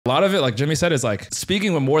lot of it, like Jimmy said, is like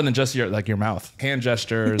speaking with more than just your mouth, hand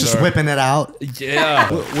gestures, just whipping it out. Yeah.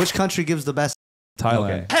 Which country gives the best?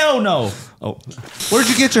 Thailand. Okay. Hell no. Oh, Where'd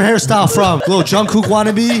you get your hairstyle from? Little Jungkook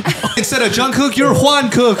wannabe? Instead of Jungkook, you're Juan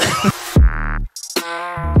Cook.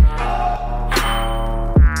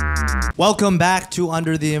 Welcome back to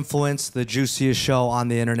Under the Influence, the juiciest show on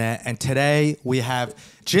the internet. And today we have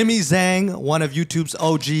Jimmy Zhang, one of YouTube's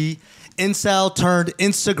OG, incel turned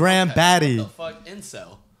Instagram baddie. What the fuck,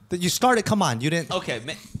 incel? That you started, come on, you didn't. Okay,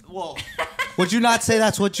 well. Would you not say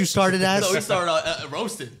that's what you started as? No, we started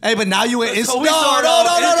roasting. Hey, but now you went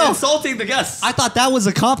No. Insulting the guests. I thought that was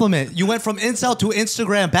a compliment. You went from incel to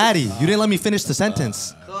Instagram baddie. You didn't let me finish the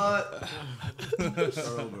sentence. You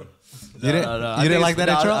didn't like that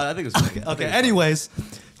intro? I think it's okay. Anyways,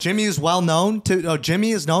 Jimmy is known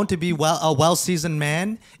to be a well-seasoned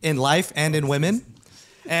man in life and in women.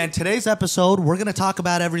 And today's episode, we're gonna talk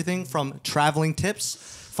about everything from traveling tips,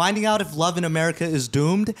 finding out if love in America is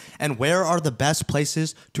doomed, and where are the best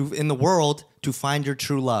places in the world to find your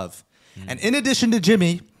true love. And in addition to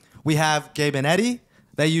Jimmy, we have Gabe and Eddie.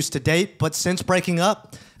 They used to date, but since breaking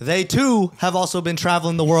up, they too have also been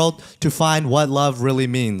traveling the world to find what love really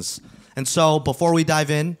means. And so before we dive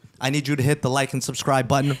in, I need you to hit the like and subscribe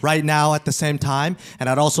button right now at the same time. And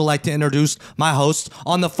I'd also like to introduce my host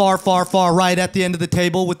on the far, far, far right at the end of the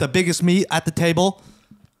table with the biggest meat at the table.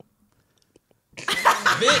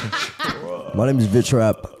 My name is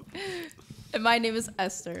Vitrap. And my name is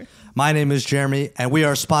Esther. My name is Jeremy, and we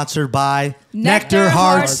are sponsored by NECTAR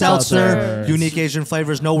Hard Seltzer. Unique Asian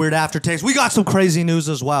flavors, no weird aftertaste. We got some crazy news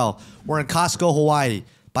as well. We're in Costco, Hawaii.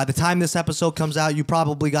 By the time this episode comes out, you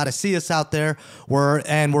probably got to see us out there. We're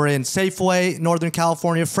in Safeway, Northern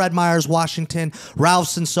California, Fred Meyer's, Washington,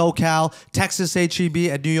 Ralph's in SoCal, Texas HEB,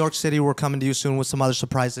 and New York City. We're coming to you soon with some other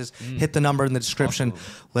surprises. Hit the number in the description.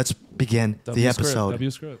 Awesome. Let's begin the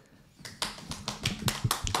episode. Script.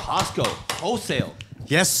 Costco wholesale.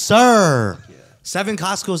 Yes, sir. Yeah. 7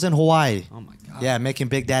 Costco's in Hawaii. Oh my god. Yeah, making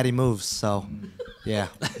big daddy moves. So. Yeah.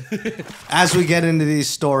 As we get into these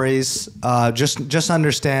stories, just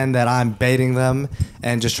understand that I'm baiting them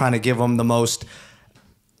and just trying to give them the most.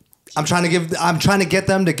 I'm trying to get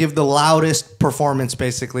them to give the loudest performance,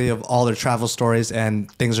 basically, of all their travel stories,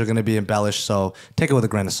 and things are going to be embellished. So take it with a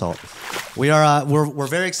grain of salt. We're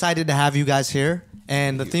very excited to have you guys here,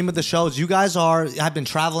 and the theme of the show is you guys have been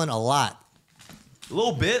traveling a lot. A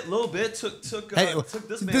little bit. Took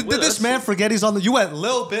this man. Did this man forget he's on the? You went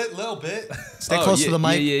little bit. Stay close to the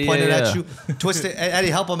mic. Point it at you. Twist it. Eddie,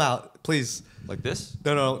 help him out, please. Like this?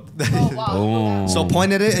 No. Oh, wow. So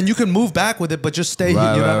point at it, and you can move back with it, but just stay.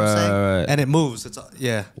 Right, you know what I'm saying? Right. And it moves. It's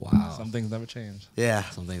yeah. Wow. Some things never change. Yeah.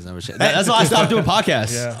 Some things never change. That's why I stopped doing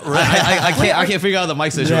podcasts. Yeah. I can't figure out the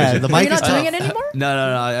mic situation. Yeah, the mic You're is not doing tough. it anymore?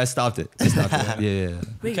 No. I stopped it. Yeah.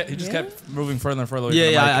 Wait, He just kept moving further and further away. Yeah.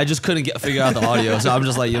 From the mic. I just couldn't figure out the audio, so I'm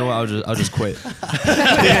just like, you know what? I'll just quit.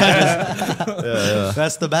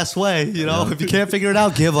 That's the best way. You know, if you can't figure it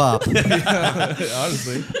out, give up.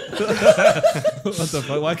 Honestly. What the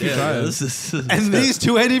fuck? Why keep trying? And these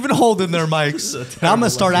two ain't even holding their mics. Now I'm gonna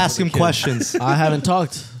start asking questions. I haven't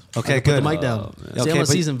talked. Okay, Put good. the mic down. See, Okay, I'm a but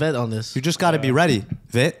seasoned vet on this. You just got to be ready,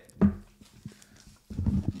 Vit.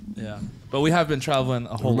 Yeah. But we have been traveling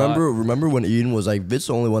a whole lot. Remember when Eden was like, Vit's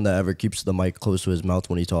the only one that ever keeps the mic close to his mouth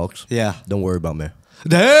when he talks? Yeah. Don't worry about me.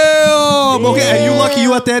 Damn. Okay, and you lucky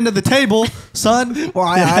you at the end of the table, son.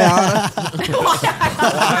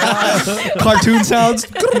 Cartoon sounds.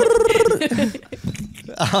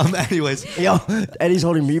 Anyways, Yo, Eddie's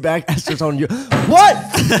holding me back. Esther's holding you. What?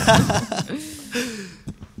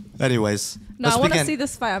 anyways. No, I want to begin. see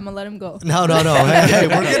this fight. I'm going to let him go. No. Hey,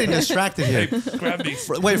 we're getting distracted here. Grab me.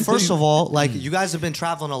 Wait, first of all, like you guys have been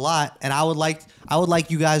traveling a lot, and I would like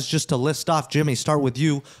you guys just to list off. Jimmy, start with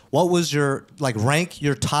you. What was your rank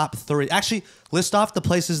your top 3? Actually, list off the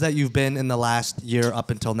places that you've been in the last year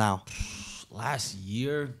up until now. Last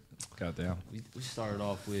year, Goddamn. we started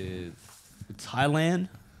off with Thailand.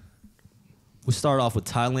 We started off with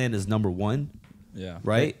Thailand as number 1. Yeah.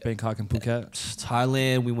 Right? Bangkok and Phuket.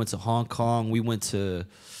 Thailand. We went to Hong Kong. We went to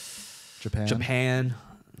Japan.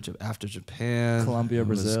 After Japan, Colombia, it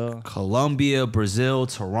was Brazil. Colombia, Brazil,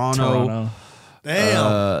 Toronto.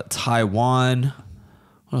 Damn. Taiwan.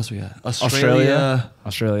 What else we got? Australia.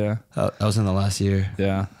 That was in the last year.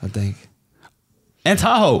 Yeah. I think. And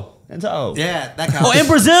Tahoe. Yeah, that counts. Oh, and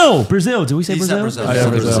Brazil. Did we say He said Brazil? Brazil. Oh, yeah,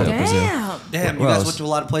 Brazil. Damn. Damn, you Where guys else? went to a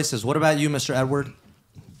lot of places. What about you, Mr. Edward?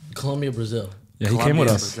 Colombia, Brazil. Yeah, he Colombia came with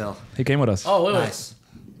and us. Brazil. He came with us. Oh, wait. Nice.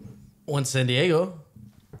 Went to San Diego.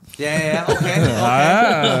 Yeah. Okay.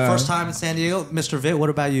 Ah. First time in San Diego. Mr. Vitt, what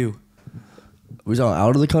about you? We talking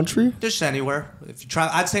out of the country? Just anywhere. If you try,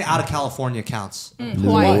 I'd say out of California counts. New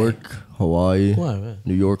Hawaii. York, Hawaii, Why?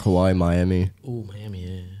 New York, Hawaii, Miami. Ooh, Miami.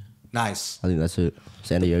 Yeah. Nice. I think that's it.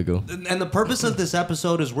 San Diego. And the purpose of this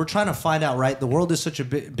episode is we're trying to find out, right? The world is such a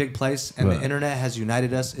big place, and Right. the internet has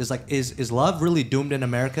united us. Is love really doomed in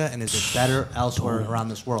America, and is it better elsewhere around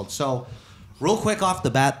this world? So, real quick off the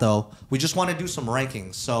bat, though, we just want to do some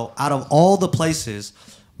rankings. So, out of all the places,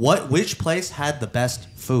 which place had the best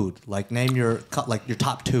food? Like, name your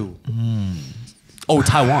top two. Oh,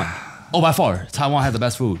 Taiwan. Oh, by far, Taiwan has the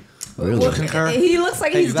best food. Really? Well, concur? he looks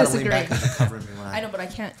like Hey, he's you gotta lean disagreeing. back 'cause you're covering me when I know, but I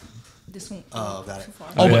can't. This one. Oh, got it. too far.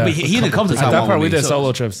 Oh, yeah. but he didn't come to At Taiwan. that part, we with me, did so-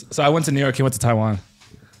 solo trips. So I went to New York. He went to Taiwan.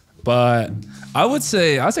 But I'd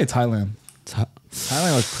say Thailand.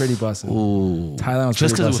 Thailand was pretty busted. Ooh. Thailand was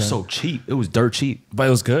Just pretty because it was busted. so cheap. It was dirt cheap. But it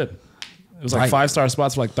was good. It was like Right. 5-star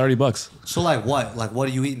spots for like $30. So, like, what? Like, what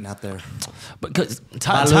are you eating out there? Because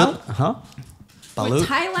Balut? huh? Balut?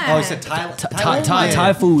 Thailand. Oh, he said Thailand.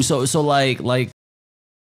 Thai food. So like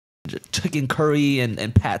chicken curry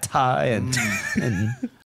and pad Thai and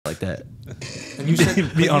like that. And you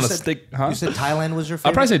said, Be on you a said- stick, huh? You said Thailand was your I'd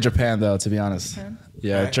favorite? probably say Japan though, to be honest.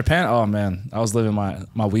 Yeah, Alright. Japan. Oh man, I was living my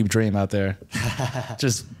weeb dream out there.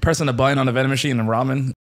 Just pressing a button on the vending machine and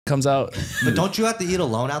ramen comes out. But don't you have to eat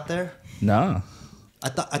alone out there? No, I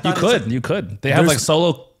thought you it's could. like You could. They have like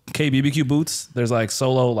solo KBBQ booths. There's like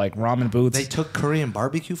solo like ramen booths. they took Korean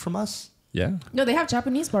barbecue from us. Yeah, No, they have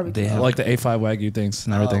Japanese barbecue. They have like the A5 Wagyu things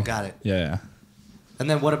and everything. Oh, got it. Yeah. And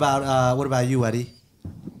then what about you, Eddie?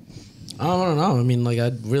 I don't know. I mean, like,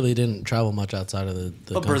 I really didn't travel much outside of the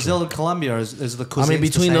But country. Brazil and Colombia is the I cuisine. mean,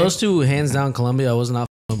 between those two, hands down, Colombia, I was not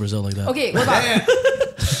f***ing Brazil like that. Okay, what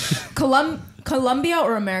about Colombia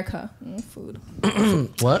or America? Food.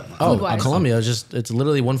 What? Oh, Food-wise. Colombia is it's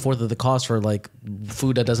literally 1/4 of the cost for like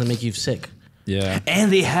food that doesn't make you sick. Yeah.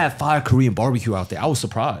 And they have fire Korean barbecue out there. I was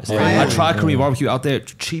surprised. I tried Korean barbecue out there,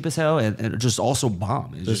 cheap as hell, and just also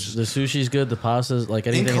bomb. It's just, The sushi's good. The pasta's like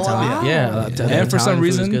anything Colombia? Italian. Yeah, And for some Italian food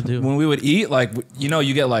is reason, good too. when we would eat, like,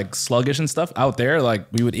 you get like sluggish and stuff out there, like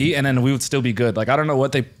we would eat and then we would still be good. Like, I don't know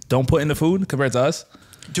what they don't put in the food compared to us.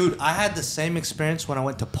 Dude, I had the same experience when I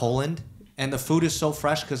went to Poland, and the food is so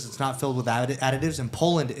fresh because it's not filled with additives. In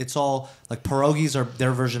Poland, it's all like pierogies are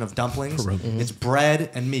their version of dumplings. It's bread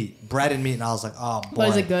and meat, and I was like, oh boy, But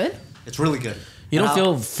is it good? It's really good. You don't And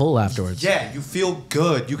feel full afterwards. Yeah, you feel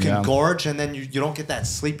good. You can Yeah. gorge, and then you don't get that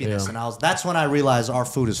sleepiness. Yeah. And that's when I realized our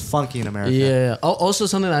food is funky in America. Yeah. Also,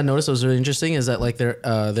 something that I noticed that was really interesting is that like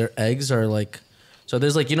their eggs are like, so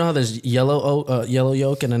there's like, you know how there's yellow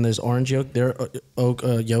yolk and then there's orange yolk. Their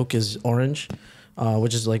yolk is orange,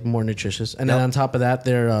 which is like more nutritious. And then Yep. on top of that,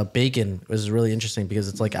 their bacon is really interesting because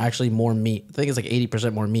it's like actually more meat. I think it's like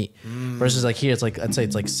 80% more meat versus like here it's like I'd say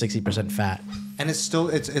it's like 60% fat. And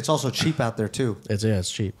it's also cheap out there too.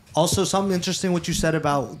 It's cheap. Also, something interesting what you said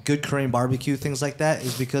about good Korean barbecue, things like that,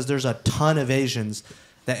 is because there's a ton of Asians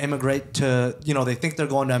that immigrate to, they think they're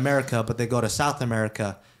going to America, but they go to South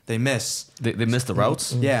America. They miss. they missed the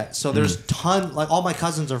routes. Yeah, so there's like all my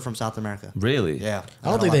cousins are from South America. Really? Yeah. I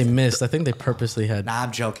don't think they missed. I think they purposely had. Nah,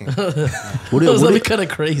 I'm joking. What do, It you, was what, like do, kind of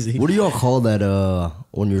crazy. what do y'all call that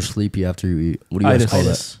when you're sleepy after you eat? What do you guys call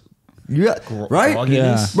Itis. that? Yeah, right?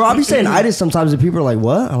 Yeah. Bro, I'll be saying itis sometimes and people are like,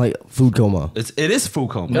 what? I'm like, food coma. It is food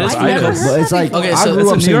coma. It's I've never itis. heard But it's that like, before. Okay, I so grew it's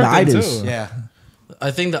a up New saying York thing, itis. too. Yeah.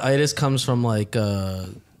 I think the itis comes from like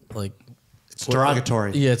It's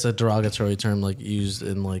derogatory. yeah, it's a derogatory term like used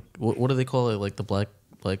in like what do they call it? Like the black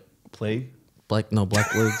Plague. black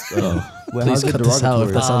words. Well, Please how's it cut this out if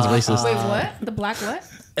derogatory? that sounds racist. Wait, what? The black what?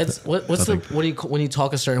 It's what's the what do you when you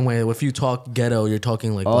talk a certain way? If you talk ghetto, you're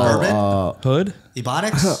talking like black. Urban? Hood?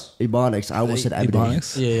 Ebonics? Ebonics. I almost said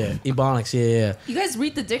ebonics. Ebonics? Yeah, ebonics. Yeah. You guys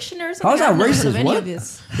read the dictionary or How something? is that I've never heard racist? of any What? of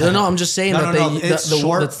this. No, I'm just saying No, that no, no. they It's the-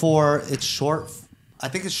 short the- for. I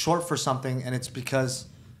think it's short for something, and it's because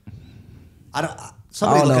I don't.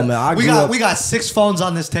 Somebody I don't look know, it man. I up. grew up- We got 6 phones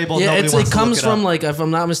on this table. Yeah, Nobody it wants to comes look it from up. like if I'm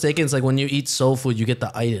not mistaken, it's like when you eat soul food, you get the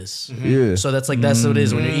itis. Yeah. So that's what it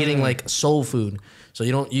is when you're eating like soul food. So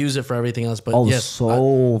you don't use it for everything else. But Oh, yes,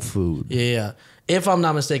 soul food. yeah. If I'm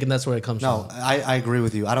not mistaken, that's where it comes No, from. I agree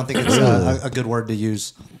with you. I don't think it's a good word to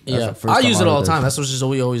use. Yeah, the first I time use I it all heard the time. this. That's just what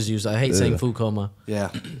we always use. I hate saying food coma, Yeah.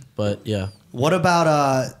 but yeah. What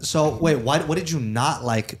about so wait, what did you not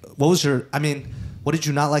like? What did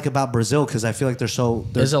you not like about Brazil? Because I feel like they're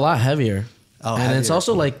It's a lot heavier. Oh, and it's heavier.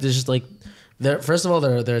 also like there's just like first of all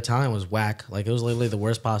their Italian was whack. Like it was literally the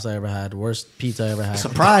worst pasta I ever had, worst pizza I ever had.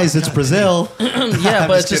 surprise. It's Brazil. Yeah, I'm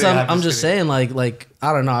but just it's just kidding, I'm just kidding. saying like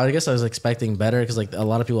I don't know. I guess I was expecting better because like a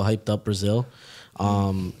lot of people hyped up Brazil.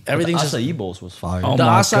 Everything's the just acai bowls was fire. Oh the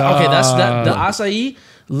my acai. Okay, that's that. The God. acai.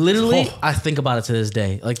 Literally, I think about it to this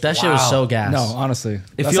day. Like that shit was so gas. No, honestly,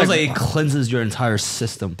 It feels like it cleanses your entire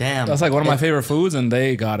system. Damn. that's like one of my favorite foods, and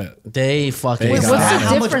they got it. They fucking. Wait, got what's it. the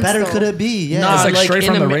How much difference, better though? could it be? Yeah. Nah, It's like straight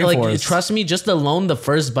from the rainforest. Trust me, just alone the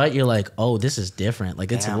first bite, you're like, oh, this is different.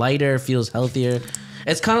 Like it's Damn. lighter, feels healthier.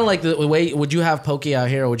 It's kind of like the way. Would you have poke out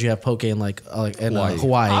here, or would you have poke in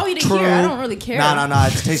Hawaii? I'll eat it here. I don't really care. No.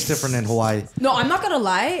 It tastes different in Hawaii. No, I'm not gonna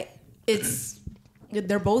lie.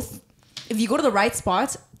 They're both. If you go to the right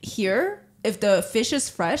spots here, if the fish is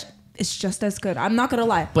fresh, it's just as good. I'm not gonna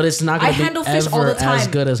lie. But it's not I gonna be handle fish all ever the time. as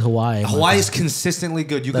good as Hawaii. Hawaii is consistently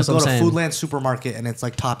good. You could That's go what to I'm saying. Foodland supermarket and it's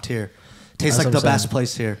like top tier. Tastes That's like what the I'm saying. best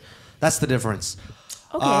place here. That's the difference.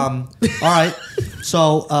 Okay. All right.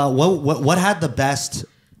 So what had the best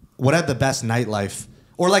nightlife?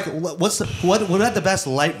 Or like what had the best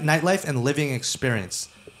nightlife and living experience?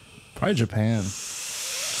 Probably Japan.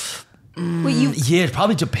 Wait, you Yeah,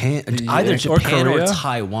 probably Japan. Either Or Japan or Korea?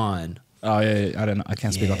 Taiwan. Oh yeah. I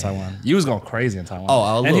can't speak on Taiwan. You was going crazy in Taiwan. Oh,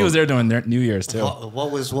 a and he little. was there doing their New Year's too.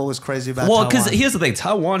 What was crazy about Well, Taiwan? because here's the thing: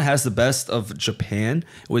 Taiwan has the best of Japan.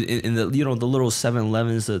 In the the little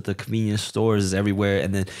 7-Elevens, the convenience stores is everywhere,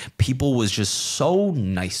 and then people was just so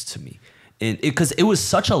nice to me. And because it was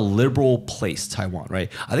such a liberal place, Taiwan,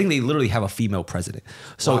 right? I think they literally have a female president.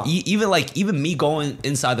 So Wow. even me going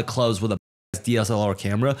inside the clubs with a DSLR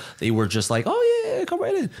camera, they were just like, "Oh yeah, come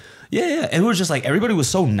right in." Yeah. And it was just like everybody was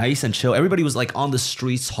so nice and chill. Everybody was like on the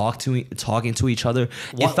streets talking to each other. It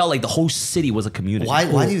What- felt like the whole city was a community.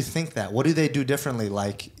 Why do you think that? What do they do differently?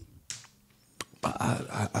 Like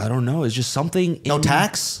I don't know. It's just something. no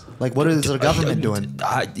tax? Like what is the government doing?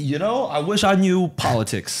 I wish I knew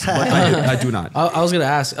politics, but I do not. I was gonna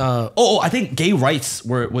ask. I think gay rights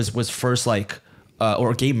was first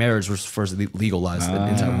or gay marriage was first legalized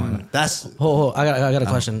in Taiwan. That's I got a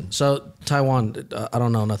question. So Taiwan, I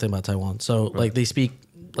don't know nothing about Taiwan. So like they speak,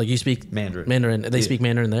 like you speak Mandarin. They speak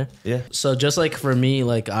Mandarin there. Yeah. So just like for me,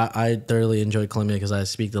 like I thoroughly enjoyed Colombia because I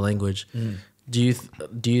speak the language. Do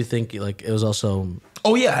you think like it was also?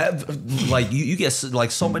 Oh yeah, like you get like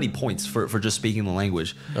so many points for just speaking the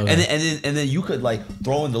language, Okay. and then you could like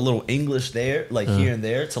throw in the little English there, like here and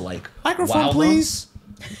there to like microphone, wow them, please.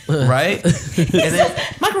 right? And then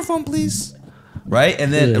Microphone, please. right?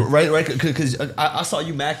 And then Yeah. right, because I saw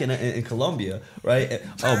you Mac in Colombia, right?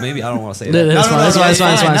 Oh, maybe I don't want to say No, that. That's fine, that's fine, that's fine,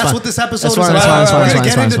 that's fine, That's that's what this episode That's is fine, about. that's fine, We're that's gonna fine,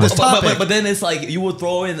 get that's into fine, this that's topic. But then it's like you will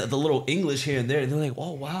throw in the little English here and there, and they're like,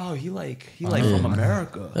 "Oh wow, he from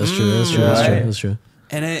America." That's true. That's true. That's Right. true. That's true.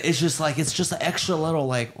 And it's just an extra little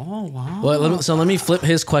like, "Oh wow." Well, let me flip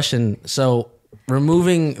his question. So,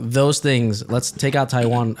 removing those things, let's take out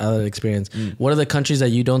Taiwan out of the experience. What are the countries that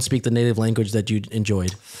you don't speak the native language that you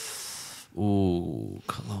enjoyed? Ooh,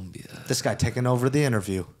 Colombia. This guy taking over the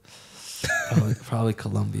interview. Probably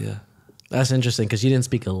Colombia. That's interesting because you didn't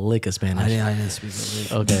speak a lick of Spanish. I didn't speak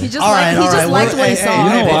English. Okay. he just All right, liked what he Hey, saw.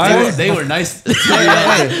 You know why? They were nice.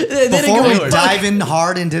 Before we dive in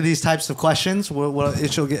hard into these types of questions,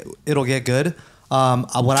 it'll get good.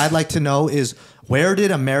 What I'd like to know is where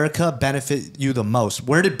did America benefit you the most?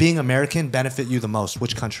 Where did being American benefit you the most?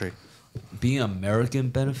 Which country? Being American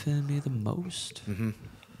benefited me the most.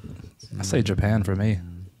 I say Japan for me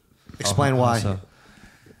Explain why. So,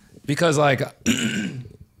 because like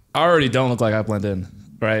I already don't look like I blend in,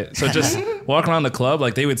 right? So just walking around the club,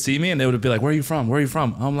 like they would see me and they would be like, "Where are you from? Where are you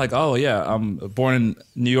from?" I'm like, "Oh yeah, I'm born in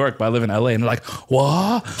New York, but I live in LA." And they're like,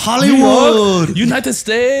 "What? Hollywood. New York? United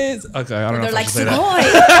States?" Okay, I don't know. They're if I like, should say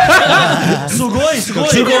that.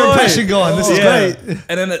 "Sugoi." Keep your impression going. This is Yeah. great.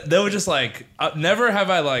 And then they were just like, never have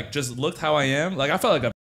I like just looked how I am. Like I felt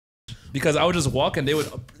like a because I would just walk and they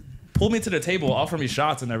would pull me to the table, offer me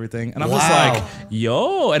shots and everything, and I'm just Wow. like,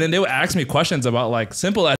 "Yo!" And then they would ask me questions about like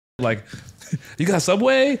simple as like, "You got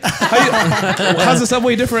Subway? How's the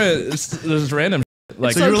Subway different?" It's just random.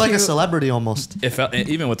 Like So you're like a cute. celebrity almost. it felt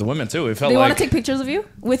even with the women too. It felt They want like to take pictures of you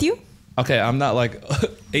with you. okay, I'm not like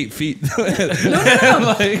 8 feet. No,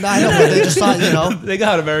 I know, but they just thought, They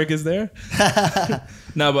got Americans there.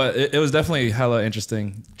 No, but it was definitely hella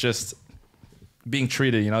interesting. Just being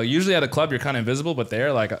treated, Usually at a club, you're kind of invisible, but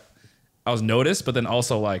there, like, I was noticed, but then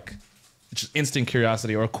also, like, just instant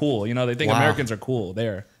curiosity or cool. They think Wow. Americans are cool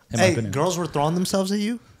there, in my Hey, opinion. girls were throwing themselves at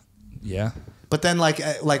you? Yeah. But then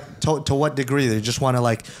to what degree? They just want to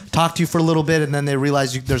like talk to you for a little bit, and then they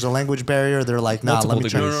realize there's a language barrier. They're like, nah, Multiple let me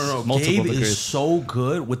try. degrees. No. Multiple Gabe degrees. is so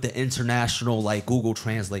good with the international like Google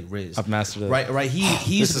Translate Riz. I've mastered it. Right.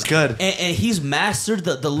 He's This is good. and he's mastered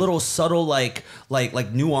the little subtle like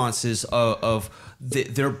nuances of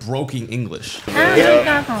their broken English.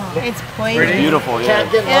 It's poison. Beautiful, yeah.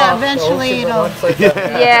 Yeah, eventually it'll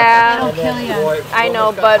Yeah, kill you. I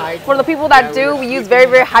know, but for the people that do, we use very,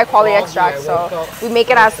 very high quality extracts, so we make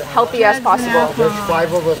it as healthy as possible.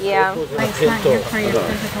 Yeah, Like it's not good for your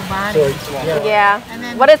physical body. yeah, And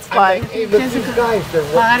then but it's fun. physical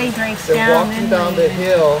body breaks down. Walking down the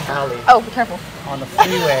hill alley Oh, be careful. on the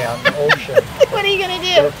freeway on the ocean. What are you gonna do?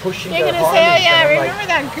 They're pushing You're their gonna say, "Oh harness, yeah, I and I'm remember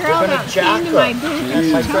that like, girl "We're that gonna jack came to my her." business And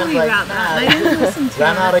my and told friend's me like, about that. I "Nah, didn't listen to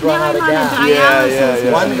ran out her. of- Now ran out I'm of on a gas."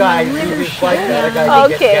 dialysis. One guy, he liver was like the other shut guy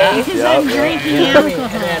didn't Okay. get gas. because I'm drinking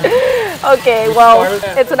alcohol. Okay, well,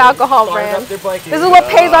 it's an alcohol brand. This is what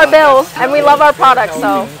pays our bills, and we love our products,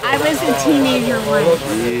 so I was a teenager once.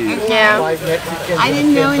 yeah, Like Mexicans I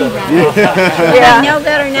didn't know any better. I yeah. know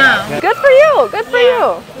better now. Good for you. Good for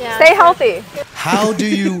you. Yeah. Stay healthy. How do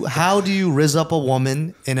you rizz up a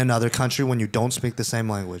woman in another country when you don't speak the same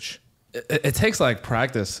language? It takes like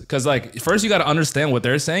practice because like first you got to understand what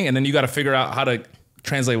they're saying, and then you got to figure out how to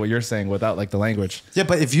translate what you're saying without like the language. Yeah,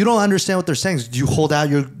 but if you don't understand what they're saying, do you hold out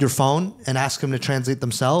your phone and ask them to translate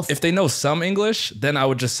themselves? If they know some English, then I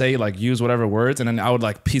would just say like use whatever words, and then I would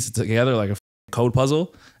like piece it together like a code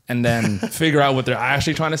puzzle, and then figure out what they're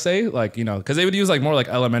actually trying to say. Like, you know, because they would use like more like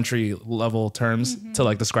elementary level terms to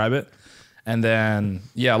like describe it. And then,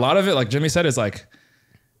 yeah, a lot of it, like Jimmy said, is like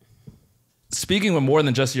speaking with more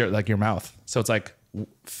than just your mouth. So it's like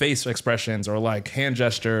face expressions or like hand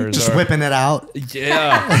gestures. Just or, whipping it out.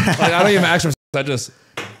 Yeah. Like I don't even ask for I just,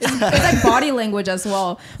 It's like body language as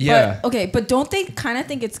well. Yeah. But, okay, but don't they kind of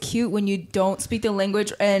think it's cute when you don't speak the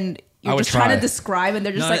language and I you're would just trying try. to describe and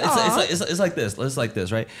they're just No, like, "Aw." it's like this. It's like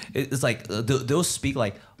this, right? It's like they'll speak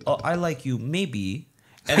like, "Oh, I like you, maybe."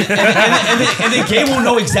 And then Gabe will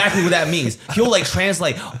know exactly what that means. He'll like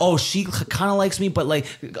translate. Oh, she kind of likes me, but like,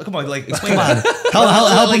 come on, like explain that.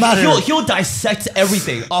 Help him out here. He'll dissect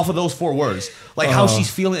everything off of those 4 words, like how she's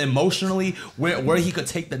feeling emotionally, where he could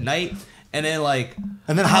take the night, and then like,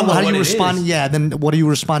 And then I how don't know do what you it respond? is. Yeah, then what are you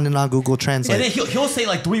responding on Google Translate? And then he'll say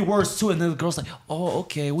like 3 words too, and then the girl's like, "Oh,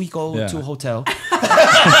 okay, we go Yeah. to a hotel."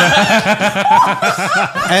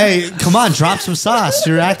 Hey, come on, drop some sauce.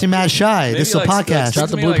 You're acting mad shy. This is a like, podcast. speak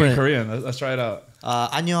to the me like in blueprint. Korean. Let's try it out.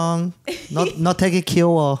 안녕. No take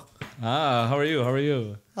kill. Ah, how are you? How are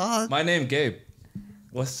you? 아, My name Gabe.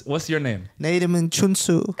 What's your name? 내 이름은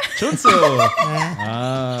춘수. Chunsu.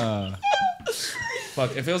 Ah.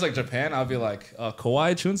 Fuck, if it was like Japan, I'd be like,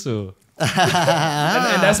 Kawaii Chunsu.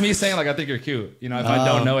 and that's me saying like, I think you're cute. You know, if I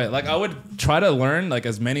don't know it. Like I would try to learn like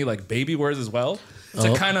as many like baby words as well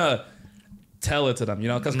to kind of tell it to them, you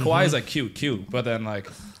know, because kawaii is like cute. But then like,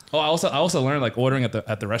 I also learned like ordering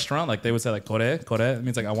at the restaurant, like they would say like kore. It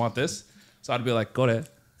means like I want this. So I'd be like kore.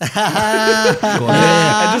 Actually,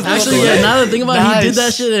 yeah. Now that I think about it, he did that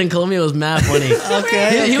Nice. shit in Colombia. It was mad funny.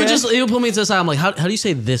 Okay. He would put me to the side. I'm like, how do you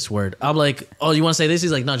say this word? I'm like, oh, you want to say this?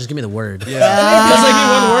 He's like, no, just give me the word. Yeah. Because like in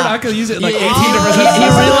one word, I could use it in like 18 different He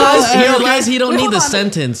sentences. realized he don't need the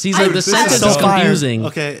sentence. He's like, the This sentence so is fire. confusing.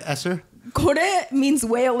 Okay, Esther. Kore means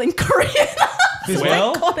whale in Korean.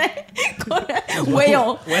 Whale? Kore.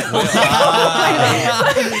 Whale.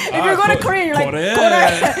 If you're going to Korea, you're like, Kore.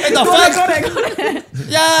 kore.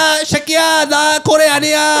 야, 새끼야, 나 고래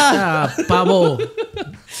아니야. Ah, pavo.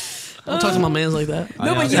 Don't talk to my mans like that.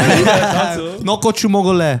 No, but you 너 고추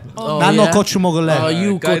먹을래. 난 yeah? 너 고추 먹을래. Oh,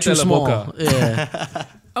 you go Cállate too la small. boca. Yeah.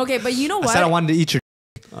 okay, but you know I said I what? wanted to eat your.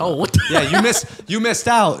 Oh, what? The Yeah, you missed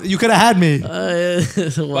out. You could have had me. But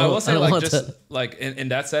I will say, don't like, want just that. like in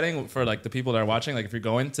that setting for like the people that are watching, like if you're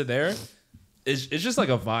going to there, it's just like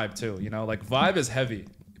a vibe too, you know. Like vibe is heavy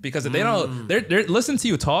because if they don't, they're listening to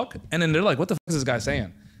you talk, and then they're like, "What the fuck is this guy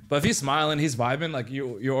saying?" But if he's smiling, he's vibing, like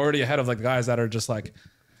you're already ahead of like guys that are just like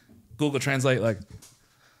Google Translate, like.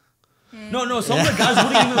 No, some of the guys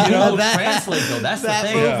wouldn't even Google Translate though. That's the that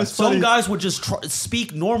thing. move is funny. Some guys would just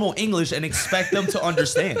speak normal English and expect them to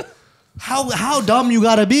understand. How dumb you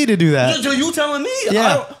gotta be to do that? You telling me?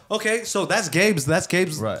 Yeah. Okay, so that's Gabe's. That's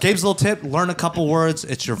Gabe's. Right. Gabe's little tip: learn a couple words.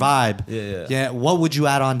 It's your vibe. Yeah. Yeah. What would you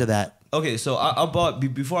add on to that? Okay, so I bought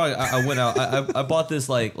before I went out. I bought this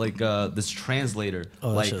this translator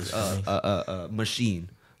that shit's funny. machine.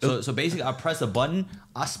 So basically, I press a button.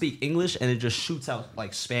 I speak English, and it just shoots out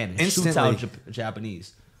like Spanish. Instantly. Shoots out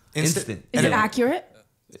Japanese. Instant. Is it accurate?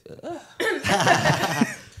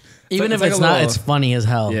 Even if like it's a not, little- it's funny as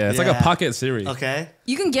hell. Yeah, it's like a Yeah. pocket Siri. Okay.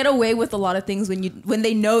 You can get away with a lot of things when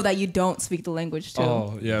they know that you don't speak the language too.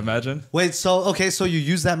 Oh yeah, imagine. Wait. So so you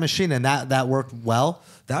use that machine and that worked well.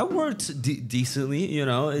 That worked decently, you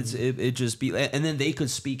know. It just be, and then they could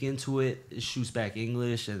speak into it. It shoots back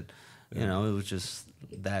English, and you know, it was just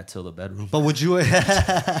that till the bedroom. But would you?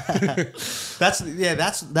 That's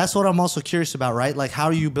what I'm also curious about, right? Like, how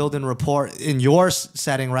are you building rapport in your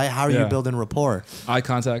setting, right? How are you Yeah. building rapport? Eye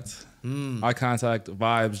contact,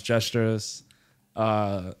 vibes, gestures,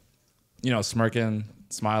 smirking,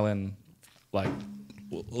 smiling,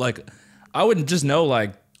 like I wouldn't just know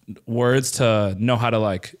like words to know how to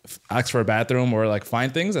like ask for a bathroom or like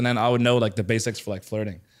find things, and then I would know like the basics for like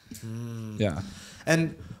flirting. Yeah.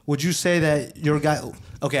 And would you say that your guy?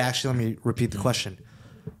 Okay, actually, let me repeat the question.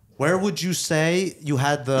 Where would you say you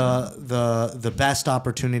had the best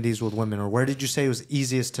opportunities with women, or where did you say it was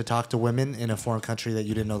easiest to talk to women in a foreign country that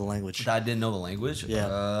you didn't know the language? I didn't know the language.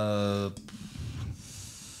 Yeah.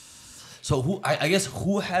 So I guess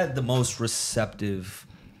who had the most receptive,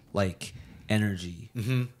 like, energy,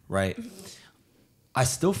 right? I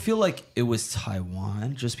still feel like it was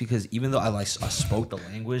Taiwan, just because even though I spoke the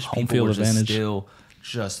language, Home people field were just advantage. still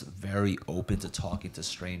just very open to talking to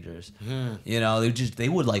strangers. You know, they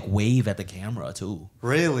would like wave at the camera too.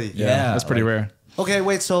 Really? Yeah, That's pretty like- rare. Okay,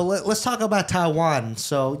 wait. So let's talk about Taiwan.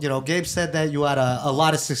 So Gabe said that you had a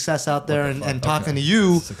lot of success out there, and talking to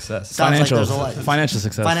you, Success. sounds like there's a lot. Financial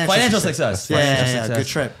success. Financial success. Yeah, Financial yeah, success. good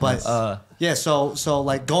trip. But yeah, so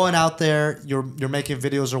like going out there, you're making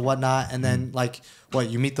videos or whatnot, and then like what,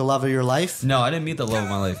 you meet the love of your life? No, I didn't meet the love of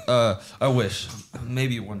my life. I wish,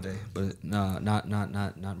 maybe one day, but no,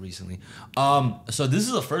 not recently. So this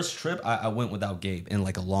is the first trip I went without Gabe in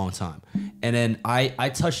like a long time, and then I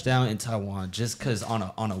touched down in Taiwan just cause on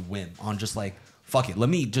a whim, on just like fuck it, let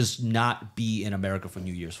me just not be in America for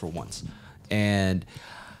New Year's for once, and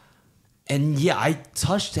yeah, I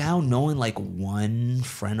touched down knowing like one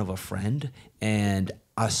friend of a friend, and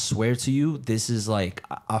I swear to you, this is like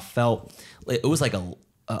I felt it was like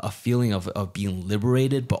a feeling of being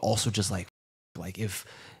liberated, but also just like if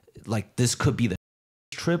like this could be the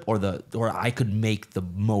trip or I could make the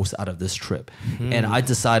most out of this trip, and I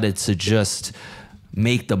decided to just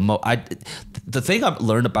make the most. The thing I've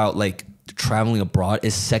learned about like traveling abroad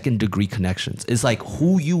is second degree connections. It's like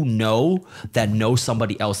who you know that knows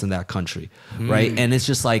somebody else in that country, right? And it's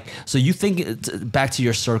just like, so you think back to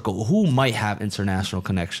your circle, who might have international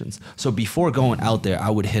connections? So before going out there, I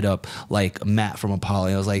would hit up like Matt from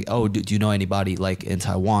Apollo. I was like, oh, do you know anybody like in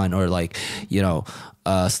Taiwan, or like,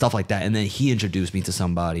 stuff like that. And then he introduced me to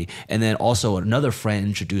somebody, and then also another friend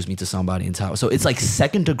introduced me to somebody in Taiwan. So it's like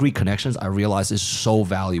second degree connections, I realize, is so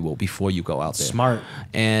valuable before you go out there. Smart.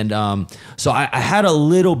 And so I had a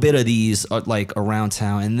little bit of these like around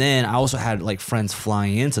town, and then I also had like friends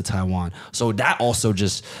flying into Taiwan. So that also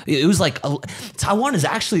just, it was like Taiwan is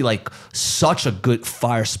actually like such a good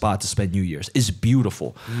fire spot to spend New Year's. It's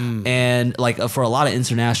beautiful, and like for a lot of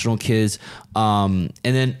international kids, and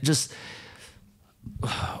then just.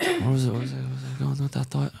 What was it going with that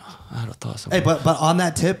thought? I had a thought somewhere. Hey, but on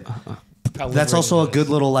that tip, that's also a good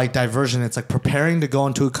little like diversion. It's like preparing to go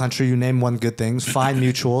into a country. You name one good things, find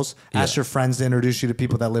mutuals, ask your friends to introduce you to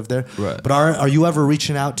people that live there. Right. But are you ever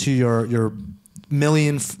reaching out to your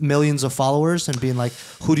millions of followers and being like,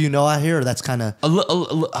 who do you know out here? Or that's kind of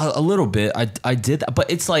a little bit. I did that,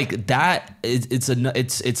 but it's like that.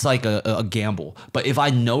 It's like a gamble. But if I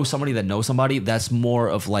know somebody that knows somebody, that's more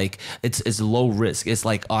of like it's low risk. It's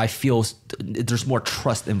like I feel there's more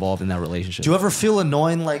trust involved in that relationship. Do you ever feel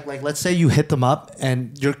annoying? Like let's say you hit them up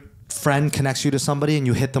and your friend connects you to somebody, and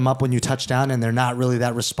you hit them up when you touch down, and they're not really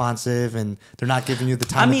that responsive, and they're not giving you the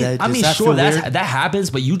time of day. I mean, that sure, feel weird? that happens,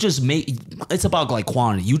 but you just it's about like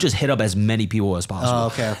quantity. You just hit up as many people as possible. Oh,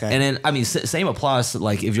 okay. And then I mean, same applies to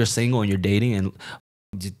like if you're single and you're dating, and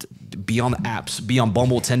be on the apps, be on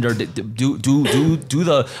Bumble, Tinder, do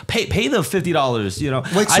the pay the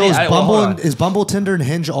 $50. Wait, so is Bumble, Tinder, and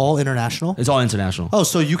Hinge all international? It's all international. Oh,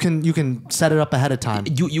 so you can set it up ahead of time.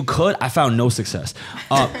 You could. I found no success.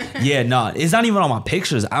 It's not even on my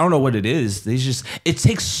pictures. I don't know what it is. It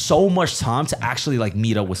takes so much time to actually like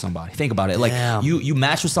meet up with somebody. Think about it. Like Damn. you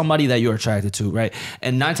match with somebody that you're attracted to, right?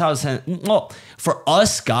 And 9 times out of 10, well, for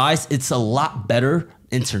us guys, it's a lot better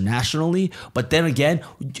internationally, but then again,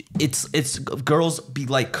 it's girls be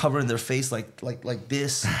like covering their face like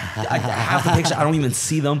this. Half the picture I don't even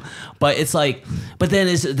see them, but it's like, but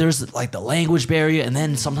then there's like the language barrier, and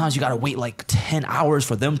then sometimes you gotta wait like 10 hours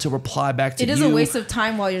for them to reply back to you. It is a waste of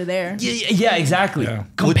time while you're there. Yeah, exactly. Yeah.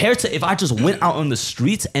 Compared to if I just went out on the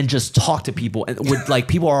streets and just talked to people, and with like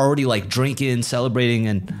people are already like drinking, celebrating,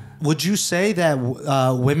 and would you say that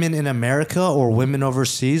women in America or women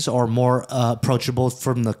overseas are more approachable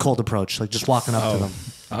from the cold approach, like just walking up to them?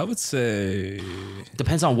 I would say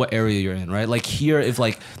Depends on what area you're in, right? Like here, if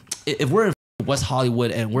we're in West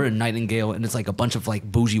Hollywood and we're in Nightingale and it's like a bunch of like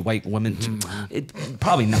bougie white women, it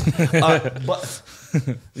probably not. But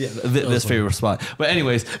yeah, this favorite spot. But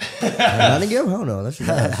anyways, Nightingale? Hell no, that's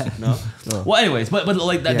nice. no. Well, anyways, but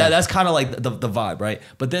like that's kind of like the vibe, right?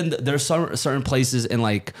 But then there's certain places in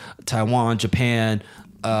like Taiwan, Japan,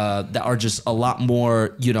 that are just a lot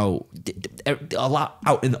more, you know, a lot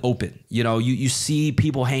out in the open. You know, you see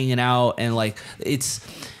people hanging out and like it's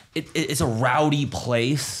a rowdy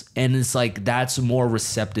place, and it's like that's more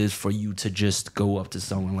receptive for you to just go up to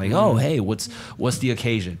someone like, oh, hey, what's the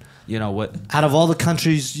occasion? You know what? Out of all the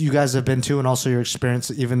countries you guys have been to, and also your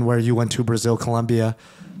experience, even where you went to Brazil, Colombia,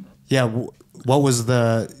 yeah, what was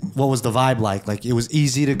the vibe like? Like it was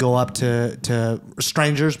easy to go up to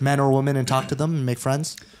strangers, men or women, and talk to them and make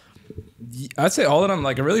friends. I'd say all of them.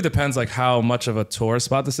 Like it really depends, like how much of a tourist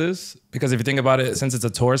spot this is. Because if you think about it, since it's a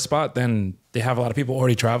tourist spot, then they have a lot of people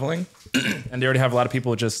already traveling, and they already have a lot of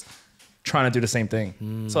people just trying to do the same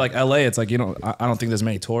thing. So like LA, it's like, you know, I don't think there's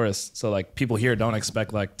many tourists. So like people here don't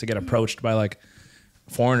expect like to get approached by like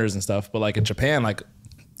foreigners and stuff. But like in Japan, like,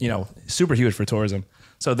 you know, super huge for tourism.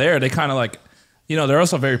 So there, they kind of like, you know, they're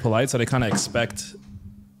also very polite. So they kind of expect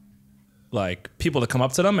like people to come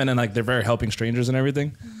up to them, and then like they're very helping strangers and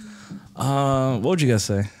everything. What would you guys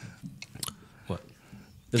say? What?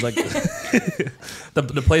 There's like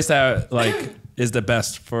the place that like is the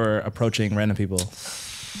best for approaching random people.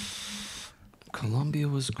 Colombia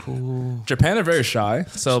was cool. Japan are very shy,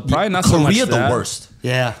 so probably not so much Korea the that. worst.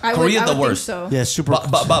 Yeah, I Korea would the think worst. So. yeah, super.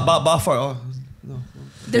 By far.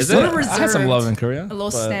 They're Is sort it? of reserved. I had some love in Korea. A little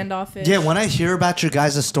but- standoffish. Yeah, when I hear about your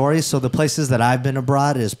guys' stories, so the places that I've been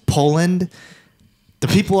abroad is Poland. The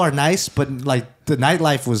people are nice, but like the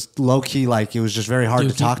nightlife was low key. Like it was just very hard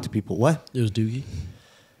to Dookie. talk to people. What? It was Doogie.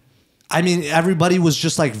 I mean, everybody was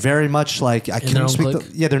just like very much like I their couldn't own speak. clique?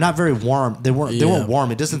 Yeah, they're not very warm. They weren't Yeah.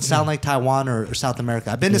 warm. It doesn't sound like Taiwan or South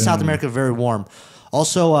America. I've been to South America, very warm.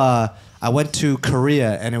 Also, I went to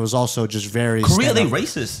Korea, and it was also just very Korea, they stand-up.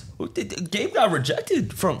 racist. Gabe got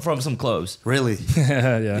rejected from some clubs. Really?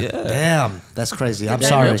 yeah. Damn, that's crazy. I'm Did that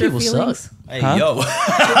sorry. hurt your People feelings? suck. Hey, Huh? yo.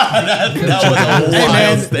 that was a Hey, wild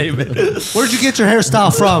man. statement. Where'd you get your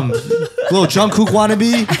hairstyle from? Little Jungkook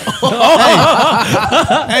wannabe?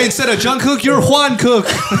 Hey, instead of Jungkook, you're Juan Cook.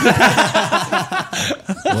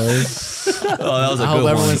 Oh, that was a I good hope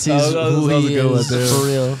one. everyone sees That was who a he good one, is dude. for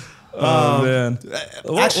real. Oh man.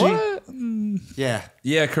 Actually, What? yeah.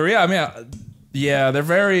 Yeah, Korea. I mean, yeah, they're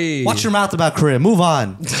very. Watch your mouth about Korea. Move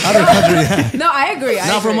on. Other country. No, I agree. I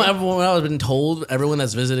Not from agree. what I've been told, everyone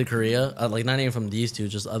that's visited Korea, like not even from these two,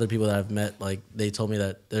 just other people that I've met, like they told me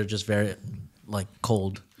that they're just very like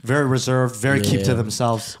cold. Very reserved. Very keep to Yeah.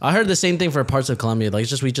 themselves. I heard the same thing for parts of Colombia. Like it's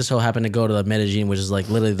just we just so happened to go to the Medellin, which is like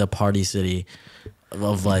literally the party city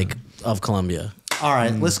of Colombia. All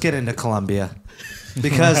right, let's get into Colombia.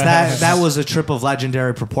 Because that was a trip of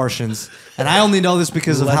legendary proportions. And I only know this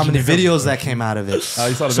because of how many videos that came out of it. Oh,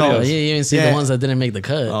 you saw the So- Oh, videos. you even see Yeah. the ones that didn't make the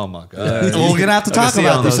cut. Oh, my God. Well, we're going to have to talk see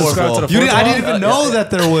about on the this. subscribe to the You didn't, I fourth didn't wall? even know that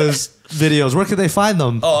there was videos. Where could they find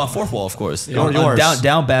them? Oh, on Fourth Wall, of course. Yours.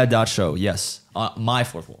 Downbad.show, yes. My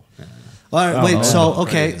Fourth Wall. Yeah. All right, wait. So,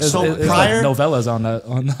 okay. So It's prior... like novellas on that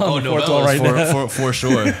on the fourth wall right now. for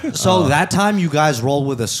sure. So that time you guys rolled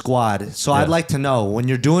with a squad. So I'd like to know, when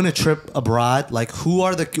you're doing a trip abroad, like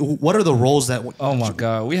what are the roles that Oh my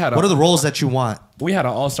god, we had what are the roles that you want? we had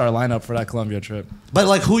an all-star lineup for that Colombia trip. But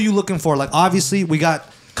like who are you looking for? Like obviously we got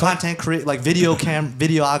content create like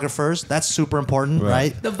videographers. That's super important,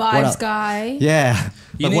 right? The What vibes else? guy. Yeah.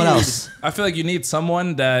 You But what need- else? I feel like you need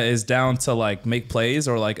someone that is down to like make plays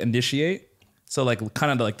or like initiate. So like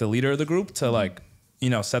kind of like the leader of the group to like, you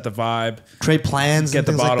know, set the vibe, Create plans get and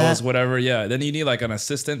the things bottles, like that. whatever. Yeah. Then you need like an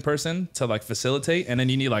assistant person to like facilitate, and then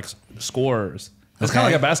you need like scorers. It's kind of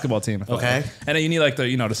Okay. like a basketball team. I feel Okay. like. And then you need like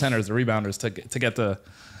the centers, the rebounders to get the.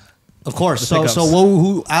 Of course. The So pickups.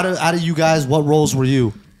 who out of you guys, what roles were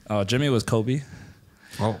you? Jimmy was Kobe.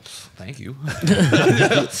 Oh, thank you.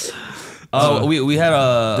 We had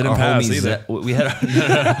Didn't our pass homies either. that we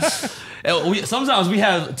had. Sometimes we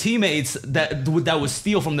have teammates that would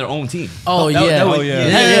steal from their own team. Oh That- yeah, that would- Oh, yeah.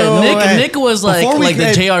 Yeah, Hey, wait. Nick was like Before we the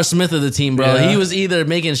get- J.R. Smith of the team, bro. Yeah. He was either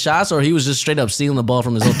making shots or he was just straight up stealing the ball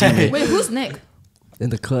from his own teammate. Wait, who's Nick? In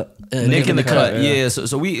the cut. Nick in the cut, yeah. yeah.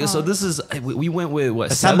 So this is we went with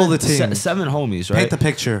what? Assemble the team. Seven homies, right? Paint the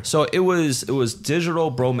picture. So it was digital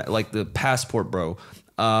bro, like the passport bro.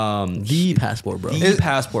 The passport bro. The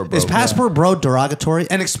passport bro. Is passport bro derogatory?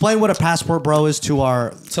 And explain what a passport bro is to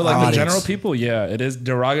our So like our the audience. general people, yeah, it is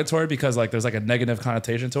derogatory because like there's like a negative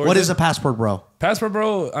connotation towards What it. is a passport bro? Passport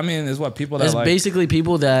bro? I mean, is what people that It's like. basically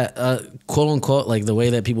people that quote unquote, like the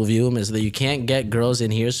way that people view them is that you can't get girls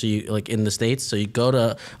in here, so you like in the States, so you go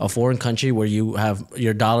to a foreign country where you have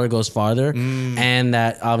your dollar goes farther, and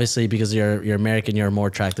that obviously because you're American, you're more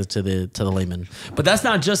attractive to the layman. But that's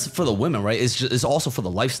not just for the women, right? It's also for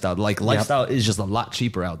the lifestyle. Like lifestyle is just a lot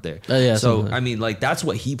cheaper out there. Yeah, so so- I mean, like that's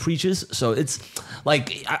what he preaches. So it's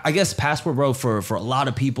like I guess passport bro for a lot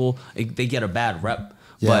of people they get a bad rep.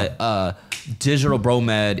 Yeah. But digital bro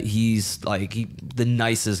mad, he's like the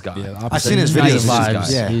nicest guy. Yeah, I've seen his videos.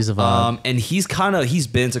 Vibes. Yeah. He's a vibe. And he's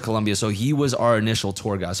been to Colombia, so he was our initial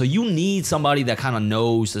tour guide. So you need somebody that kind of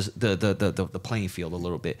knows the playing field a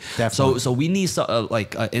little bit. Definitely. So we need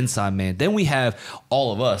like an inside man. Then we have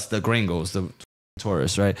all of us, the gringos, the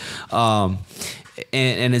tourists, right?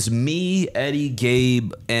 And it's me, Eddie,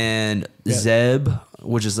 Gabe, and Zeb,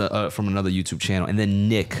 which is from another YouTube channel, and then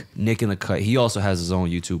Nick in the cut. He also has his own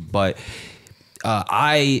YouTube, but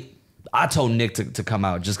I told Nick to come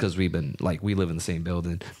out just because we live in the same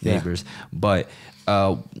building, neighbors. But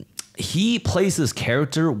he plays this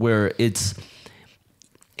character where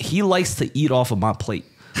he likes to eat off of my plate.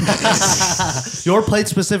 Your plate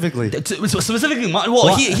specifically. Specifically mine.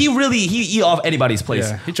 Well, he eat off anybody's place.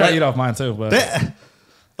 Yeah, he tried to eat off mine too, but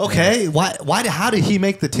Okay, why? How did he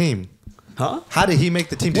make the team? Huh? How did he make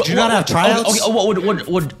the team? Did you not have tryouts?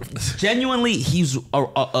 Okay, genuinely, he's a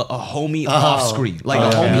homie off screen, like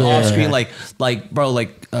a homie off screen, like bro,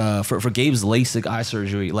 for Gabe's LASIK eye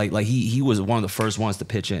surgery, like he was one of the first ones to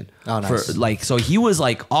pitch in. Oh, nice. So he was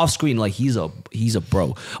like off screen, like he's a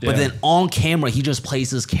bro, but then on camera he just plays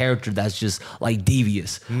this character that's just like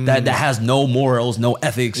devious, that has no morals, no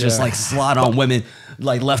ethics, just like slide on women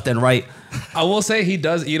like left and right. I will say he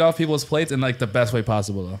does eat off people's plates in like the best way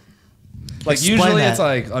possible though. Like Explain usually that. it's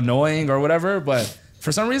like annoying or whatever, but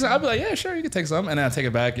for some reason I'll be like, yeah, sure, you can take some, and then I take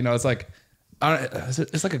it back. You know, it's like,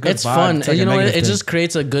 it's like a good. It's vibe. fun. It's like You a know, negative it thing. just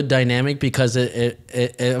creates a good dynamic because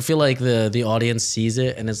I feel like the audience sees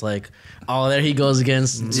it and it's like, oh, there he goes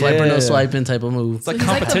against swiper no swiping type of move. It's like He's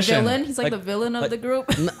like the competition. villain. He's like the villain of the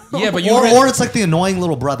group. Yeah, but you Or it's like the annoying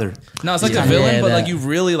little brother. no, it's like Yeah. the villain, Yeah, but that. like you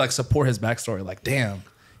really like support his backstory. Like, damn,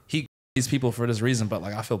 he these people for this reason, but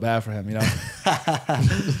like I feel bad for him. You know,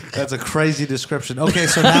 That's a crazy description. Okay,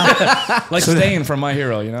 so now like Stain from My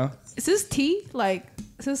Hero. You know, Is this tea? Like,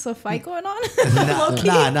 is this a fight going on?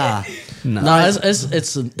 nah. No,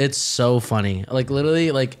 it's so funny. Like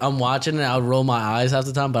literally, like I'm watching it, I would roll my eyes half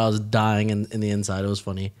the time, but I was dying in the inside. It was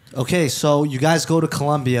funny. Okay, so you guys go to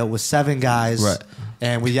Colombia with 7 guys, Right.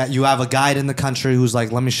 And you have a guide in the country who's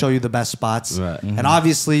like, let me show you the best spots, Right. And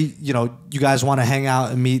obviously, you know, you guys want to hang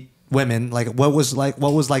out and meet women. Like, what was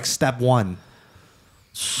like step 1?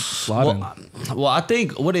 slotting. Well, I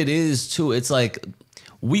think what it is too, it's like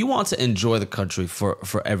we want to enjoy the country for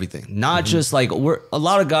everything, not just like a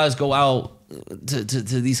lot of guys go out to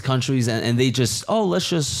these countries and they just let's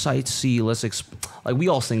just sightsee, like we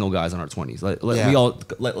all single guys in our 20s, we all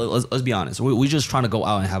let's be honest, we just trying to go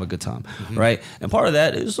out and have a good time, right? And part of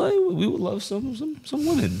that is like we would love some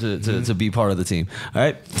women to be part of the team, all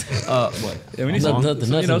right? What? Yeah, we need Nothing,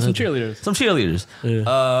 some nothing. cheerleaders. Some cheerleaders.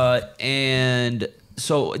 And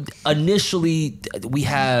so initially we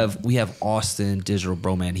have Austin, Digital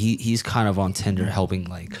Bro Man. He's kind of on Tinder helping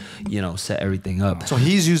set everything up. So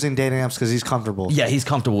he's using dating apps because he's comfortable. Yeah, he's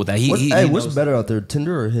comfortable with that. He what's knows- better out there,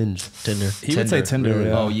 Tinder or Hinge? Tinder. He would say Tinder.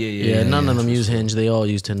 Yeah. Oh Yeah, none of them use Hinge. They all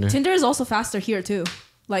use Tinder. Tinder is also faster here too.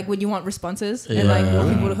 Like when you want responses and Yeah.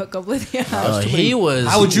 like people to hook up with. Yeah. He was.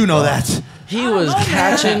 How would you know that? He was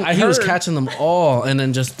catching. I He was heard. catching them all and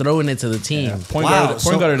then just throwing it to the team. Point Wow, guard. so-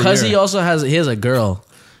 Point guard of the Because year. he also has a girl,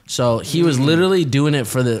 so he was literally doing it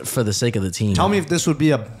for the sake of the team. Tell me if this would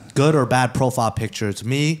be a good or bad profile picture. It's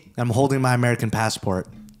me. I'm holding my American passport.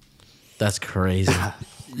 That's crazy.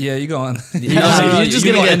 Yeah, you going? You're just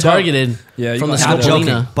gonna get targeted. Yeah, you from the gonna- I'm joking.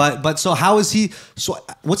 Scopolina. But so how is he? So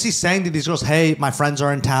what's he saying to these girls? Hey, my friends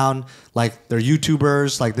are in town. Like they're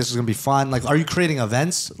YouTubers. Like this is gonna be fun. Like, are you creating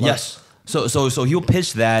events? Like, Yes. So he'll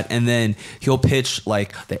pitch that, and then he'll pitch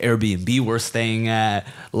like the Airbnb we're staying at,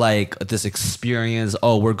 like this experience.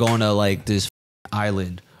 Oh, we're going to like this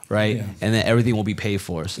island, right? And then everything will be paid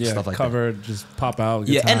for, so stuff like covered, that. just pop out.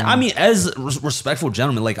 Good And time. I mean, as respectful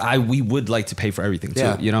gentlemen, like we would like to pay for everything too.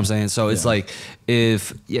 Yeah. You know what I'm saying? So it's like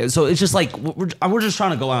so it's just like we're just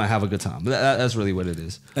trying to go out and have a good time. That's really what it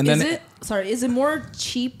is. And then is it more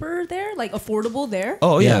cheaper there, like affordable there?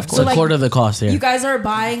 Oh yeah, of course. So like, a quarter of the cost here. You guys are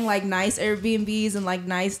buying like nice Airbnbs and like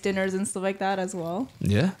nice dinners and stuff like that as well.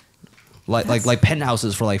 Yeah. Like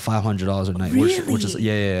penthouses for like $500 a night, which is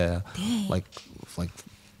Dang. like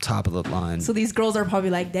top of the line. So these girls are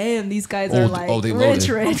probably like, damn, these guys are like they rich, loaded.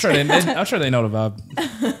 rich. I'm sure they know the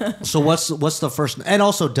vibe. So what's the first? And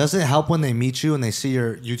also, does it help when they meet you and they see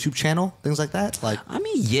your YouTube channel, things like that? Like, I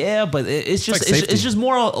mean, yeah, but it's just like it's just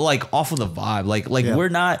more like off of the vibe. Like we're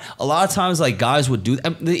not a lot of times like guys would do.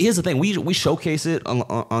 Here's the thing, we showcase it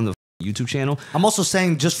on the YouTube channel. I'm also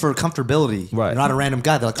saying just for comfortability. Right. You're not a random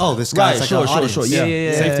guy. They're like, oh, this guy's like an audience.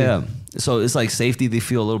 Yeah. Safety. Yeah. So it's like safety. They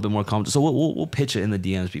feel a little bit more comfortable. So we'll pitch it in the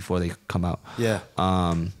DMs before they come out. Yeah.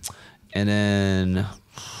 And then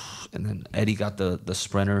Eddie got the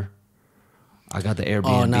Sprinter. I got the Airbnb.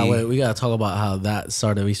 Oh no! Wait, we gotta talk about how that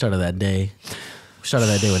started. We started that day. We started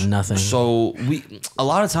that day with nothing. So a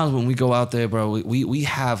lot of times when we go out there, bro, we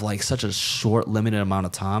have like such a short, limited amount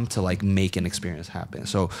of time to like make an experience happen.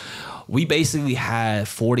 So we basically had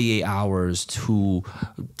 48 hours to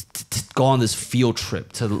go on this field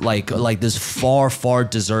trip to like this far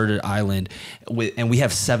deserted island, and we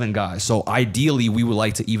have 7 guys. So ideally, we would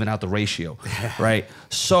like to even out the ratio, right?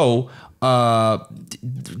 So.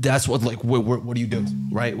 That's what like what do you do,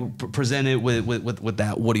 right? Present it with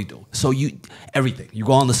that. What do you do? So everything. You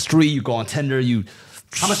go on the street. You go on Tinder.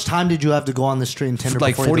 How much time did you have to go on the street and Tinder?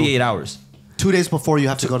 Like before 48 hours. 2 days before you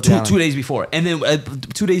have to go to the island. 2 days before, and then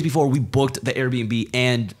 2 days before we booked the Airbnb,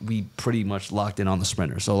 and we pretty much locked in on the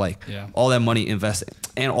Sprinter. So like all that money invested,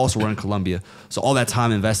 and also we're in Columbia, so all that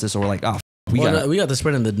time invested. So we're like, we got the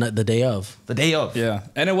Sprinter the day of. The day of. Yeah.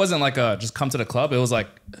 And it wasn't like just come to the club. It was like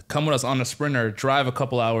come with us on the Sprinter, drive a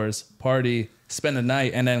couple hours, party, spend the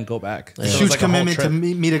night, and then go back. So it was Huge like a whole commitment to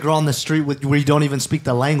trip. meet a girl on the street where you don't even speak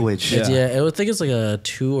the language. Yeah. I would think it's like a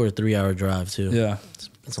 2 or 3 hour drive too. Yeah.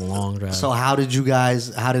 It's a long drive. So how did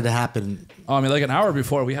it happen? I mean, like an hour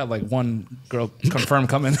before, we had like one girl confirmed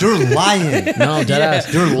coming. You're lying. No,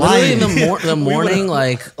 deadass. You're Literally lying. in the morning,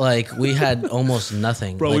 like we had almost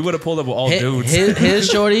nothing. Bro, like, we would have pulled up with all dudes. His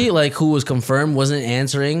shorty, like who was confirmed, wasn't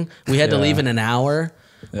answering. We had to leave in an hour.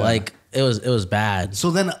 Yeah. Like it was bad.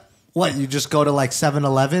 So then what? You just go to like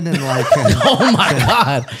 7-Eleven and like Oh my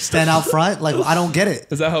god. stand out front? Like I don't get it.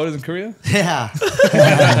 Is that how it is in Korea? Yeah.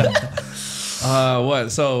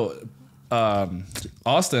 What? So,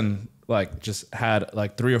 Austin like just had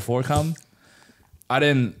like 3 or 4 come.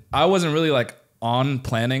 I wasn't really like on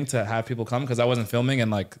planning to have people come because I wasn't filming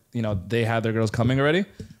and like, you know, they had their girls coming already.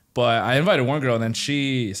 But I invited one girl and then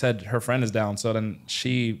she said her friend is down. So then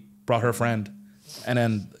she brought her friend and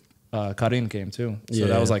then Karin came too. So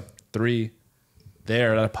that was like 3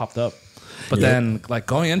 there that popped up. But then like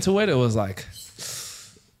going into it, it was like,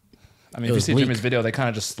 I mean, if you see weak. Jimmy's video, they kind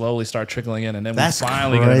of just slowly start trickling in and then That's we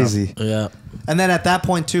finally crazy. get enough. Yeah. And then at that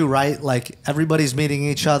point too, right? Like everybody's meeting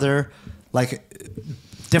each other, like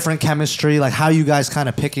different chemistry. Like how you guys kind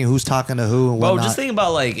of picking who's talking to who and Bro, whatnot. just think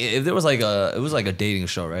about like if there was like it was like a dating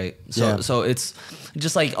show, right? So it's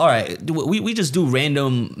just like, all right, we just do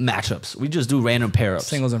random matchups. We just do random pair ups.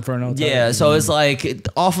 Singles Inferno. Yeah, so it's like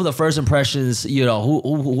off of the first impressions, you know,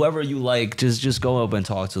 whoever you like, just go up and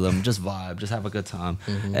talk to them, just vibe, just have a good time.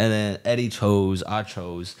 And then Eddie chose, I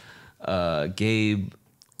chose, Gabe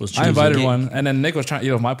was choosing. I invited Gabe. one, and then Nick was trying to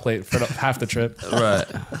eat off my plate for half the trip. Right.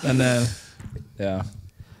 And then, yeah.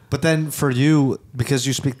 But then for you, because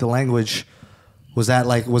you speak the language, was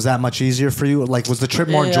that much easier for you? Like, was the trip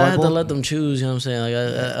more I had enjoyable? to let them choose. You know what I'm saying? Like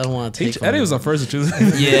I don't want to take. Eddie was the first to choose.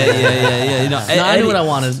 Yeah. You know, I knew what I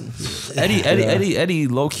wanted. Eddie,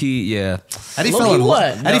 low key, yeah. Eddie Low fell key in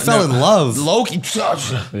what? love. Eddie fell in love. Low key,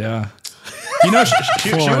 Yeah. You know, she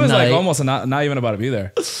was Poor like night. almost not even about to be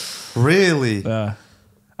there. Really? Yeah.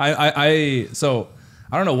 So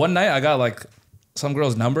I don't know. One night I got like some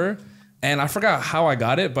girl's number, and I forgot how I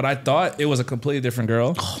got it, but I thought it was a completely different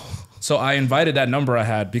girl. So I invited that number I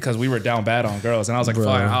had because we were down bad on girls, and I was like,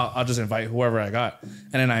 fine, I'll just invite whoever I got.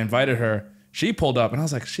 And then I invited her. She pulled up, and I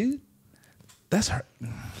was like, that's her.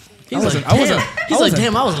 He's like,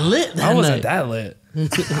 damn, I was lit. I wasn't that lit.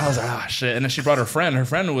 I was like, shit. And then she brought her friend. Her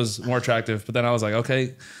friend was more attractive, but then I was like,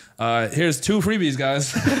 okay. Here's 2 freebies,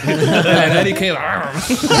 guys. And Eddie came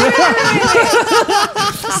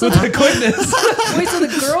with the quickness. Wait, so the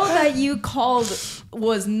girl that you called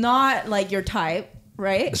was not like your type,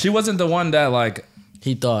 right? She wasn't the one that like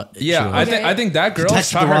He thought. Yeah, I think that girl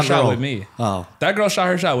texted shot the her wrong shot girl. with me. Oh. That girl shot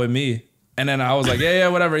her shot with me. And then I was like, yeah,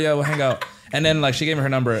 whatever. Yeah, we'll hang out. And then like she gave me her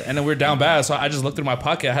number. And then we were down bad. So I just looked through my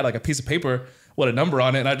pocket. I had like a piece of paper with a number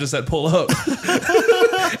on it. And I just said, pull up.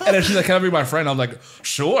 And then she's like, can I be my friend? I'm like,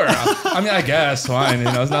 sure. I mean, I guess, fine. You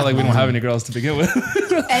know, it's not like we don't have any girls to begin with.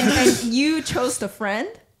 And you chose the friend?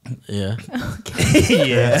 Yeah.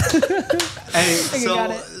 Yeah. Hey,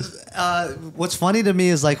 got so what's funny to me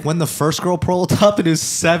is like when the first girl pulled up and it was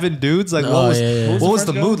 7 dudes. Like, Oh, yeah. what was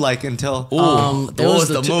the mood like until? It was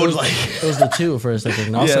the mood two, like? It was the two first, I think.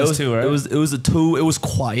 No? Yeah, it was two, right? It was a 2. It was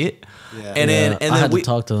quiet. Yeah. And then I had we to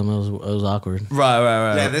talk to them. It was awkward.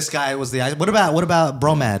 right. Yeah, this guy was the. What about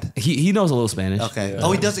Bromad? He knows a little Spanish. Okay.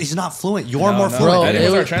 Oh, he does. He's not fluent. You're No, more no. fluent. Bro, I think it it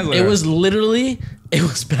was our was, translator. it was literally, it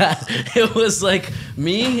was bad. It was like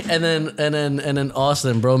me and then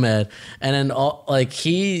Austin, Bromad, and then like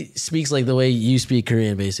he speaks like the way you speak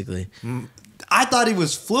Korean, basically. I thought he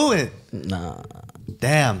was fluent. Nah.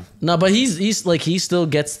 Damn. No, but he's like he still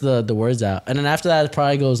gets the words out, and then after that it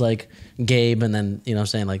probably goes like Gabe, and then you know what I'm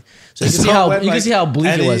saying, like so you can So see how when, you like, can see how bleak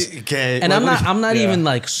it Eddie, was. Gabe, And I'm not Yeah. even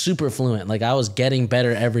like super fluent. Like I was getting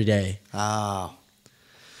better every day. Oh.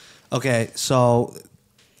 Okay, so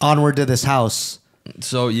onward to this house.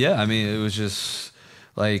 So yeah, I mean, it was just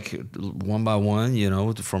like one by one, you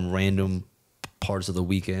know, from random parts of the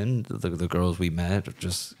weekend, the girls we met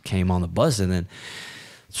just came on the bus, and then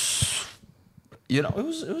you know,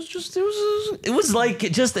 it was like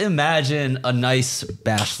just imagine a nice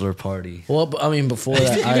bachelor party. Well, I mean, before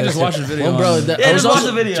that, You can just watch the video Well, bro, on- that, Yeah, I was just watch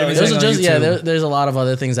also- the video. Jimmy There's Zhang on just YouTube. there's a lot of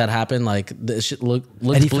other things that happen. Like this shit looked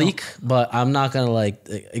bleak, but I'm not gonna like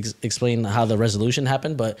explain how the resolution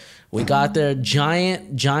happened. But we got there,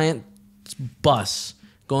 giant bus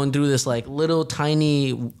going through this like little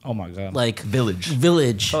tiny Oh my God. like Village.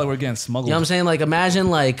 felt like we're getting smuggled. You know what I'm saying? Like imagine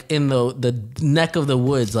like in the neck of the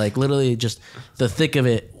woods, like literally just the thick of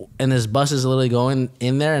it, and this bus is literally going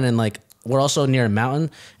in there, and then like we're also near a mountain,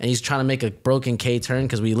 and he's trying to make a broken K turn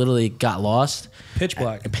because we literally got lost. Pitch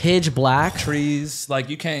black. Pitch black. Trees. Like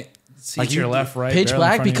you can't see Like to your you- left, right. Pitch barely in black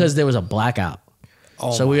front of you. because there was a blackout.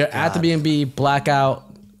 So we were at the B&B, blackout,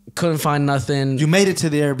 couldn't find nothing. You made it to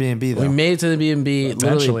the Airbnb though. We made it to the B&B, literally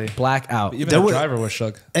Eventually. blackout. Even There the was- driver was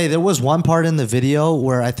shook. Hey, there was one part in the video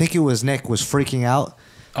where I think it was Nick was freaking out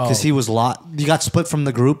because he was You got split from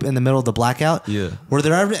the group in the middle of the blackout. Yeah. Were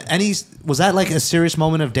there ever any? Was that like a serious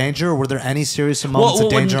moment of danger? Or were there any serious moments of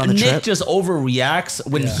danger on the Nick trip? just overreacts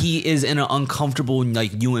when he is in an uncomfortable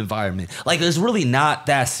like new environment. Like it's really not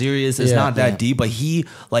that serious. It's Yeah. not that deep, but he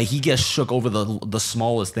gets shook over the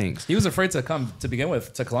smallest things. He was afraid to come to begin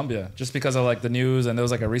with to Columbia just because of like the news, and there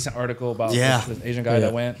was like a recent article about this Asian guy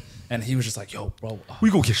that went, and he was just like, "Yo, bro, We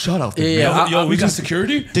gonna get shot out there. Yeah, yo, we got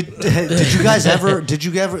security." Did you guys ever?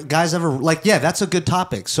 Guys ever like? Yeah, that's a good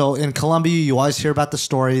topic. So in Colombia, you always hear about the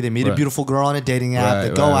story. They meet a Right. beautiful girl on a dating app. Right,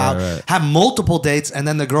 they go right, out, right. have multiple dates, and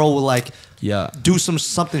then the girl will like do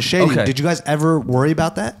something shady. Okay. Did you guys ever worry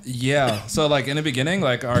about that? Yeah. So like in the beginning,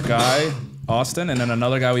 like our guy Austin, and then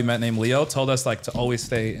another guy we met named Leo told us like to always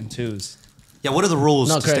stay in twos. Yeah. What are the rules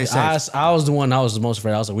No, to stay correct. safe? I was the one I was the most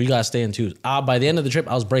afraid. I was like, we gotta stay in twos. By the end of the trip,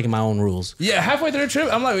 I was breaking my own rules. Yeah. Halfway through the trip,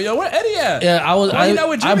 I'm like, "Yo, where Eddie at?" Yeah, I was. Why you not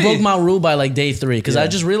with I Jimmy? broke my rule by like day 3 because I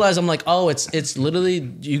just realized I'm like, oh, it's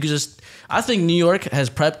literally you could just. I think New York has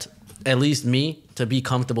prepped at least me to be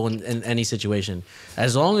comfortable in any situation.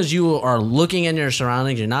 As long as you are looking at your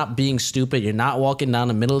surroundings, you're not being stupid. You're not walking down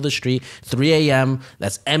the middle of the street 3 a.m.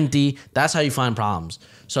 That's empty. That's how you find problems.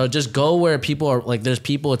 So just go where people are like. There's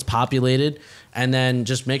people. It's populated, and then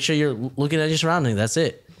just make sure you're looking at your surroundings. That's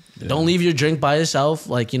it. Don't leave your drink by yourself.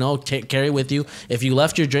 Like, you know, carry it with you. If you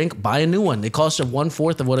left your drink, buy a new one. It costs you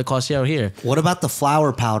 1/4 of what it costs you out here. What about the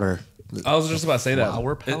flower powder? I was just about to say that.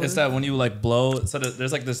 It's that when you like blow. So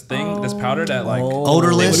there's like this thing, this powder that like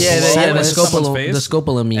Odorless? they would Yeah, blow the into someone's face,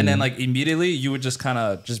 scopolamine. and then like immediately you would just kind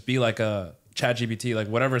of just be like a chat GPT, like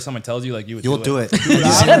whatever someone tells you, like you would You'll do it.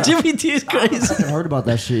 ChatGPT is crazy. I haven't heard about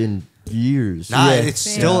that shit in years. Nah, Yeah. it's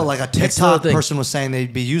still like a still a TikTok thing. person was saying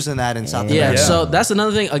they'd be using that in South Yeah, America. so that's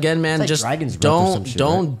another thing. Again, man, like just Dragon's Breath or some shit,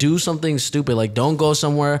 don't do something stupid. Like, don't go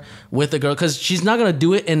somewhere with a girl because she's not gonna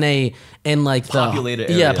do it in like the Populated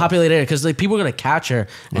area. Yeah, populated area because like people are gonna catch her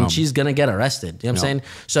and she's gonna get arrested. You know what I'm saying?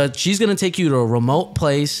 So she's gonna take you to a remote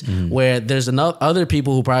place where there's enough other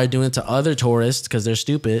people who probably doing it to other tourists because they're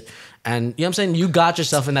stupid. And you know what I'm saying? You got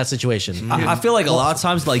yourself in that situation. I feel like a lot of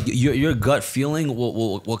times, like your gut feeling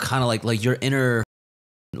will kind of like your inner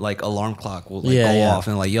like alarm clock will like Yeah, go yeah. off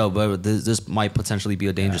and like, yo, but this might potentially be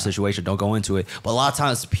a dangerous situation. Don't go into it. But a lot of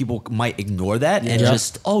times people might ignore that and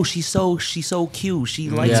just, oh, she's so cute. She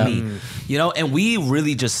likes me, you know. And we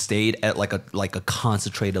really just stayed at like a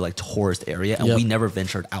concentrated like tourist area, and we never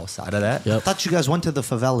ventured outside of that. I thought you guys went to the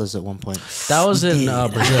favelas at one point. That was in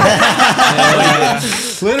Brazil.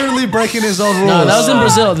 Literally breaking his own rules. No, that was in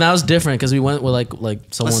Brazil. And that was different because we went with like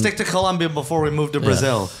someone. Let's stick to Colombia before we move to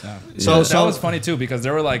Brazil. Yeah. So that was funny too because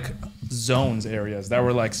there were like zones areas that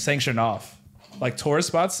were like sanctioned off, like tourist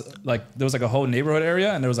spots. Like there was like a whole neighborhood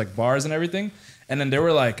area and there was like bars and everything, and then there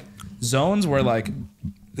were like zones where like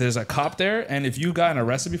there's a cop there, and if you gotten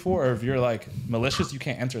arrested before or if you're like malicious, you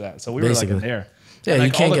can't enter that. So we were like in there. Yeah, and,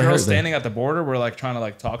 like, you can't all the get girls hurt there. standing at the border were like trying to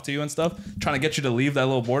like talk to you and stuff, trying to get you to leave that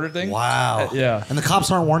little border thing. Wow. Yeah. And the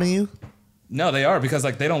cops aren't warning you? No, they are because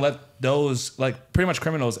like they don't let those like pretty much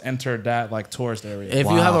criminals enter that like tourist area. If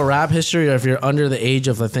you have a rap history or if you're under the age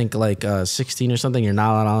of I think like 16 or something, you're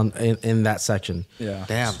not allowed in that section. Yeah.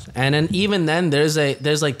 Damn. And then even then there's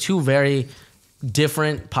like two very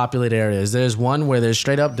different populated areas. There's one where there's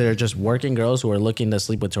straight up they're just working girls who are looking to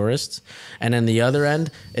sleep with tourists, and then the other end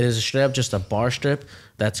it is straight up just a bar strip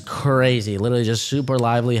that's crazy, literally just super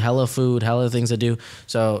lively, hella food, hella things to do.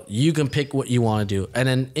 So you can pick what you want to do, and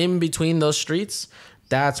then in between those streets,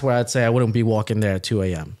 that's where I'd say I wouldn't be walking there at 2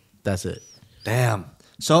 a.m. That's it. Damn.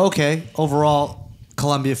 So okay, overall,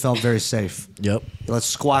 Colombia felt very safe. Yep. Let's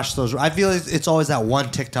squash those. I feel it's always that one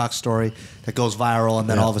TikTok story that goes viral, and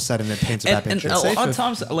then all of a sudden it paints a bad picture. And a lot of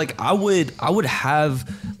times, like I would have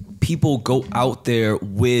people go out there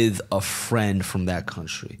with a friend from that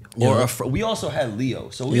country, or we also had Leo.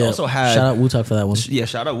 So we also had shout out Wu Talk for that one. Yeah,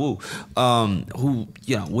 shout out Wu, who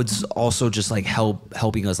was also just like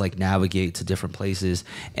helping us like navigate to different places.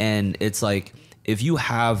 And it's like if you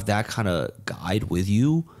have that kind of guide with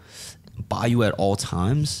you, by you at all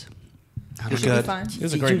times, You should be fine. He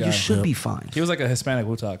was a great guy. You should be fine. He was like a Hispanic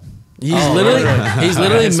Wu-Talk. He's literally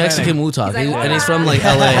Hispanic. Mexican Wu Talk, He's like, and he's from like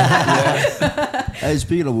LA. Hey,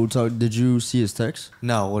 speaking of Wu Talk, did you see his text?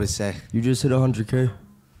 No, what did he say? You just hit 100K.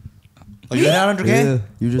 Oh, you hit 100K? Yeah,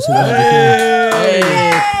 you just hit 100K.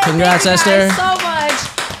 Hey, congrats, Thank you Esther. guys so much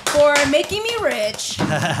for making me rich.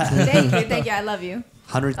 Thank you. I love you.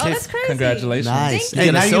 100K. Oh, that's crazy. Congratulations. Nice. Thank Hey,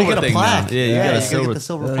 you. now You you get a get a silver plaque. thing now. Yeah, you get a silver- get the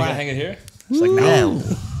silver Can I plaque. hang it here? It's like, no.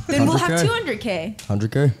 Then we'll have 100K. 200K.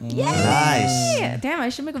 100K. Yay! Nice. Damn, I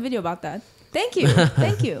should make a video about that. Thank you.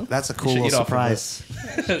 Thank you. That's a cool should little eat off of it. surprise.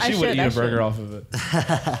 She would should, eat I a burger should. off of it.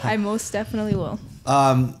 I most definitely will.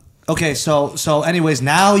 Okay, so anyways,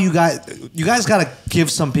 now you guys got to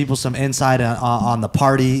give some people some insight on the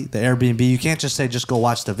party, the Airbnb. You can't just say just go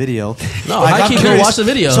watch the video. No, I I'm keep curious. go watch the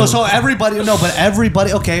video. So everybody,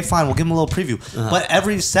 okay, fine, we'll give them a little preview. But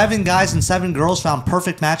every 7 guys and 7 girls found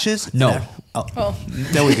perfect matches. No. Oh.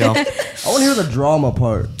 There we go. I want to hear the drama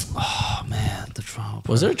part. Oh man, the drama.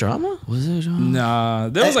 Was there drama? Was there drama? Nah,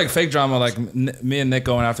 there was like fake drama, like me and Nick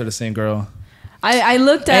going after the same girl. I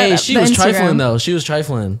looked at Hey, she the was Instagram. trifling though. She was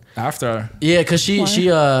trifling. After. Yeah, cause she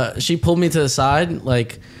pulled me to the side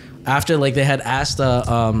like after like they had asked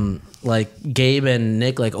like Gabe and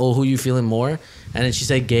Nick like, oh, who you feeling more? And then she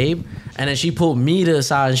said Gabe, and then she pulled me to the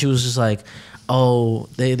side and she was just like, oh,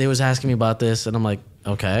 they was asking me about this, and I'm like,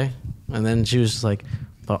 okay. And then she was just like,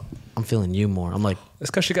 but I'm feeling you more. I'm like,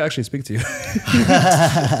 It's because she can actually speak to you.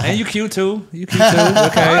 And you cute too. You cute too.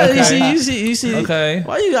 Okay. you see. Okay.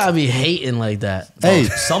 Why you gotta be hating like that? Hey,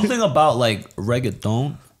 something about like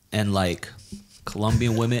reggaeton and like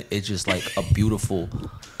Colombian women, it's just like a beautiful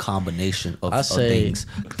combination of things.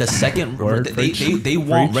 The second they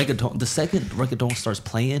want reggaeton. The second reggaeton starts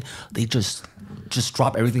playing, they just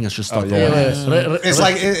drop everything and just start throwing. It's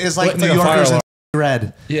like New like a Yorkers firework. and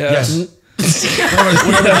red. Yeah. Yes.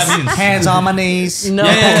 Whatever that means. Hands on my knees. No.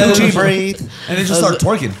 Coochie breathe. And they just start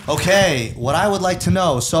twerking. Okay, what I would like to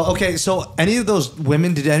know. So any of those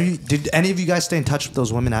women, did any of you guys stay in touch with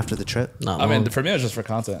those women after the trip? No, I mean, for me, it was just for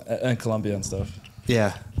content and Colombia and stuff.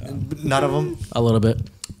 Yeah. None of them? a little bit.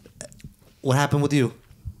 What happened with you?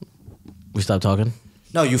 We stopped talking.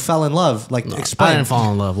 No, you fell in love. Like, explain. I didn't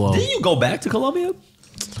fall in love. Whoa. Didn't you go back to Colombia?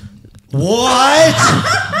 What?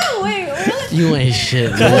 Wait, really? You ain't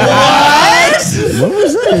shit. Man.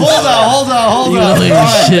 Hold on. You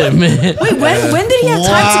ain't shit, man. Wait, when did he have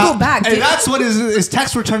time to go back? Hey, that's what his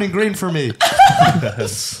texts were turning green for me.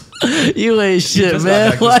 You ain't shit, just got man.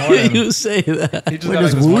 back this Why do morning. you say that? He just Wait, got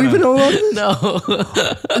does like this Wu morning. even know about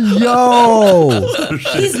this?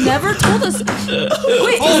 Yo! He's never told us.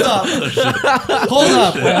 Wait, Hold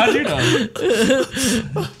up. Wait, how'd you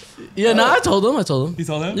know? Yeah, no, I told him. You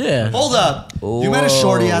told him? Yeah. Hold up. You met a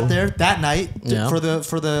shorty out there that night Yeah. for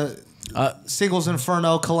the Singles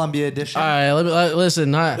Inferno Columbia edition. All right,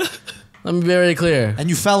 listen. Let me be very clear. And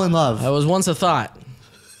you fell in love. I was once a thought.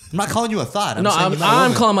 I'm not calling you a thought.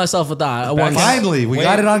 I'm calling myself a thought. Finally, we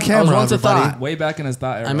got it on camera. I was once everybody. a thought. Way back in his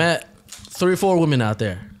thought era. I met 3 or 4 women out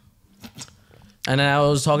there, and then I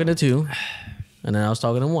was talking to 2, and then I was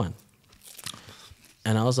talking to 1,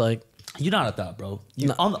 and I was like, You're not a thought, bro.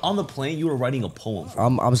 On the plane, you were writing a poem.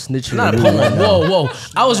 I'm snitching. not a on you poem. right now. Whoa.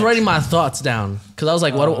 I was writing my thoughts down because I was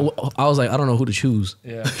like, I don't know who to choose.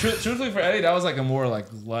 Yeah. Truthfully, for Eddie, that was like a more like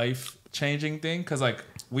life changing thing because like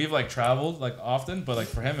we've like traveled like often, but like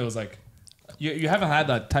for him, it was like you haven't had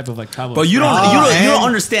that type of like travel. But you experience. don't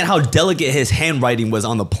understand how delicate his handwriting was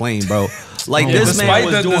on the plane, bro. Like this man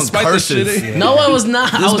was doing cursive. No, I was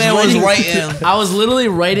not. This man was writing. I was literally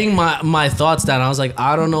writing my thoughts down. I was like,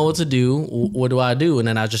 I don't know what to do. What do I do? And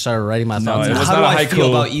then I just started writing my thoughts down. How do I feel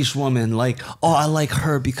about each woman? Like, oh, I like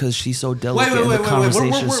her because she's so delicate and the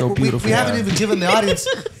conversation is so beautiful. We haven't even given the audience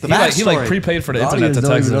the backstory. He like prepaid for the internet to don't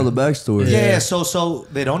text even know him. the backstory. Yeah. So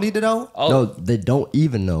they don't need to know. No, they don't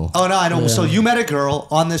even know. Oh no, I know. So you met a girl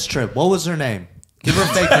on this trip. What was her name? Give her a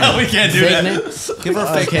fake name. We can't do Fake that. name? Give her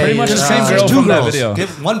a fake Okay, name. Pretty much the same There's girl 2 from that girls. video.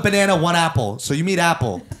 Give 1 banana, 1 apple. So you meet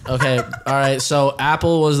Apple. Okay, all right. So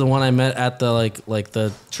Apple was the one I met at the like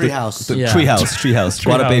the Treehouse. Yeah. Treehouse.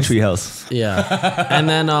 Guadalupe Treehouse. yeah, and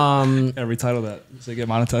then Yeah, retitle that so you get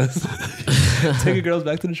monetized. Take your girls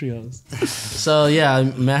back to the treehouse. so yeah, I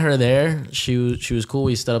met her there. She was cool.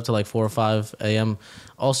 We stayed up to like 4 or 5 a.m.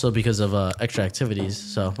 Also because of extra activities,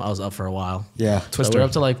 so I was up for a while. Yeah. So we were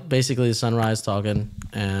up to like basically the sunrise talking,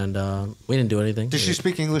 and we didn't do anything. Did she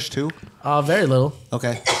speak English too? Very little,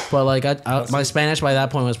 Okay. but like my Spanish by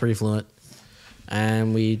that point was pretty fluent,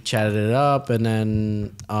 and we chatted it up, and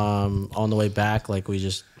then on the way back, like we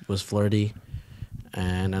just was flirty,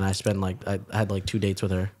 and then I spent like I had like 2 dates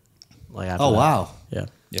with her, like after that. Wow. Yeah.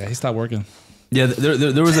 Yeah, he stopped working. Yeah,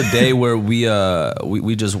 there was a day where we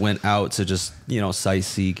just went out to just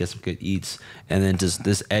sightsee, get some good eats, and then just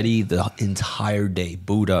this Eddie the entire day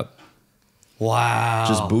boot up, Wow.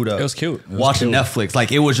 just boot up. It was cute. It was Watching cute. Netflix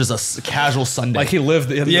like it was just a casual Sunday. Like he lived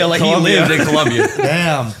in Columbia. He lived in Columbia.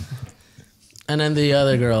 Damn. And then the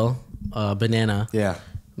other girl, Banana, Yeah.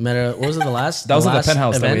 met her. What was it? The last? That was at the last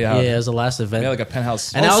penthouse that event? we had. Yeah, it was the last event. Yeah, like a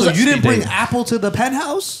penthouse. And I was so like, you didn't speed bring date. Apple to the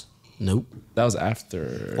penthouse? Nope. That was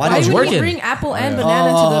after. Why Why did you? would you working. bring apple and banana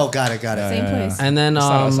to Oh, the got it. same place? And then It's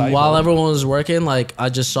not outside, while though. everyone was working, like I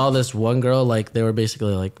just saw this one girl, like they were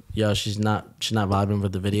basically like, "Yo, she's not vibing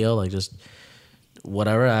with the video, like just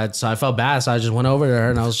whatever." So I felt bad, so I just went over to her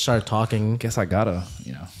and I was started talking. Guess I gotta,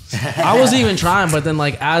 I wasn't even trying, but then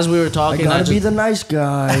like as we were I talking, gotta be just, the nice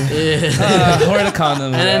guy. wear the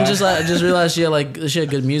condom. and then I just realized she had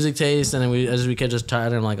good music taste, and then we kept just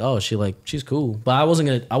chatting. I'm like, oh, she's cool, but I wasn't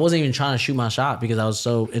even trying to shoot my shot because I was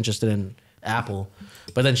so interested in Apple.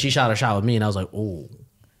 But then she shot her shot with me, and I was like, oh.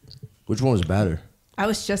 Which one was better? I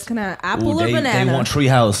was just gonna apple Ooh, or they banana. want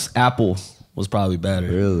Treehouse. Apple was probably better.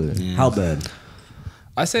 Really? Yeah. How bad?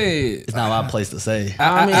 I say It's not my place to say.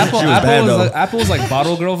 I mean, Apple. she was bad, though. Apple was like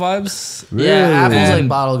bottle girl vibes. Yeah, Apple's And- like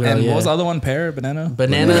bottle girl. And yeah. what was the other one? Pear, banana.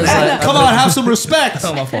 Bananas like Come on, have some respect.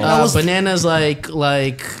 Oh, my fault. bananas like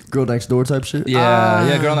Girl next door type shit?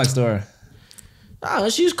 Yeah, girl next door.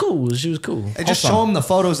 she was cool. She was cool. And just show him the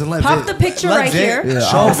photos and let Pop Vit, the picture let right Vit- here. Yeah,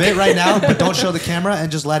 Show I'll- Vit right now, but don't show the camera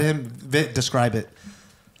and just let him Vit describe it.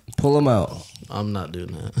 Pull them out. I'm not doing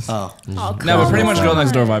that. Oh. Oh, No, but pretty come much girl on.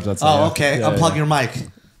 next door vibes. That's it, Oh, yeah. okay. Yeah, Unplug yeah. your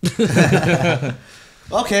mic.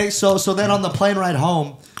 Okay, so then on the plane ride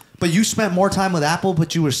home, but you spent more time with Apple,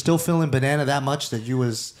 but you were still feeling banana that much that you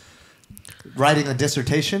was writing a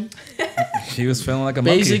dissertation? He was feeling like a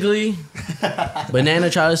monkey. Basically, Banana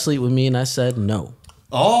tried to sleep with me, and I said no.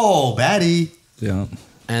 Oh, baddie. Yeah.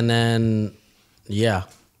 And then, yeah,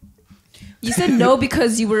 You said no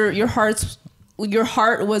because your heart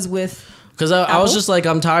was with. because I was Apple? just like,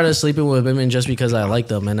 I'm tired of sleeping with women just because I like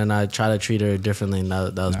them, and then I try to treat her differently, and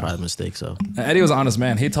that was probably a mistake. So And Eddie was an honest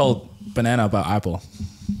man. He told Banana about Apple.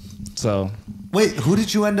 So Wait, who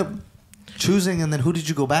did you end up choosing, and then who did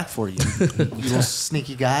you go back for? You little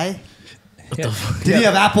sneaky guy. Did he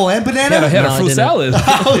have apple and banana? he had No, a I fruit didn't. salad.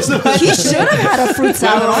 He should have had a fruit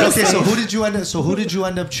salad. Okay, Honestly. so who did you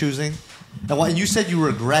end up choosing? And what you said you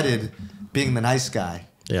regretted being the nice guy.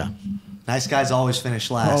 yeah, Nice guys always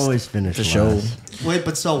finish last. Always finish for last. sure. Wait,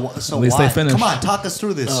 but so least why? they finished. Come on, talk us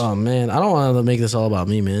through this. Oh man, I don't want to make this all about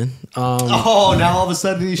me, man. Oh, now all of a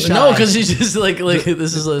sudden he's shy. No, because he's just like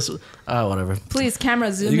this is whatever. Please,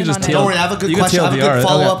 camera zoom You in can on just it. Don't worry, I have a good You can question. I have a TLDR good it.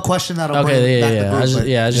 follow-up question that'll bring Okay, back yeah. the I group. just, but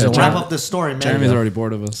yeah, I just don't wrap want. up this story, man. Jeremy's already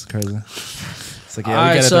bored of us. Crazy. It's like, yeah, All we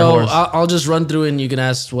right, get it. so they're whores. I'll just run through and you can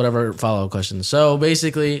ask whatever follow-up questions. So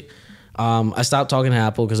basically, I stopped talking to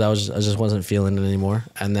Apple because I just wasn't feeling it anymore.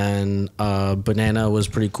 And then Banana was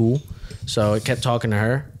pretty cool, so I kept talking to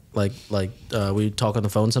her. We talk on the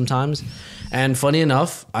phone sometimes. And funny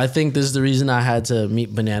enough, I think this is the reason I had to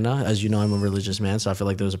meet Banana. As you know, I'm a religious man, so I feel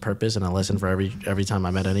like there was a purpose and a lesson for every time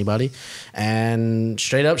I met anybody. And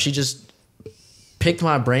straight up, she just picked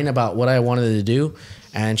my brain about what I wanted to do.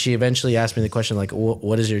 And she eventually asked me the question, like,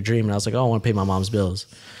 what is your dream? And I was like, oh, I want to pay my mom's bills.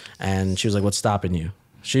 And she was like, what's stopping you?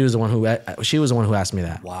 She was the one who asked me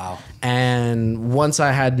that. Wow. And once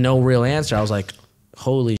I had no real answer, I was like,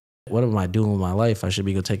 holy shit, what am I doing with my life? I should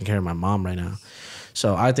be taking care of my mom right now.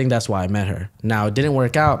 So I think that's why I met her. Now, it didn't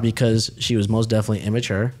work out because she was most definitely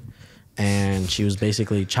immature, and she was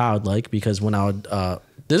basically childlike, because when I would,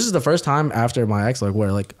 this is the first time after my ex, like,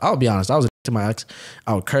 where, like, I'll be honest, I was to my ex,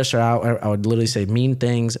 I would curse her out. I would literally say mean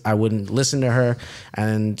things. I wouldn't listen to her,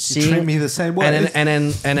 and treat me the same way. And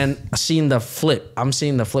then seeing the flip. I'm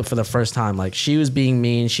seeing the flip for the first time. Like, she was being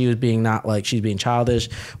mean. She was being she's being childish.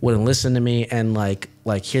 Wouldn't listen to me and like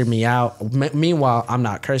hear me out. Meanwhile, I'm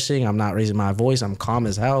not cursing. I'm not raising my voice. I'm calm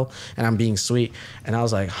as hell, and I'm being sweet. And I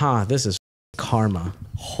was like, this is karma.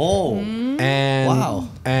 And wow.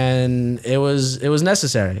 And it was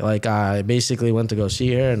necessary. Like, I basically went to go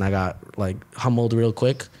see her, and I got like humbled real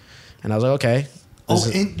quick, and I was like, okay.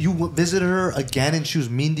 And you visited her again, and she was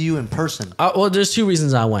mean to you in person. Well, there's two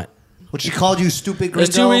reasons I went. What, she called you stupid gringo?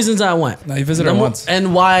 There's two reasons I went. No, you visited her once.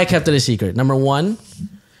 And why I kept it a secret. Number one,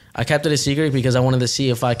 I kept it a secret because I wanted to see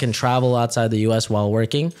if I can travel outside the U.S. while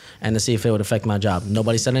working, and to see if it would affect my job.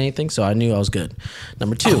 Nobody said anything, so I knew I was good.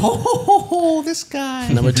 Number two. Oh, this guy.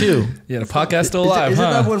 Number two. Yeah, the podcast's still alive, Isn't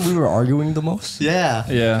huh? that when we were arguing the most? Yeah.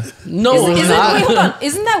 Yeah. No, wait, hold on.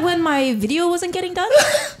 Isn't that when my video wasn't getting done?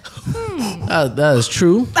 that is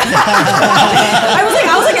true. I was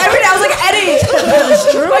like, every day I was like, Eddie. That is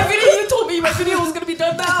true. My video, you told me my video was gonna be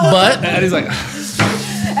done now. But Eddie's like,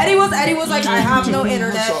 Eddie was like, I have no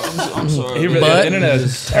internet. I'm sorry. he really, the internet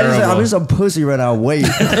is terrible. I'm just a pussy right now. Wait.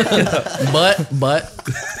 but But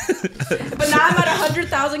now I'm at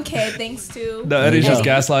 100,000K thanks to. No, Eddie's just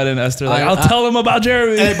gaslighting Esther. Like, I'll tell him about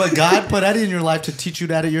Jeremy. Hey, but God put Eddie in your life to teach you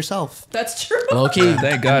to edit yourself. That's true. low key.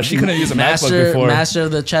 Thank God. She couldn't use a MacBook before. Master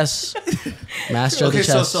of the chess. Master of the Okay,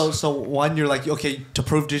 chess. so one, you're like, okay, to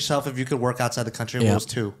prove to yourself if you could work outside the country. What was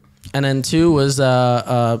two? And then two was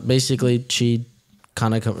basically she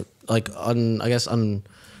kind of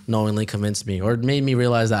unknowingly convinced me, or made me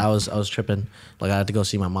realize that I was tripping. Like, I had to go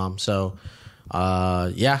see my mom. So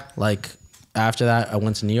like after that I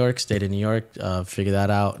went to New York, stayed in New York, figured that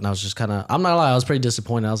out, and I was just kind of, I'm not gonna lie, I was pretty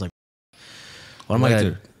disappointed. I was like, what am I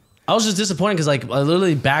gonna do? I was just disappointed because like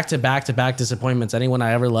literally back to back disappointments. Anyone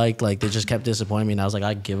I ever liked, like, they just kept disappointing me, and I was like,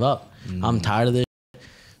 I give up. I'm tired of this.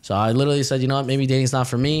 So I literally said, you know what, maybe dating's not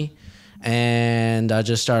for me. And I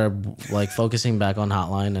just started like focusing back on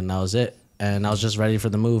Hotline, and that was it. And I was just ready for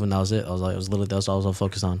the move, and that was it. That's all I was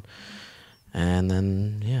focused on. And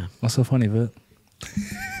then, yeah. What's so funny, Vit?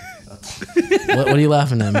 What are you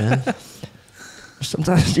laughing at, man?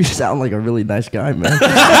 Sometimes you sound like a really nice guy, man. What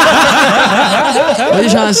are you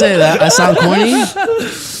trying to say? That I sound corny?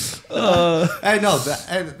 Hey, no,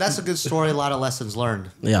 that's a good story. A lot of lessons learned.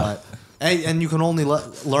 Yeah. But, hey, and you can only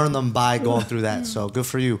learn them by going through that. So good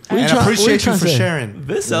for you. What are you And try- I what are you appreciate you trying for to say? sharing.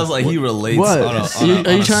 This sounds like he relates What? on a Are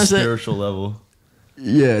you trying to say- spiritual level.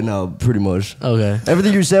 Yeah, no, pretty much. Okay.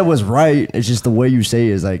 Everything you said was right. It's just the way you say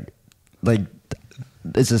it is like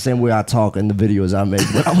it's the same way I talk in the videos I make.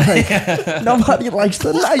 But I'm like, nobody likes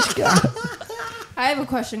the nice guy. I have a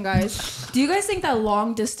question, guys. Do you guys think that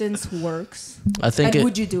long distance works? I think And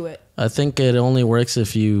would you do it? I think it only works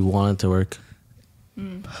if you want it to work.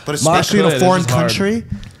 But especially in a It's foreign just hard. country.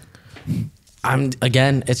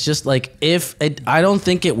 It's just like, I don't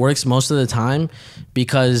think it works most of the time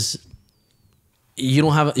because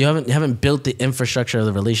you haven't built the infrastructure of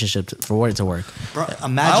the relationship for it to work. Bro, I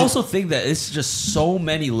imagine. also think that it's just so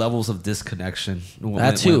many levels of disconnection.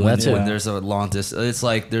 That too. When there's a long distance, it's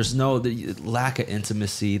like there's the lack of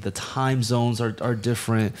intimacy. The time zones are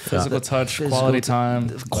different. Physical touch, quality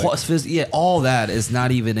time. All that is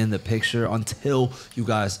not even in the picture until you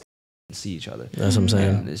guys see each other. That's what I'm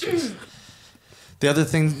saying. And it's just, The other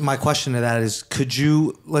thing, my question to that is, could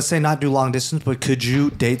you, let's say not do long distance, but could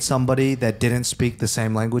you date somebody that didn't speak the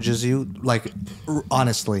same language as you? Like,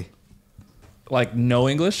 honestly. Like, no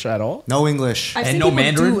English at all? No English. I've And seen no people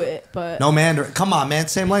Mandarin? do it, but No Mandarin. Come on, man.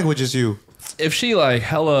 Same language as you. If she, like,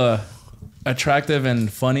 hella attractive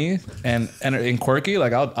and funny and quirky,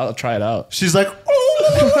 like, I'll try it out. She's like, oh.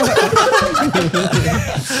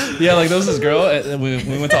 Yeah, like there was this girl. We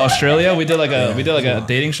went to Australia. We did like a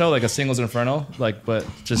dating show, like a Singles Inferno, like but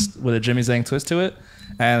just with a Jimmy Zhang twist to it.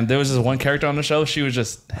 And there was this one character on the show. She was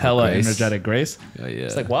just hella energetic, Grace. Yeah.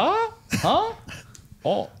 It's like what? Huh?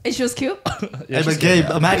 Oh. And she was cute. Hey, but Gabe,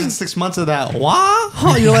 imagine 6 months of that. Wah?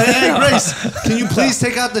 Huh? You're like, hey, Grace, can you please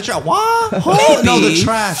take out the trash? Wah? Huh? No, the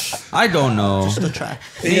trash. I don't know. Just the trash.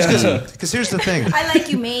 Because here's the thing. I like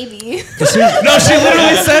you, maybe. No, she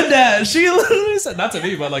literally said that. She literally said, not to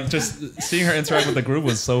me, but like just seeing her interact with the group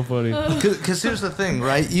was so funny. Because here's the thing,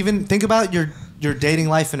 right? Even think about your dating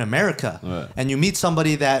life in America, and you meet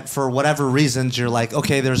somebody that for whatever reasons you're like,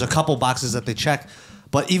 okay, there's a couple boxes that they check,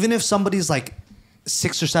 but even if somebody's like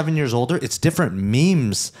 6 or 7 years older, it's different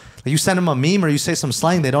memes. Like you send them a meme or you say some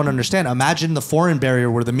slang they don't understand. Imagine the foreign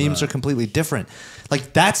barrier where the memes are completely different.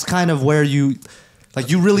 Like that's kind of where you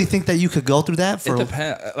really think that you could go through that. For it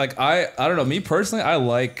depends. Like I don't know. Me personally,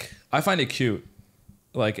 I find it cute.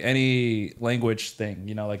 Like any language thing,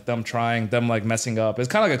 you know, like them like messing up. It's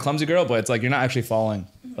kind of like a clumsy girl, but it's like you're not actually falling.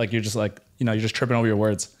 Like you're just like, you know, you're just tripping over your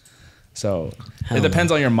words. So it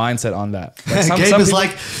depends on your mindset on that. Like Gabe is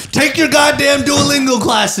like, take your goddamn Duolingo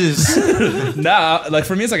classes. Nah, like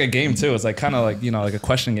for me, it's like a game too. It's like kind of like, you know, like a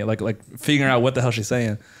questioning it, like figuring out what the hell she's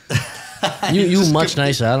saying. You much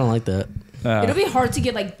nicer. I don't like that. It'll be hard to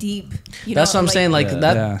get like deep. That's what I'm saying. Like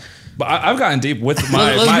that. Yeah. But I've gotten deep with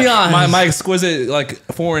my exquisite like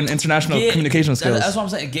foreign international communication skills. That's what I'm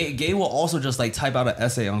saying. Gay will also just like type out an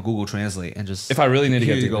essay on Google Translate and just if I really need to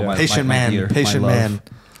get deep. Patient man.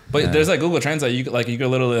 But there's like Google Translate. You could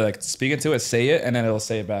literally like speak into it, say it, and then it'll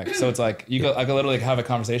say it back. So it's like I could literally have a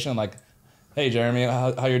conversation like, "Hey Jeremy,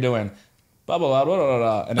 how you're doing?" Blah blah blah blah blah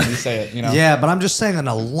blah, and then you say it. You know. Yeah, but I'm just saying in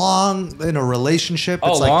a relationship.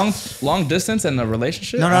 Oh, it's long distance in a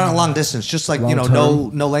relationship. No, not long distance. Just like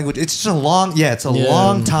no language. It's just a long. Yeah, it's a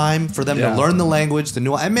long time for them to learn the language, the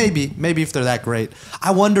new. And maybe if they're that great,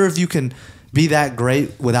 I wonder if you can be that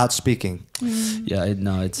great without speaking. Yeah,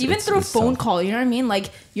 it's even through a phone call. You know what I mean? Like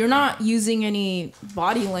you're not using any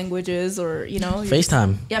body languages or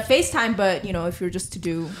FaceTime. Yeah, FaceTime. But if you're just to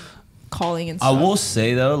do calling and stuff. I will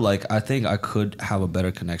say though, like I think I could have a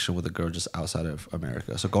better connection with a girl just outside of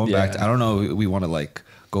America. So going back to, I don't know, we want to like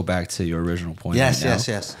go back to your original point. Yes, right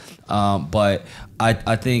yes. But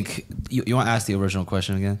I think you want to ask the original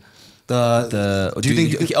question again. Do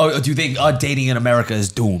you think dating in America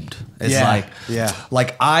is doomed? It's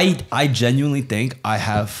like I genuinely think I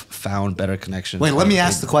have found better connections. Wait, let me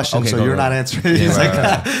ask the question so you're not answering. He's like,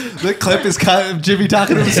 the clip is kind of Jimmy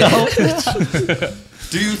talking to himself.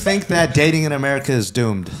 Do you think that dating in America is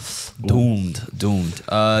doomed? Doomed.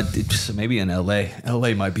 Maybe in LA.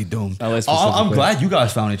 LA might be doomed. I'm glad you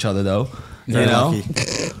guys found each other though. Very lucky.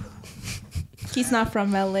 He's not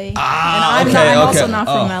from LA. And I'm also not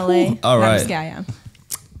from LA. All right. I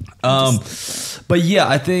am. But yeah,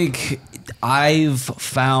 I think I've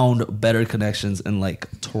found better connections in like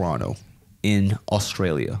Toronto, in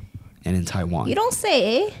Australia, and in Taiwan. You don't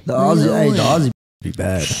say. The Aussie be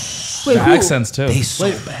bad. Wait, the accents too.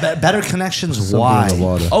 Better connections. Why?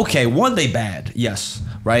 Okay, one, they bad. Yes,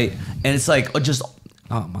 right. And it's like just,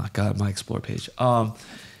 oh my god, my explore page. Yeah.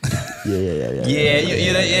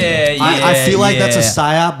 I feel like that's a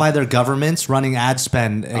psyop by their governments running ad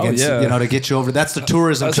spend against to get you over. That's the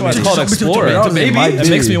tourism. That's why committee. it's called Explorer. Maybe it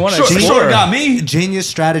makes me want to explore. Sure got me. Genius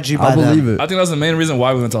strategy by I believe them. it. I think that was the main reason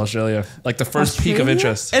why we went to Australia. Like the first peak of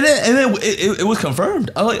interest. And then it was confirmed.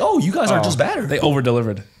 I was like, oh, you guys are just better. They over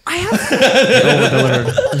delivered. I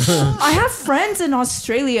have friends in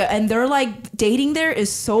Australia, and they're like dating there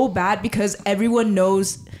is so bad because everyone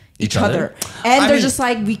knows each other. And they're just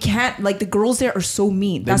like, we can't, like the girls there are so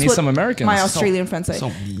mean. That's what some Americans. My Australian friends say. So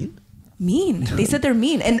mean? Mean. They said they're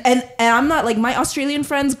mean. And I'm not like my Australian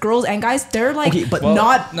friends, girls and guys, they're like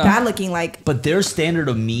not bad looking like. But their standard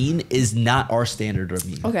of mean is not our standard of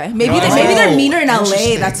mean. Okay. Maybe they're meaner in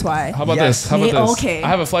LA, that's why. How about this? Okay. I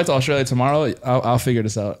have a flight to Australia tomorrow. I'll figure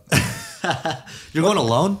this out. You're going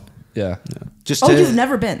alone? Yeah. You've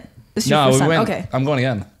never been. This is your first time. Okay. I'm going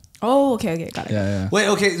again. Oh, okay, got it. Yeah.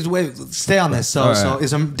 Wait, stay on this. So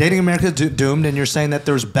is dating America doomed? And you're saying that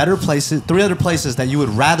there's better places, 3 other places that you would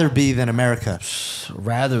rather be than America?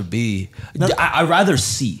 Rather be. I'd rather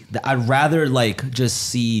see. I'd rather like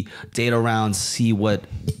just date around, see what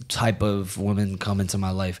type of women come into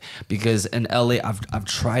my life. Because in LA, I've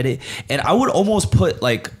tried it, and I would almost put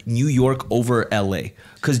like New York over LA.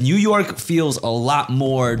 Because New York feels a lot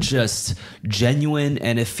more just genuine,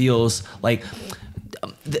 and it feels like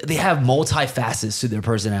they have multifacets to their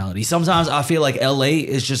personality. Sometimes I feel like LA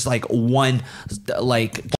is just like one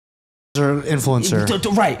like Or influencer.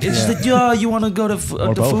 Right. It's just that you want to go to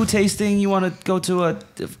the both. food tasting. You want to go to a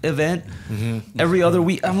event every other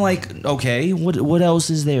week. I'm like, okay, what else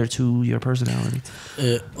is there to your personality?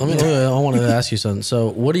 I wanted to ask you something. So,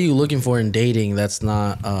 what are you looking for in dating that's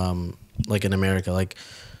not like in America? Like,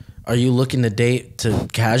 are you looking to date to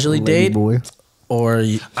casually Lady date, boy. or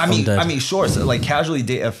I mean, sure. So like casually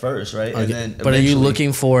date at first, right? Okay. And then But are you eventually-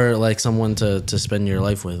 looking for like someone to spend your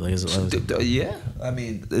life with? Like, Yeah, I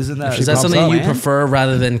mean, isn't that is that something you plan? prefer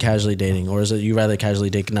rather than casually dating, or is it you rather casually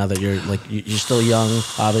date now that you're like you're still young,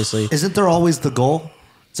 obviously? Isn't there always the goal?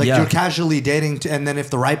 It's like Yeah. you're casually dating, and then if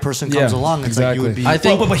the right person comes Yeah, along, it's like you would be. I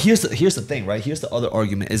think- but here's the thing, right? Here's the other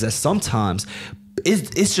argument is that sometimes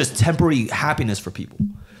it's just temporary happiness for people.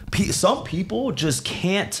 Some people just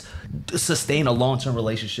can't sustain a long-term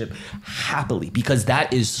relationship happily because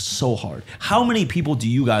that is so hard. How many people do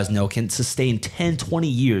you guys know can sustain 10, 20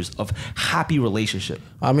 years of happy relationship?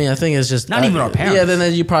 I mean, I think it's just Not even our parents. Yeah,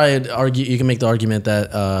 then you probably argue. You can make the argument that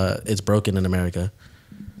it's broken in America.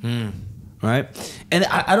 Right? And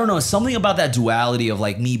I don't know, something about that duality of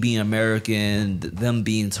like me being American, them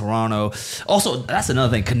being Toronto. Also, that's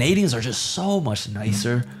another thing. Canadians are just so much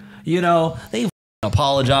nicer. You know, they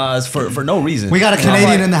apologize for no reason. We got a And I'm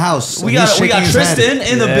Canadian like, in the house. We and got he's shaking his head. Tristan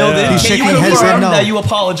in the building. He's Can you shaking his head confirm no. that you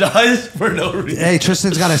apologize for no reason? Hey,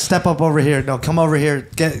 Tristan's got to step up over here. No, come over here.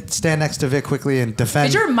 Stand next to Vic quickly and defend.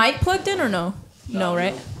 Is your mic plugged in or no? No,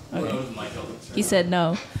 right? Okay. He said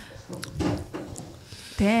no.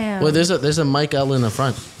 Damn. Well, there's a mic out in the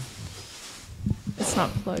front. It's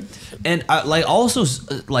not plugged. And I like also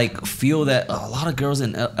like feel that a lot of girls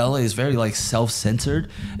in LA is very like self-centered.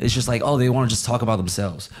 It's just like, oh, they want to just talk about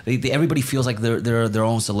themselves. Everybody feels like they're their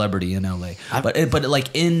own celebrity in LA. But like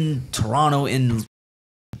in Toronto, in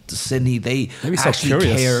Sydney, they Maybe so actually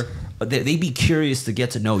curious. care. They be curious to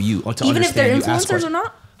get to know you or to Even if they're understand you, ask influencers or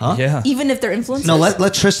not? Huh? Yeah. Even if they're influencers? No,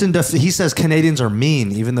 let Tristan. He says Canadians are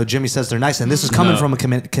mean, even though Jimmy says they're nice, and this is coming No. from a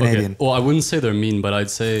Canadian. Okay. Well, I wouldn't say they're mean, but I'd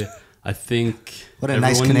say I think What a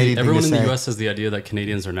nice Canadian thing everyone to in the say. U.S. has the idea that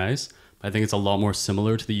Canadians are nice. But I think it's a lot more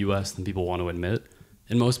similar to the U.S. than people want to admit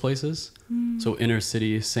in most places. So inner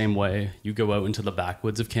city, same way. You go out into the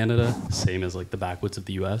backwoods of Canada, same as like the backwoods of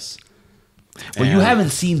the U.S. Well, you And- haven't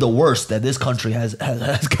seen the worst that this country has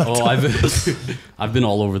got. Oh, I've been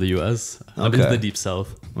all over the U.S. I've been to Okay. the deep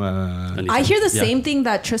south. I hear the same thing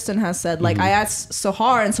that Tristan has said. Like I asked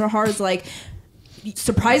Sahar, and Sahar is like,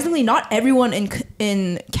 surprisingly, not everyone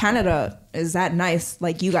in Canada is that nice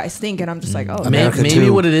like you guys think. And I'm just like, oh, America Maybe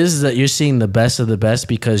too. what it is that you're seeing the best of the best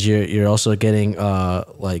because you're also getting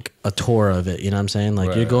like a tour of it. You know what I'm saying?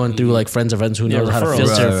 Like you're going through like friends of friends who knows how to referrals.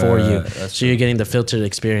 filter for Right, you. right. That's So you're getting the filtered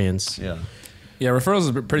experience. Yeah. Yeah, referrals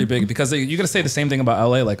is pretty big because you're gonna say the same thing about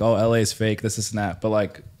LA, like, oh, LA is fake, this and that, but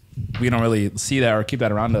like we don't really see that or keep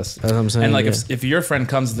that around us. That's what I'm saying, And like yeah. if your friend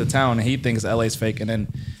comes to town and he thinks LA is fake, and then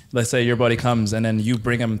let's say your buddy comes and then you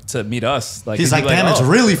bring him to meet us, like He's he'd like, be damn, it's oh.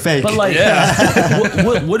 really fake. But like,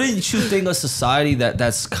 Yeah. wouldn't you think a society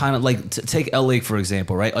that's kind of like take LA for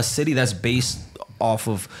example, right? A city that's based off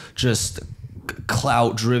of just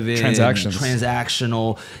clout driven,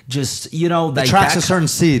 transactional, just that attracts that a certain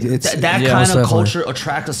seed. It's that Yeah, kind most of definitely. culture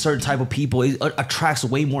attracts a certain type of people. It attracts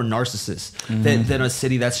way more narcissists than a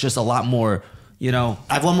city that's just a lot more. I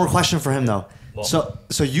have one more question for him though.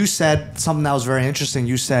 So you said something that was very interesting.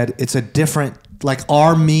 You said it's a different, like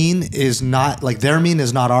our mean is not like their mean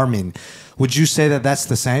is not our mean. Would you say that that's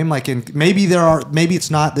the same? Like maybe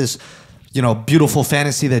it's not this, beautiful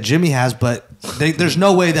fantasy that Jimmy has, but there's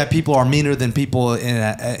no way that people are meaner than people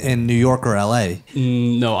in New York or LA.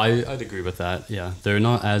 No, I'd agree with that. Yeah, they're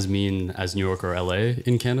not as mean as New York or LA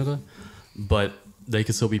in Canada, but they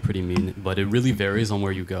could still be pretty mean. But it really varies on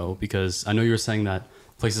where you go, because I know you were saying that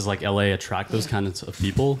places like LA attract those kinds of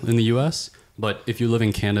people in the US, but if you live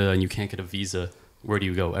in Canada and you can't get a visa, where do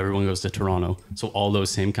you go? Everyone goes to Toronto. So all those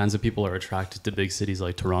same kinds of people are attracted to big cities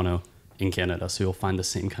like Toronto in Canada. So you'll find the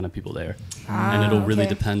same kind of people there. And it'll really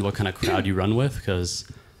okay. depend what kind of crowd you run with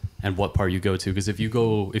and what part you go to. Because if you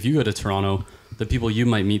go to Toronto, the people you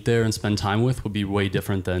might meet there and spend time with would be way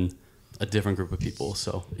different than a different group of people.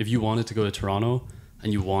 So if you wanted to go to Toronto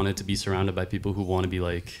and you wanted to be surrounded by people who want to be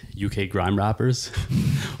like UK grime rappers,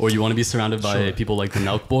 or you want to be surrounded by people like the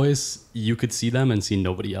Nelk Boys, you could see them and see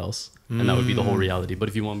nobody else. And that would be the whole reality. But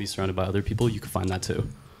if you want to be surrounded by other people, you could find that too.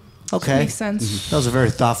 Okay. Makes sense. That was a very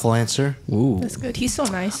thoughtful answer. Ooh. That's good. He's so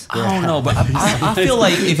nice. I don't know, but I feel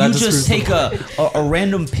like if That you just just proves take a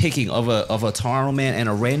random picking of a Toronto man and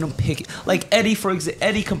a random pick, like Eddie, for example,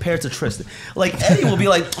 Eddie compared to Tristan, like Eddie will be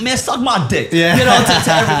like, man, suck my dick. Yeah. You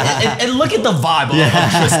know, and look at the vibe of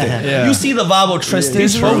Tristan. Yeah. You see the vibe of Tristan.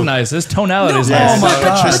 He's so nice. His tonality is No, nice. Oh my but-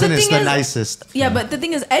 God. but Tristan the is thing the is- nicest. Yeah, but the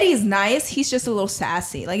thing is, Eddie's nice. He's just a little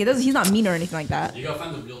sassy. Like he's not mean or anything like that. You gotta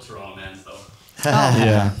find the real Toronto man, though.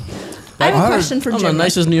 Yeah. I have a question for I'm the Jimmy.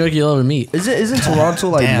 nicest New York you'll ever meet. Isn't Toronto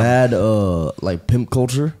like Damn. mad like pimp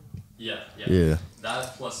culture? Yeah. Yeah.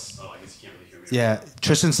 That plus, I guess you can't really hear me. Yeah,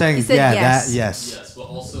 Tristan's saying, He said yeah, yes. that, yes. Yes, but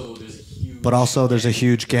also there's a huge. But also there's a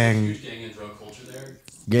huge gang. huge gang and drug culture there.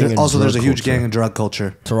 Gang and Also, there's a drug huge culture. gang and drug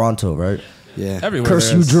culture. Toronto, right? Yeah. Everywhere. Curse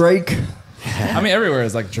there you, is. Drake. I mean, everywhere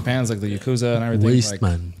is like Japan's like the Yakuza and everything. Waste like,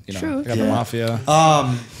 man. You know, True. you got the mafia.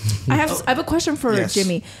 I have a question for Yes.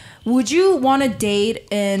 Jimmy. Would you want to date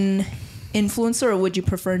an influencer, or would you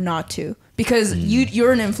prefer not to? Because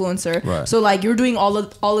you're an influencer, Right. so like you're doing all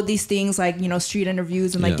of these things, like street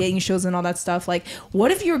interviews and like Yeah. dating shows and all that stuff. Like, what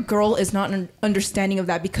if your girl is not understanding of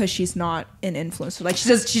that because she's not an influencer? Like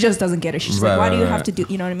she just doesn't get it. She's Right, like, why do you right, have right. to do?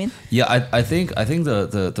 You know what I mean? Yeah, I think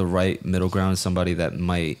the right middle ground is somebody that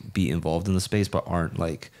might be involved in the space but aren't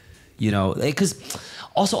like, because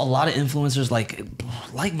also a lot of influencers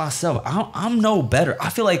like myself, I'm no better. I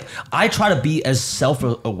feel like I try to be as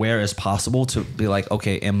self-aware as possible to be like,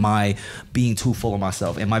 okay, am I being too full of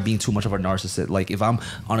myself? Am I being too much of a narcissist? Like if I'm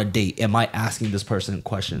on a date, am I asking this person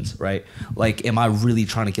questions, right? Like, am I really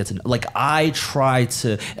trying to get to know? Like I try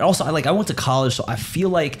to, and also I went to college, so I feel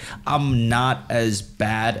like I'm not as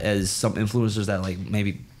bad as some influencers that like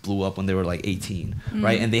maybe blew up when they were like 18,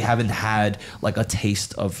 right? And they haven't had like a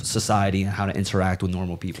taste of society and how to interact with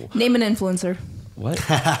normal people. Name an influencer. What?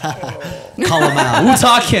 Call him out.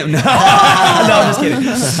 Wutak him. No, I'm just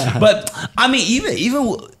kidding. But I mean, even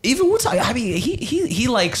Wutak. I mean, he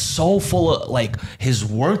like so full of like his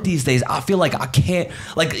work these days. I feel like I can't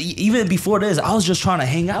like even before this, I was just trying to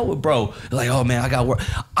hang out with bro. Like, oh man, I got work.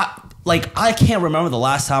 I can't remember the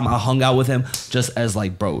last time I hung out with him just as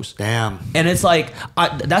like bros. Damn. And it's like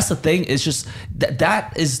that's the thing. It's just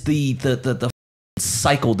that is the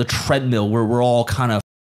cycle, the treadmill where we're all kind of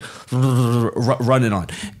running on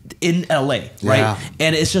in LA, right? Yeah.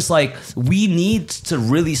 And it's just like we need to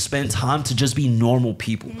really spend time to just be normal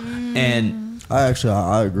people. And I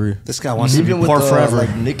agree. This guy wants to be Even with poor forever.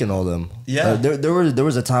 like Nick and all them. Yeah. There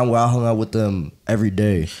was a time where I hung out with them every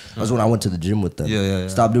day. That's when I went to the gym with them. Yeah.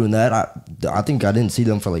 Stopped doing that. I think I didn't see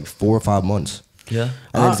them for like 4 or 5 months. yeah.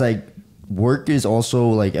 And it's like work is also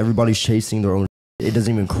like everybody's chasing their own. It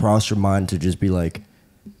doesn't even cross your mind to just be like,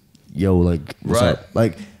 yo, like what's Right. up?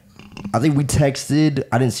 Like I think we texted.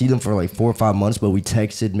 I didn't see them for like 4 or 5 months, but we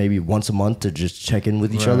texted maybe once a month to just check in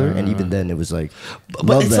with each other. And even then, it was like,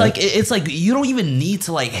 But it's like you don't even need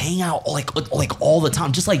to like hang out like all the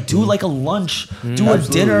time. Just like do like a lunch, do a Absolutely,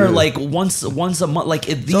 dinner yeah. like once a month. Like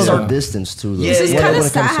these these are are distance too. Though. Yeah, This is kinda when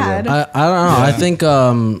it comes to that. sad. I don't know. I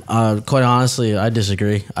think quite honestly, I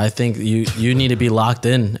disagree. I think you need to be locked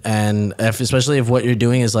in, and especially if what you're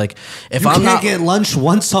doing is like if You I'm can't not get lunch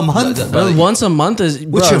once a month. Bro, once a month is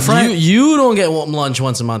bro, your friend? You don't get lunch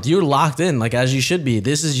once a month. You're locked in, like as you should be.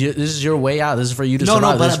 This is your way out. This is for you to No,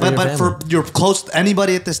 survive. no, This is but your for family. your close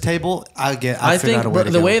anybody at this table, I figure out a way to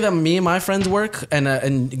the get way it. that me and my friends work,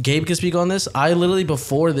 and Gabe can speak on this. I literally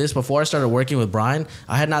before I started working with Brian,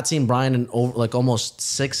 I had not seen Brian in over like almost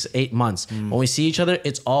 6-8 months. When we see each other,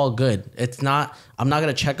 it's all good. It's not. I'm not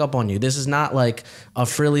gonna check up on you. This is not like a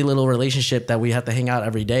frilly little relationship that we have to hang out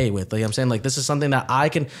every day with. Like I'm saying, like this is something that I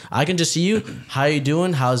can just see you. How you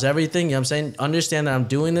doing? How's everything? You know what I'm saying? Understand that I'm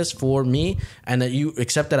doing this for me and that you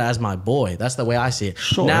accept it as my boy. That's the way I see it.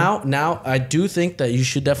 Sure. Now I do think that you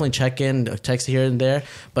should definitely check in, text here and there,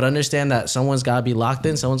 but understand that someone's gotta be locked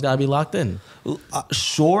in. Someone's gotta be locked in.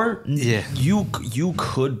 sure. Yeah. You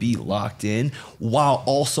could be locked in while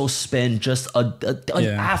also spend just an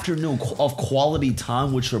afternoon of quality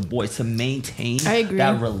time with your boy to maintain I agree.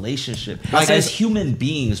 that relationship. Like, as human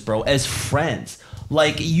beings, bro, as friends.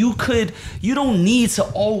 Like you don't need to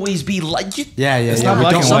always be like you. Yeah. It's yeah. not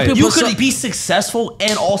black and Some white. people- You could be successful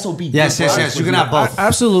and also be Yes. good friends You with can have both.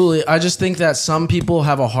 Absolutely. I just think that some people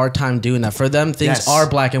have a hard time doing that. For them, things Yes. are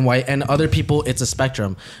black and white, and other people, it's a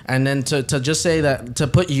spectrum. And then to just say that, to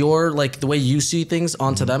put your, like, the way you see things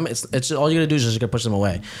onto them, it's all you gotta do is just gonna push them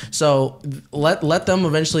away. So let them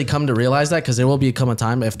eventually come to realize that, because there will become a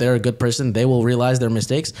time, if they're a good person, they will realize their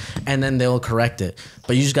mistakes, and then they will correct it.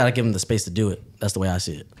 But you just gotta give them the space to do it. That's the way I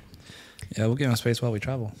see it. Yeah, we'll give him space while we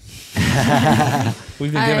travel.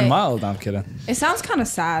 We've been given I- miles. No, I'm kidding. It sounds kind of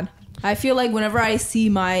sad. I feel like whenever I see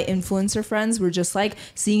my influencer friends, we're just like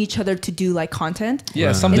seeing each other to do like content.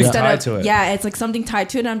 Yeah, something Instead tied of, to it. Yeah, it's like something tied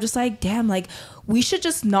to it. And I'm just like, damn, like we should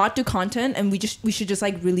just not do content, and we should just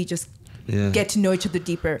like really just get to know each other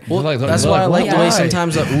deeper. Well, that's why I like the way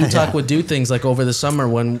sometimes Utak would do things like over the summer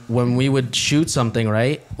when we would shoot something,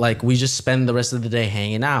 right? Like we just spend the rest of the day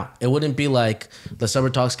hanging out. It wouldn't be like the Summer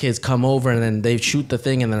Talks kids come over and then they shoot the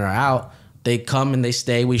thing and then are out. They come and they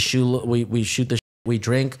stay. We shoot we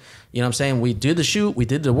drink. You know what I'm saying? We did the shoot, we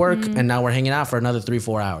did the work, and now we're hanging out for another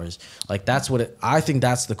 3-4 hours. Like that's what I think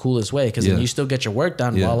that's the coolest way, because then you still get your work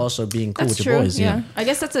done while also being cool with your boys. Yeah, I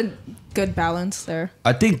guess that's a good balance there.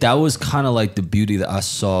 I think that was kind of like the beauty that I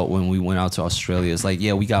saw when we went out to Australia. It's like,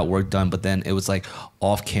 yeah, we got work done, but then it was like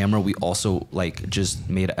off camera, we also like just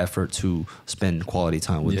made an effort to spend quality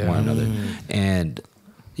time with one another. And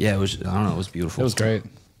yeah, it was, I don't know, it was beautiful. It was great.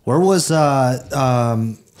 Where was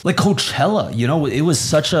like Coachella, you know, it was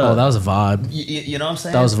such a... Oh, that was a vibe. You know what I'm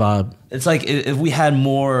saying? That was a vibe. It's like if we had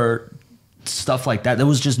more stuff like that, there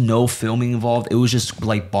was just no filming involved. It was just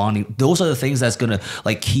like bonding. Those are the things that's gonna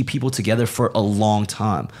like keep people together for a long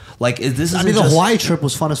time. Like this is. I mean, the Hawaii trip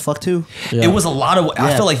was fun as fuck too. It was a lot of.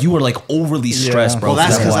 I feel like you were like overly stressed, bro. Well,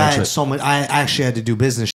 that's because I had so much. I actually had to do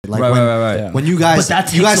business shit. Like right. When you guys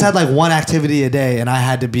had like one activity a day, and I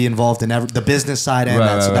had to be involved in the business side, and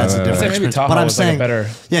that's a difference. Maybe Tahoe but I'm was saying, like better.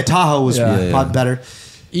 Yeah, Tahoe was probably better.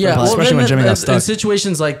 Yeah, well, especially when Jimmy got stuck. In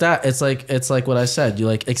situations like that, it's like what I said. You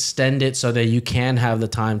like extend it so that you can have the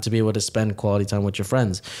time to be able to spend quality time with your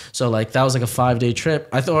friends. So like that was like a 5-day trip.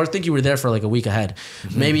 I think you were there for like a week ahead.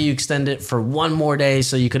 Maybe you extend it for one more day,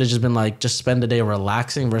 so you could have just been like just spend the day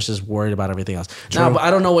relaxing versus worried about everything else. Now, but I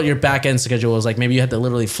don't know what your back end schedule was like. Maybe you had to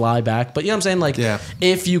literally fly back. But you know what I'm saying? Like,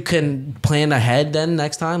 if you can plan ahead, then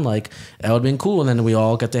next time, like that would have been cool, and then we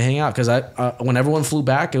all got to hang out. Because when everyone flew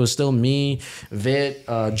back, it was still me, Vit,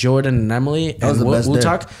 Jordan and Emily and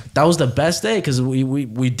Wutak. That was the best day because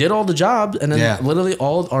we did all the jobs, and then literally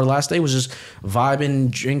all our last day was just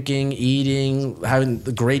vibing, drinking, eating, having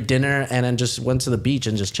a great dinner, and then just went to the beach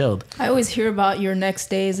and just chilled. I always hear about your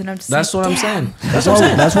next days, and I'm just that's like, what I'm saying.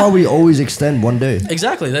 That's why we always extend one day.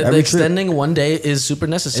 Exactly. The extending one day is super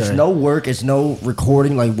necessary. It's no work. It's no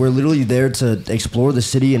recording. Like we're literally there to explore the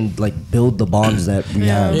city and like build the bonds that we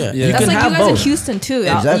have. Yeah. You that's like you guys in Houston too.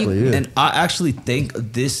 Exactly. And I actually think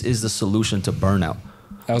this is the solution to burnout.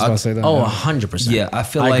 I was about to say that. Oh, 100%. Yeah, I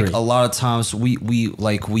feel like a lot of times we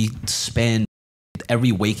spend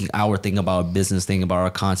every waking hour thinking about our business, thinking about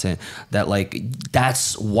our content. That like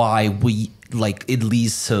that's why we like it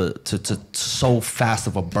leads to so fast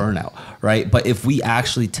of a burnout, right? But if we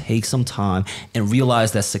actually take some time and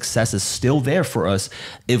realize that success is still there for us,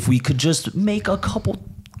 if we could just make a couple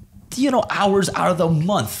hours out of the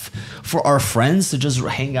month for our friends to just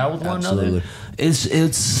hang out with one another,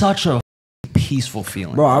 it's such a peaceful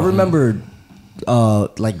feeling. Bro, I remember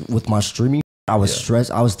like with my streaming, I was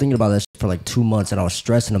stressed. I was thinking about that shit for like 2 months, and I was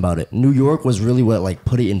stressing about it. New York was really what like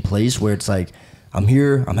put it in place, where it's like I'm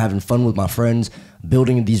here, I'm having fun with my friends,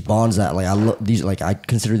 building these bonds that like I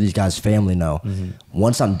consider these guys family now.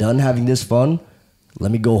 Once I'm done having this fun,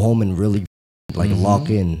 let me go home and really like lock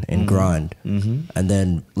in and grind. And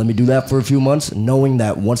then let me do that for a few months, knowing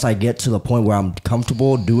that once I get to the point where I'm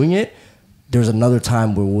comfortable doing it, there's another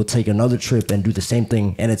time where we'll take another trip and do the same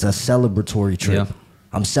thing, and it's a celebratory trip.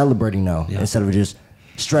 I'm celebrating now instead of just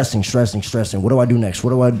stressing. What do I do next?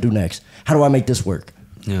 How do I make this work?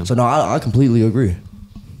 So no, I completely agree.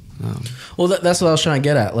 Well, that's what I was trying to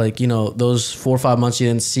get at. Like, those 4 or 5 months you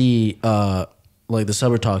didn't see like the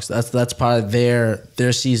Summer Talks, that's part of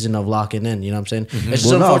their season of locking in. You know what I'm saying? It's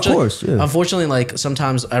just unfortunately, like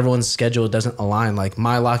sometimes everyone's schedule doesn't align. Like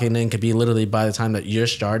my locking in could be literally by the time that you're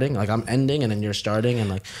starting, like I'm ending and then you're starting, and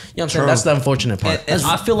like what I'm saying, that's the unfortunate part. And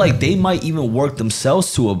I feel like they might even work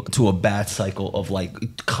themselves to a bad cycle of like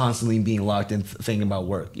constantly being locked in thinking about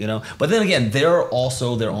work. But then again, they're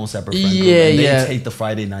also their own separate friend group, and they take the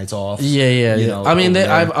Friday nights off. I mean,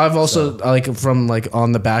 I've also like from like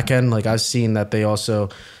on the back end, like I've seen that they also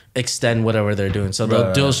extend whatever they're doing. So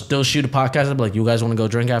they'll shoot a podcast and be like, you guys want to go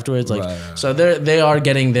drink afterwards? Like so they are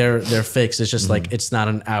getting their fix. It's just like it's not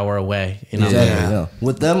an hour away.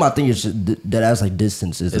 With them, I think it's that as like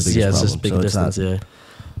distance is the biggest problem. It's just big distance.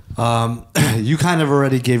 You kind of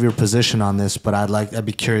already gave your position on this, but I'd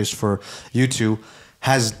be curious for you two.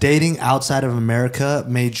 Has dating outside of America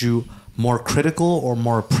made you more critical or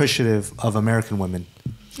more appreciative of American women?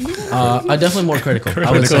 I definitely more critical. I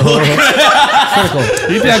would say critical.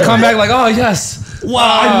 You think I come back like, oh yes,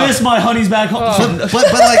 wow, I miss my honeys back home.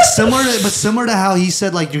 But like similar to how he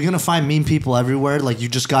said like you're gonna find mean people everywhere. Like you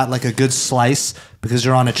just got like a good slice because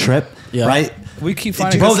you're on a trip, right? we keep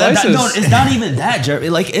finding Bro, good slices. no, it's not even that, Jerry.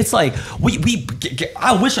 Like it's like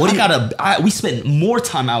I wish we spent more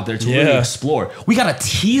time out there to really explore. We got a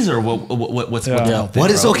teaser what's out there.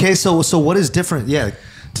 What is okay? So what is different? Yeah.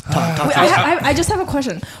 Wait, I just have a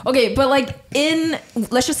question. Okay, but like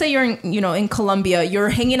let's just say you're in Colombia, you're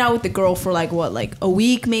hanging out with the girl for like a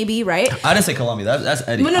week maybe, right? I didn't say Colombia. That's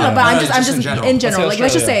Eddie. No, but I'm just in general. Like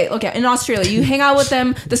let's just say, okay, in Australia, you hang out with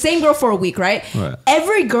them, the same girl for a week, right?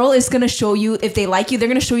 Every girl is gonna show you, if they like you, they're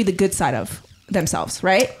gonna show you the good side of themselves,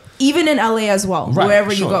 right? Even in LA as well,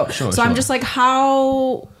 wherever you go. So I'm just like,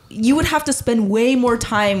 how you would have to spend way more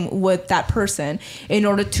time with that person in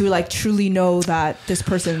order to like truly know that this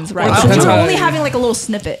person's right. So you're only having like a little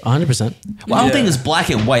snippet. 100%. Well, I don't think it's black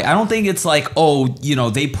and white. I don't think it's like,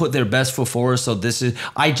 they put their best foot forward. So this is.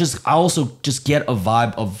 I also just get a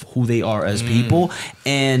vibe of who they are as people,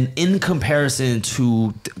 and in comparison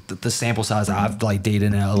to the sample size I've like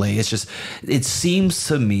dated in LA, it seems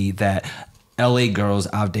to me that LA girls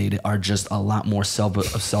I've dated are just a lot more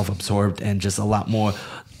self-absorbed and just a lot more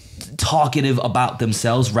talkative about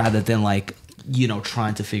themselves rather than like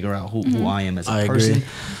trying to figure out who I am as a person. Agree.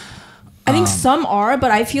 I think some are,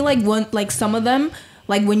 but I feel like some of them,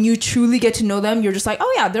 like when you truly get to know them, you're just like,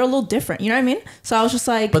 oh yeah, they're a little different. You know what I mean? So I was just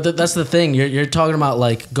like, but that's the thing. You're talking about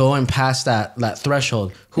like going past that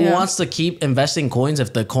threshold. Who wants to keep investing coins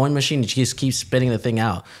if the coin machine just keeps spitting the thing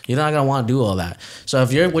out? You're not gonna want to do all that. So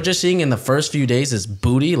if what you're seeing in the first few days is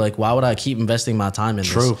booty, like why would I keep investing my time in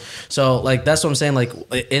this? So like that's what I'm saying. Like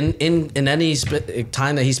in any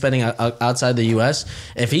time that he's spending outside the U.S.,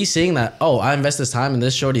 if he's seeing that, oh, I invest this time in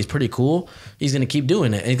this shorty, he's pretty cool, he's gonna keep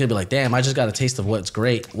doing it, and he's gonna be like, damn, I just got a taste of what's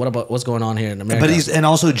great. What about what's going on here in America? But and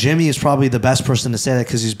also Jimmy is probably the best person to say that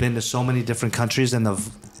because he's been to so many different countries and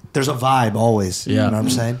there's a vibe always. You know what I'm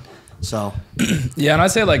saying? So yeah, and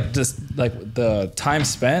I'd say like just like the time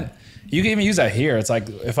spent, you can even use that here. It's like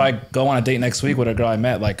if I go on a date next week with a girl I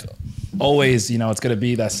met, like always, it's gonna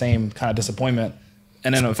be that same kind of disappointment.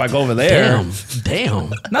 And then if I go over there,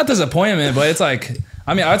 damn, not disappointment, but it's like,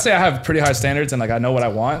 I mean, I'd say I have pretty high standards and like I know what I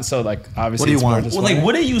want. So like obviously, what do you want? Well, like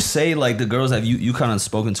what do you say? Like the girls that you kind of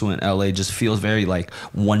spoken to in LA just feels very like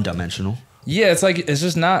one dimensional. Yeah, it's like it's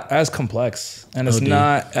just not as complex and it's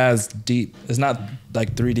not as deep. It's not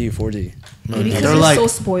like 3D, 4D. Maybe because they're so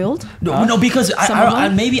spoiled. No, because I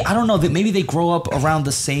don't know that maybe they grow up around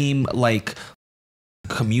the same like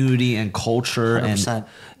community and culture 100%. And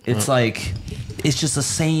it's like it's just the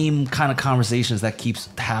same kind of conversations that keeps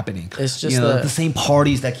happening. It's just the same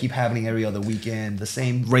parties that keep happening every other weekend, the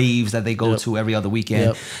same raves that they go to every other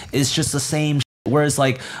weekend. It's just the same. Whereas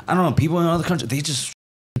like I don't know, people in other countries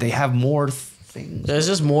they have more things. There's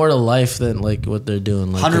just more to life than like what they're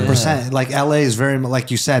doing. Like 100%. Like LA is very like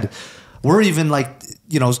you said. We're even like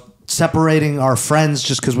separating our friends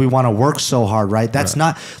just because we want to work so hard, right? That's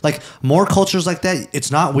not like more cultures like that. It's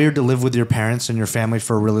not weird to live with your parents and your family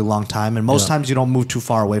for a really long time, and most times you don't move too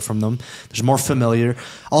far away from them. There's more familiar.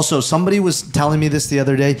 Also, somebody was telling me this the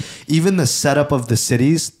other day. Even the setup of the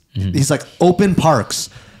cities, he's like open parks.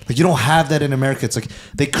 Like you don't have that in America. It's like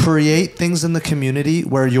they create things in the community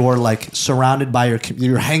where you're like surrounded by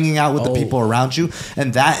you're hanging out with the people around you,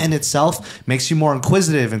 and that in itself makes you more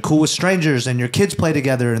inquisitive and cool with strangers. And your kids play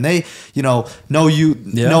together, and they know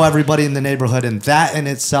know everybody in the neighborhood, and that in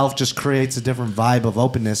itself just creates a different vibe of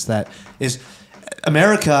openness. That is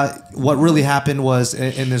America. What really happened was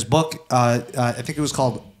in this book, I think it was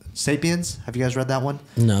called Sapiens. Have you guys read that one?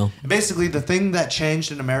 No. Basically, the thing that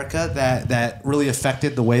changed in America that really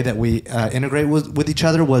affected the way that we integrate with each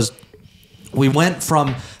other was we went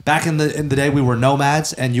from back in the day we were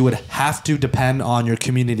nomads, and you would have to depend on your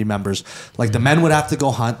community members. Like the men would have to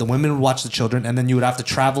go hunt, the women would watch the children, and then you would have to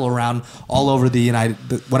travel around all over the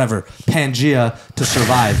Pangea to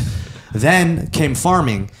survive. Then came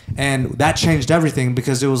farming, and that changed everything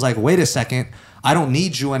because it was like, wait a second, I don't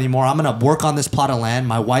need you anymore. I'm going to work on this plot of land,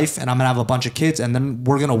 my wife, and I'm going to have a bunch of kids, and then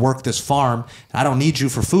we're going to work this farm. I don't need you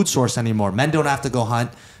for food source anymore. Men don't have to go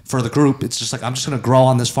hunt for the group. It's just like, I'm just going to grow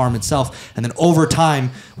on this farm itself. And then over time,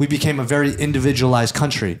 we became a very individualized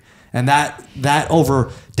country. And that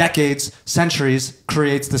over decades, centuries,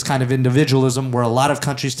 creates this kind of individualism where a lot of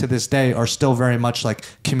countries to this day are still very much like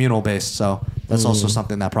communal based. So that's also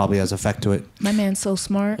something that probably has effect to it. My man's so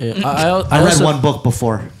smart. Yeah. I read one book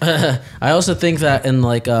before. I also think that in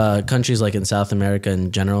like countries like in South America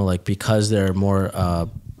in general, like because they're more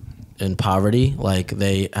in poverty, like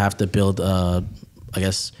they have to build I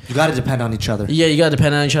guess You got to depend on each other. yeah, you gotta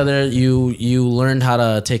depend on each other. You learn how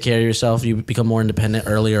to take care of yourself. You become more independent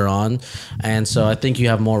earlier on, and so I think you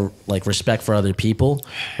have more like respect for other people.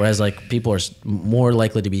 Whereas like people are more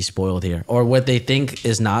likely to be spoiled here, or what they think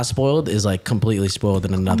is not spoiled is like completely spoiled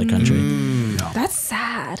in another country. That's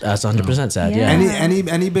sad. That's 100% sad. Yeah. Yeah.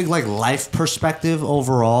 Any big like life perspective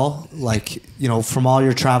overall, like, you know, from all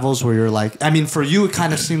your travels where you're like, I mean, for you it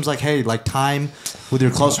kind of seems like, hey, like time with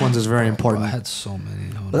your close ones is very important. I had so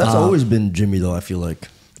many. But that's always been Jimmy, though. I feel like.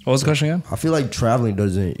 What was the question again? I feel like traveling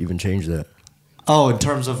doesn't even change that. Oh, in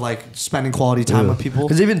terms of like spending quality time with people.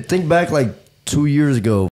 Because even think back like 2 years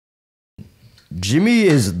ago, Jimmy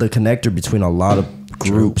is the connector between a lot of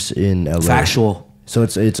groups in LA. Factual. So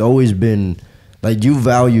it's always been like you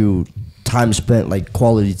value time spent, like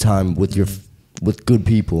quality time with good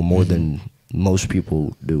people more than most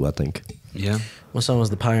people do, I think. Yeah. My son was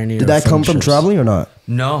the pioneer. Did that come from traveling or not?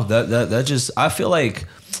 No, that just, I feel like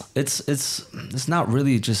it's not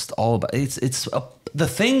really just all about, the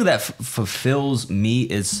thing that fulfills me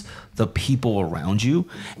is the people around you.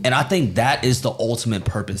 And I think that is the ultimate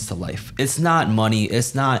purpose to life. It's not money.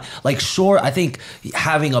 It's not like, sure, I think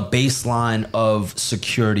having a baseline of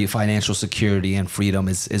security, financial security and freedom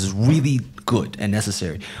is really good and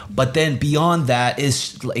necessary. But then beyond that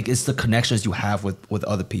is like, it's the connections you have with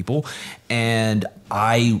other people. And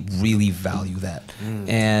I really value that.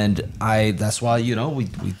 And that's why, you know, we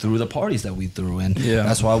threw the parties that we threw, and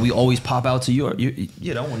that's why we always pop out to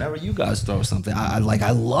you know, whenever you guys throw something. I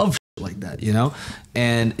love like that, you know.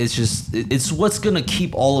 And it's what's gonna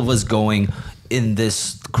keep all of us going in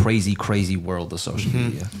this crazy world of social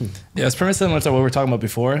media. Yeah, it's pretty similar to what we were talking about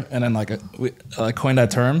before, and then like we coined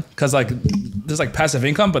that term because like there's like passive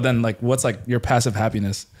income, but then like what's like your passive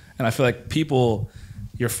happiness? And I feel like people,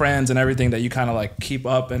 your friends and everything that you kind of like keep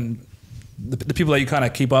up, and the people that you kind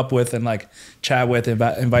of keep up with and like chat with,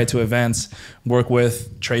 invite to events, work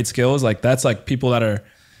with, trade skills, like that's like people that are,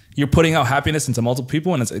 you're putting out happiness into multiple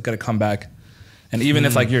people, and it's gonna come back. And even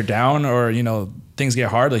if like you're down or, you know, things get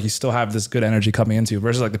hard, like you still have this good energy coming into you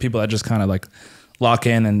versus like the people that just kind of like lock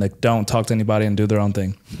in and like don't talk to anybody and do their own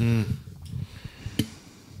thing.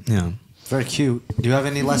 Yeah. Very cute. Do you have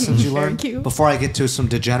any lessons you learned before I get to some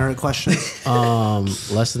degenerate questions?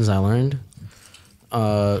 Lessons I learned.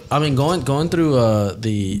 I mean, going through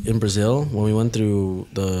in Brazil when we went through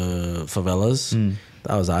the favelas,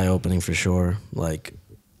 that was eye opening for sure. Like,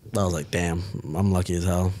 I was like, damn, I'm lucky as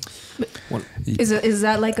hell. Is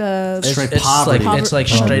that like a straight it's poverty? Like, it's like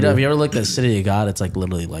straight up. You ever looked at City of God? It's like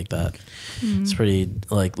literally like that. It's pretty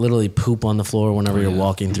like literally poop on the floor whenever you're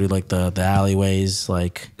walking through like the alleyways.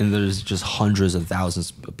 Like, and there's just hundreds of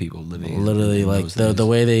thousands of people living. Literally, like the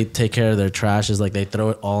way they take care of their trash is like they throw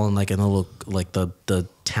it all in like in a little like the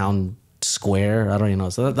town square. I don't even know.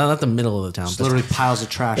 So not the middle of the town. Just literally piles of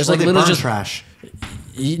trash. It's Like like they literally burn just trash.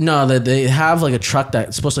 No, they have like a truck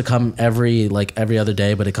that's supposed to come every other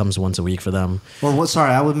day, but it comes once a week for them. Or what?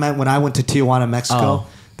 Sorry, I meant when I went to Tijuana, Mexico.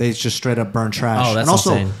 They just straight up burn trash. Oh, that's and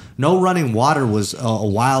also, insane. no running water was a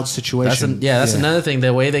wild situation. That's another thing.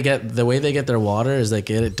 The way they get their water is they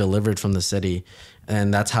get it delivered from the city,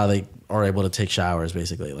 and that's how they are able to take showers.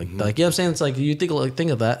 Basically, like you know what I'm saying. It's like you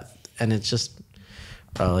think of that, and it's just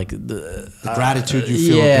like the gratitude you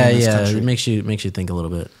feel. Yeah, in this yeah. country. It makes you think a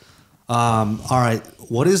little bit. All right.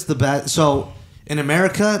 What is the best? So in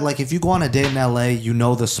America, like if you go on a date in LA, you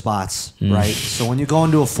know the spots, right? So when you go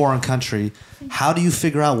into a foreign country, how do you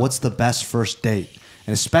figure out what's the best first date?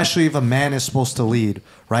 And especially if a man is supposed to lead,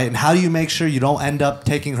 right? And how do you make sure you don't end up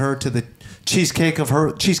taking her to the cheesecake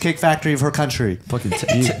factory of her country? Fucking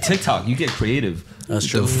TikTok, you get creative. That's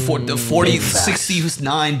true. The 40,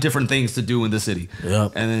 69 different things to do in the city.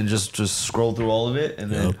 Yep. And then just scroll through all of it,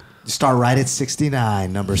 and then Start right at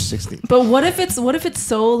 69, number 60. But what if it's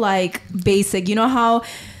so like basic? You know how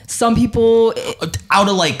some people out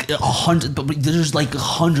of like 100, but there's like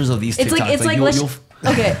hundreds of these TikToks. It's like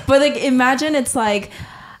okay, but like imagine it's like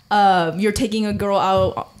you're taking a girl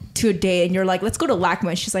out to a date and you're like, let's go to LACMA,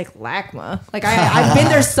 and she's like, LACMA? Like I've been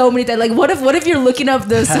there so many times. Like what if you're looking up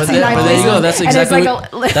the 69 But there you go. That's exactly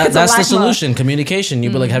that's the LACMA. solution. Communication.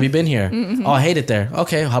 You'd be like, have you been here? Oh, I hate it there.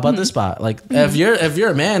 Okay, how about this spot? Like if you're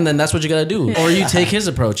a man, then that's what you gotta do. Or you take his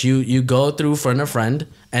approach. You go through friend of friend,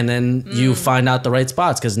 and then you find out the right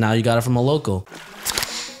spots because now you got it from a local.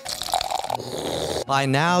 By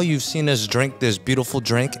now, you've seen us drink this beautiful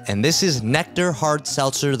drink, and this is NECTAR Hard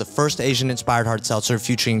Seltzer, the first Asian-inspired hard seltzer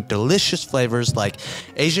featuring delicious flavors like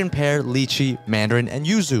Asian pear, lychee, mandarin, and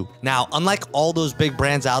yuzu. Now, unlike all those big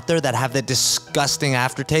brands out there that have that disgusting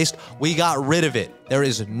aftertaste, we got rid of it. There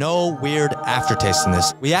is no weird aftertaste in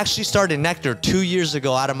this. We actually started Nectar 2 years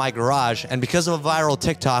ago out of my garage, and because of a viral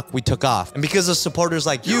TikTok, we took off. And because of supporters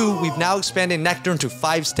like you, we've now expanded Nectar into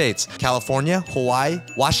 5 states: California, Hawaii,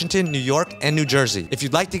 Washington, New York, and New Jersey. If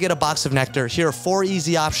you'd like to get a box of Nectar, here are 4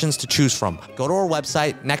 easy options to choose from. Go to our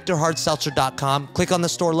website, nectarhardseltzer.com, click on the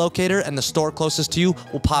store locator, and the store closest to you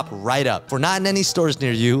will pop right up. If we're not in any stores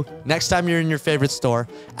near you, next time you're in your favorite store,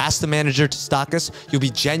 ask the manager to stock us. You'll be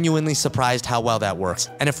genuinely surprised how well that works.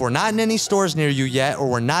 And if we're not in any stores near you yet, or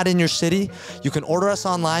we're not in your city, you can order us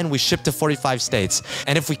online. We ship to 45 states.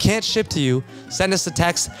 And if we can't ship to you, send us a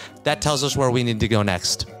text that tells us where we need to go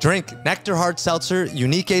next. Drink Nectar Hard Seltzer,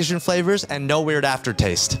 unique Asian flavors, and no weird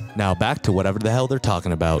aftertaste. Now back to whatever the hell they're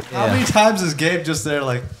talking about. How many times is Gabe just there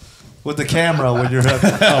like with the camera when you're most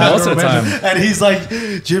of the time. And he's like,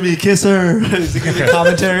 Jimmy, kiss her. Is he giving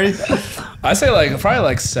commentary? I say like probably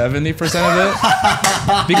like 70% of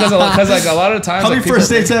it because like a lot of times. How many like, people first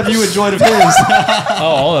dates have you enjoyed of his?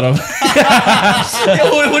 all of them.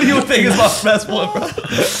 What do you think is my best one, bro?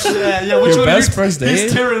 Yeah. Which Your one best first date?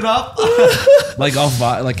 He's tearing up. Like off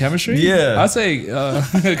like chemistry. Yeah. I'd say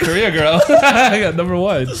Korea girl. I got number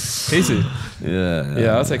 1, Casey.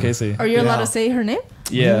 Yeah, I'll say Casey. Are you allowed to say her name?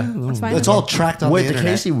 Yeah. That's fine. It's all tracked on Wait, the the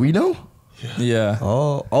internet. Casey we know? Yeah.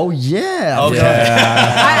 Oh yeah. Okay.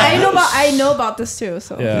 Yeah. I know about this too.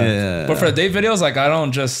 So Yeah. But for the date videos, like I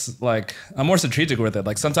don't just like I'm more strategic with it.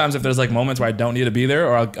 Like sometimes if there's like moments where I don't need to be there,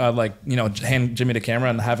 or I'll like hand Jimmy the camera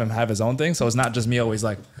and have him have his own thing. So it's not just me always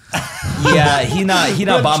like. Yeah, he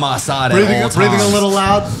not by my side at all times. Breathing a little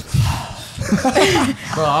loud.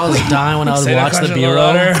 Bro, I was dying when I was Say that watching the question a little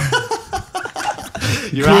B-roll. louder.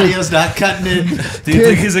 Your audio's not cutting in. Do you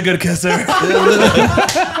think he's a good kisser?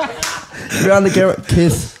 You're on the camera.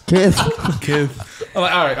 Kiss. I'm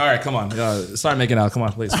like, all right, come on. Start making out. Come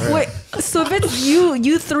on, please. Hurry up. wait, so if it's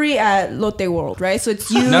you 3 at Lotte World, right? So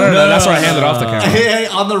it's you. No. That's where I handed off the camera. Hey,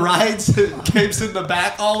 on the rides, Gabe's in the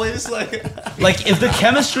back always. Like If the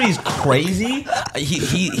chemistry is crazy,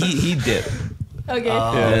 he did. Okay.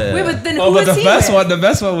 Yeah. Wait, but then who Oh, but was the he best with?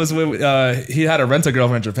 one, was when he had to rent a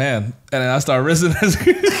girlfriend in Japan, and then I started Rizzing.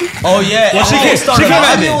 Oh yeah. Well, she came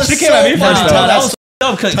at me first. No, that was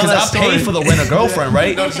dope because Tell that I paid story. for the rent a girlfriend,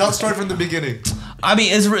 right? no, tell the story from the beginning. I mean,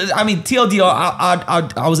 TLDR.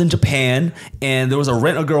 I was in Japan and there was a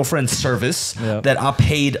rent a girlfriend service that I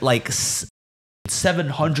paid like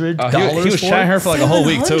 $700. He was chatting her for like a whole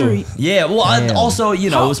week too. Yeah. Well, also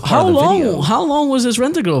it was part How of the long? video. How long was this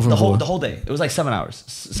rent-a-girl for? The whole day. It was like 7 hours.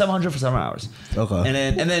 700 for 7 hours. Okay.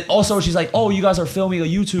 And then also she's like, oh, you guys are filming a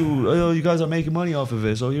YouTube. Oh, you guys are making money off of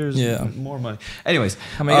it. So here's more money. Anyways,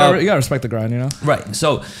 I mean, you gotta respect the grind, you know. right.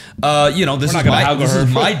 So, this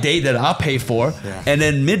is my date that I pay for. Yeah. And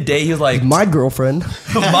then midday, he was like, My girlfriend.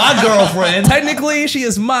 my girlfriend. Technically, she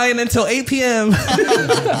is mine until 8 p.m.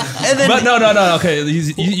 And then, But no. Okay,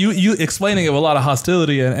 you explaining it with a lot of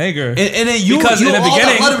hostility and anger. and then you Because you in the all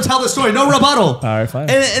beginning- Let him tell the story. No rebuttal. All right, fine.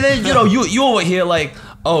 and then you over here like,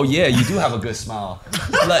 oh yeah, you do have a good smile.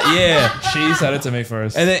 Like yeah. She said it to me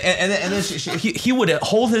first. And then he would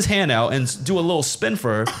hold his hand out and do a little spin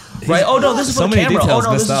for her, right? Oh no, this is for So the many camera. Oh details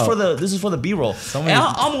no, missed out. this is for the B-roll. many- And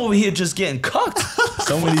I'm over here just getting cucked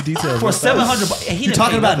So many details. for $700. You're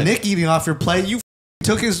talking about Nick eating off your plate. You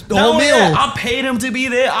took his Not whole only meal. that, I paid him to be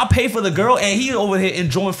there. I paid for the girl, and he over here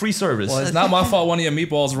enjoying free service. Well, it's not my fault one of your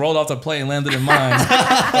meatballs rolled off the plate and landed in mine.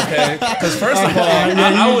 Okay? Because first of all,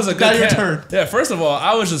 I was a good Now your turn. Yeah, first of all,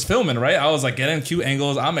 I was just filming, right? I was like getting cute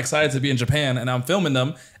angles. I'm excited to be in Japan, and I'm filming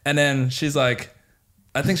them. And then she's like,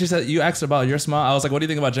 I think she said, you asked about your smile. I was like, what do you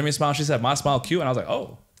think about Jimmy's smile? She said, my smile cute. And I was like,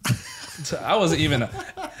 oh. So I wasn't even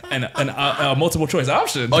a multiple choice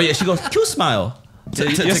option. Oh yeah, she goes cute smile.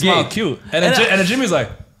 Your smile cute. And then Jimmy's like,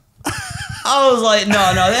 I was like, no,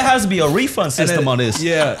 there has to be a refund system on this.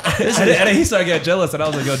 yeah. And then he started getting jealous, and I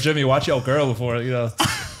was like, yo, Jimmy, watch your girl before, you know.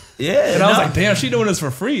 Yeah, And I was like, damn, she doing this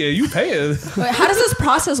for free, and you paying. Wait, how does this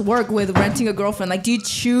process work with renting a girlfriend? Like, do you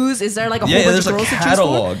choose? Is there like a whole bunch there's of a girls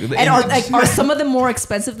catalog. to choose for? And are some of them more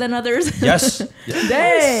expensive than others? Yes.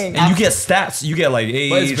 Dang. And you get stats. You get like But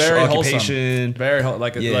it's age, very occupation.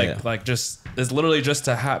 wholesome. Like just it's literally just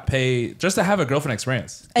to have a girlfriend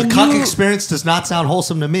experience. The cock experience does not sound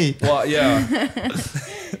wholesome to me. Well, yeah.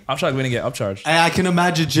 I'm shocked we didn't get upcharged. I can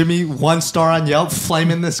imagine Jimmy 1 star on Yelp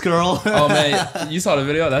flaming this girl. Oh man, you saw the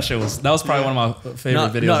video? That was probably one of my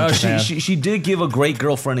favorite videos in Japan. She did give a great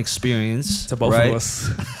girlfriend experience To both of us.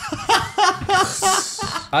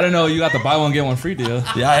 I don't know. You got the buy one get one free deal.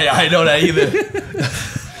 Yeah, I know that either.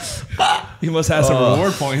 You must have some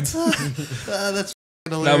reward points. That's hilarious.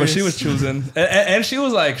 No, but she was choosing, and she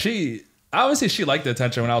was like, she obviously liked the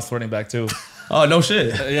attention when I was flirting back too. Oh no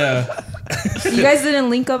shit. Yeah, You guys didn't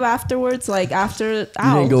link up afterwards, like after You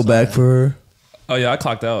didn't go back for her. Oh yeah, I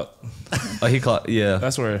clocked out. Oh, he clocked. Yeah.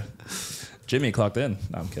 That's where Jimmy clocked in.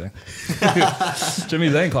 No, I'm kidding. Jimmy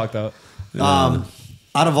Zhang clocked out.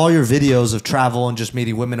 Out of all your videos of travel and just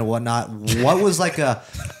meeting women and whatnot, what was like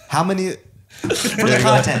how many for the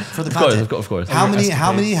content? Of course. How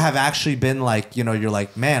many have actually been like, you know, you're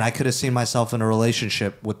like, man, I could have seen myself in a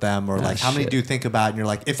relationship with them, or like how many do you think about and you're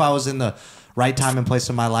like, if I was in the right time and place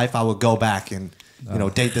in my life, I would go back and you know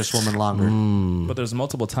date this woman longer. But there's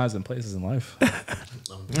multiple times and places in life.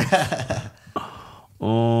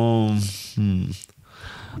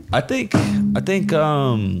 I think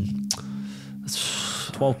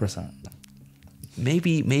 12%.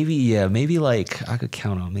 maybe like I could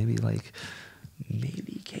count on maybe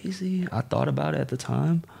Casey. I thought about it at the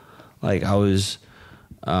time. Like I was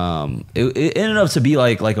it ended up to be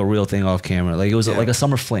like a real thing off camera. Like it was like a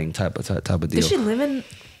summer fling type of deal. Did she live in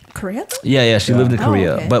Korea though? Yeah, she lived in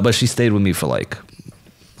Korea. Okay. But she stayed with me for like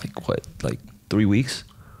 3 weeks.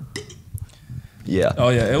 Yeah. Oh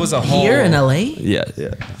yeah, it was a whole Here in LA? Yeah.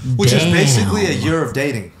 Which is basically a year of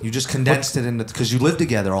dating. You just condensed it into because you live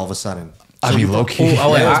together all of a sudden. I mean, low key.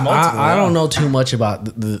 I don't know too much about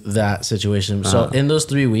that situation. So in those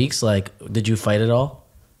 3 weeks, like, did you fight at all?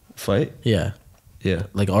 Fight? Yeah. Yeah.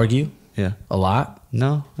 Like argue? Yeah. A lot?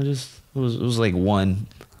 No, it was like one.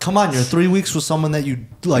 Come on, you're 3 weeks with someone that you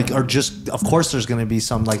like are just. Of course, there's going to be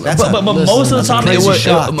some like. That's But most of the time it crazy was.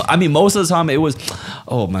 shock. Most of the time it was.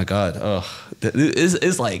 Oh my god.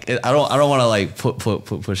 It's like I don't want to like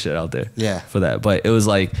put shit out there. Yeah. For that, but it was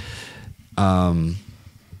like.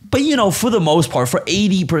 But you know, for the most part, for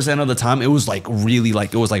 80% of the time, it was like really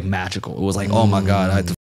like it was like magical. It was like, oh my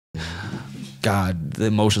god, God, the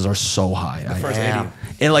emotions are so high.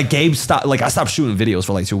 And like Gabe stopped. Like I stopped shooting videos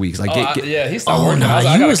for like 2 weeks. Like he stopped working. I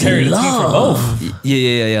gotta carry the team for both.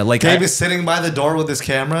 Yeah. Like Gabe is sitting by the door with his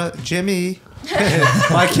camera. Jimmy,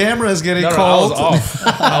 my camera is getting cold. I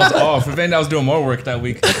was off. If anything, I was doing more work that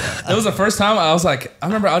week. It was the first time I was like, I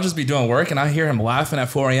remember I'll just be doing work and I hear him laughing at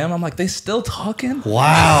 4 a.m. I'm like, they still talking?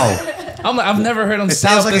 Wow. I'm like, I've never heard him. It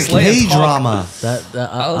sounds like a K drama.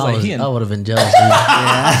 I would have been jealous of you.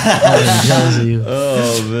 I would have been jealous of you.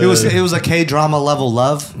 Oh man. It was a K drama level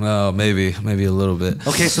love. Oh, maybe a little bit.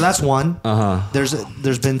 Okay, so that's one.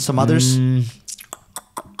 There's been some others.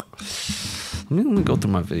 Let me go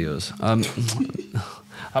through my videos.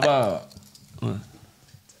 How about?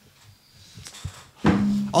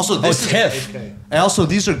 Also, this Tiff. And also,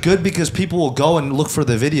 these are good because people will go and look for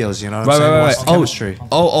the videos. You know what I'm Right. saying? Watch the chemistry.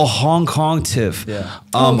 Hong Kong Tiff. Yeah.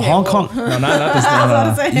 Hong Kong. No,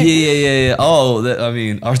 not this thing. Yeah. Oh, I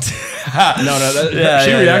mean, our She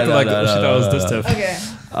reacted like she thought it was this Tiff. Okay.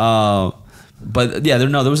 But yeah, there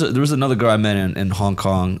was another girl I met in Hong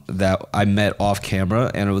Kong that I met off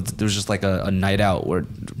camera, and there was just like a night out where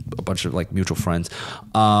a bunch of like mutual friends,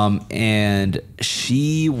 and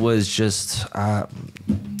she was just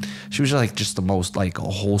like just the most like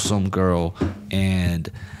wholesome girl, and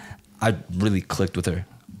I really clicked with her.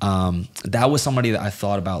 That was somebody that I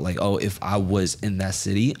thought about like, oh, if I was in that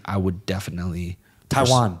city, I would definitely.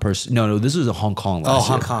 Taiwan. No, this was in Hong Kong last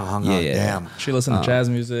year. Hong Kong. Yeah. Damn. She listened to jazz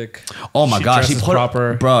music. Oh my god, she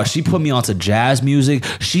put me onto jazz music.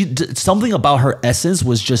 Something about her essence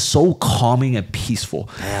was just so calming and peaceful.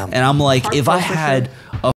 Damn. And I'm like, if I had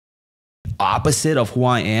a opposite of who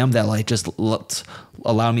I am that like just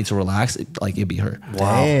allowed me to relax, like it'd be her.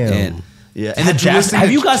 Wow. And, Yeah. and the jazz.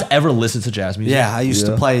 Have you guys ever listened to jazz music? Yeah, I used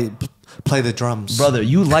to play the drums. Brother,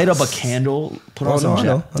 you light up a candle, put on some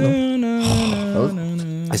jazz. I know.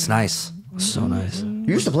 It's nice. So nice. You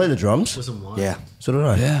used to play the drums? Yeah. So did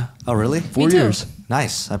I. Yeah. Oh, really? 4 years.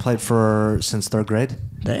 Nice. I played since third grade.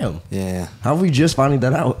 Damn. Yeah. How are we just finding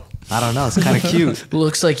that out? I don't know. It's kind of cute.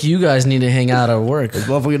 Looks like you guys need to hang out at work. This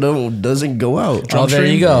motherfucker doesn't go out. Oh, there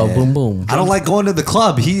you go. Yeah. Boom, boom. I don't like going to the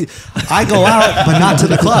club. I go out, but not to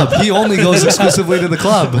the club. He only goes exclusively to the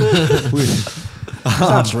club. That's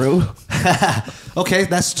not true. Okay,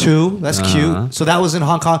 that's two. That's cute. So that was in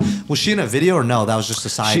Hong Kong. Was she in a video or no? That was just a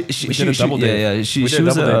side. We did a double date. Yeah. We She did a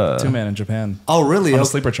was double date. 2-man in Japan. Oh, really? On a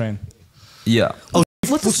sleeper train. Yeah. Oh,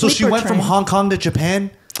 What's a so she sleeper went from train? Hong Kong to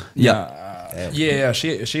Japan? Yeah. Yeah.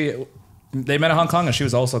 They met in Hong Kong and she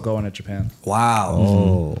was also going to Japan. Wow.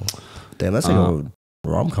 Oh. Damn, that's like a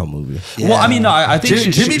rom-com movie. Yeah. Well, I mean, no, I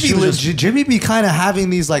think Jimmy be kind of having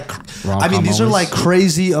these like, I mean, these are like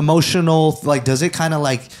crazy emotional. Like, does it kind of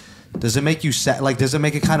like, does it make you sad? Like, does it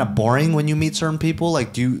make it kind of boring when you meet certain people?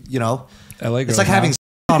 Like, do you know? LA It's like having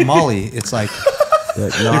on Molly. It's like,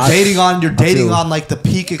 You're dating on like the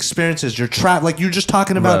peak experiences. You're like you're just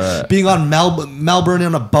talking about being on Melbourne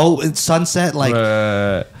in a boat in sunset. Like,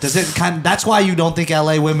 does it that's why you don't think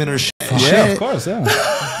LA women are shit? Yeah, of course, yeah.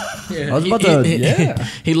 I was about to.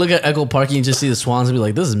 He look at Echo Park and you just see the swans and be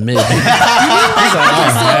like, "This is mid." There's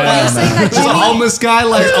a homeless guy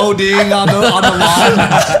like ODing on the lawn.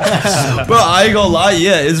 Bro, I ain't gonna lie.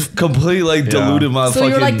 Yeah, it's completely like diluted my So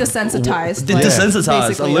fucking. you're like desensitized. Like, Desensitized a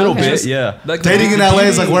basically, little okay. bit. Yeah. Like Dating in LA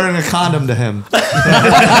is like wearing a condom to him.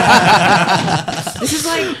 This is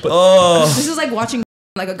like Oh. this is like watching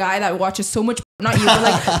like a guy that watches so much, not you, but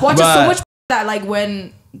like watches so much that like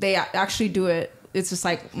when they actually do it, it's just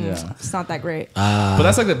like it's not that great. But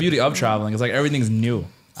that's like the beauty of traveling. It's like everything's new.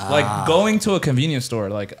 Like going to a convenience store.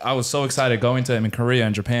 Like I was so excited going to them in Korea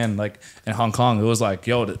and Japan, like in Hong Kong. It was like,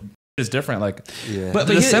 yo, it's different. Like, but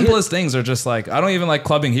the simplest things are just like I don't even like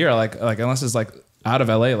clubbing here. Like unless it's like out of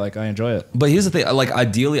LA, like I enjoy it. But here's the thing, like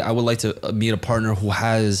ideally I would like to meet a partner who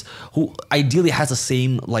ideally has the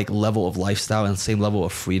same like level of lifestyle and same level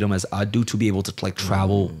of freedom as I do to be able to like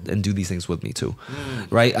travel and do these things with me too.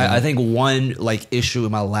 Right? I think one like issue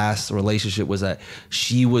in my last relationship was that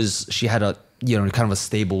she had a kind of a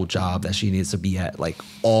stable job that she needs to be at like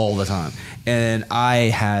all the time, and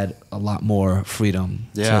I had a lot more freedom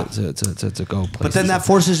to go places. But then that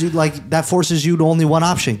forces you to only one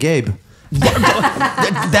option, Gabe.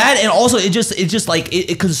 that and also it just like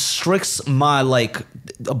it constricts my like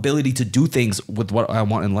ability to do things with what I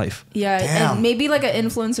want in life. Yeah, Damn. and maybe like an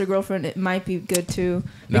influencer girlfriend, it might be good too.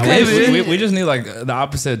 No, we just need like the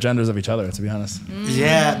opposite genders of each other, to be honest.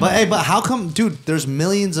 Yeah, but how come, dude? There's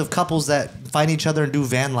millions of couples that find each other and do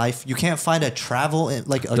van life. You can't find a travel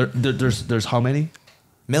like there's how many?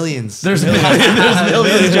 Millions. There's millions. I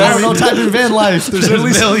don't know type of van life. There's at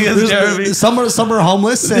least millions, Jeremy. Some are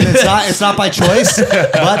homeless and it's not by choice,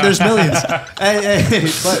 but there's millions.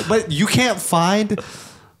 But you can't find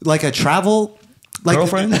like a travel like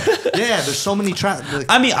girlfriend. Yeah, there's so many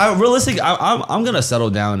I mean, I'm gonna settle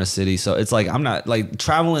down in a city, so it's like I'm not like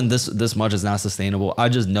traveling this much is not sustainable. I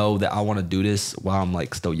just know that I want to do this while I'm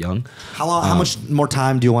like still young. How much more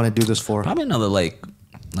time do you want to do this for? Probably another like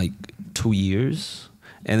 2 years.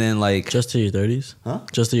 And then like just to your 30s? Huh?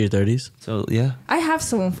 Just to your 30s? So yeah. I have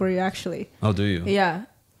someone for you actually. Oh, do you? Yeah.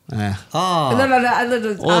 Oh.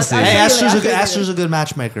 No. We'll see. Hey, Esther's a good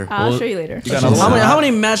matchmaker. I'll show you later. How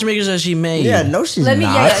many matchmamakers has she made? Yeah, no, she's Let me.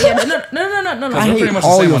 not. Yeah. No. I hate pretty much the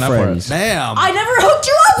all same your on that part. friends. Damn. I never hooked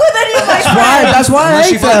you up with any of my friends. That's why I Unless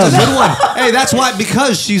she hate finds a them. good one. Hey, that's why,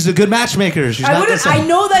 because she's a good matchmaker. She's I not wouldn't. the same. I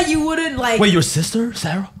know that you wouldn't like. Wait, your sister,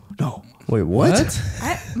 Sarah? No. Wait, what?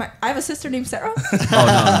 I have a sister named Sarah.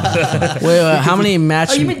 Wait, how many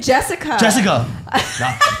Oh, you mean Jessica? Jessica.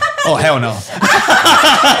 Oh, hell no.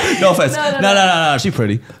 No offense. No. She's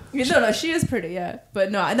pretty. No, she is pretty, yeah.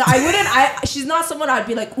 But no, I wouldn't. She's not someone I'd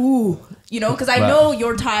be like, ooh, because I know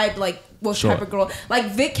your type, like what type of girl. Like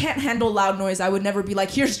Vic can't handle loud noise. I would never be like,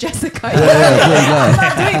 here's Jessica. I'm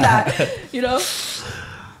not doing that.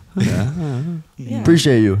 Yeah.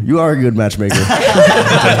 Appreciate you. You are a good matchmaker.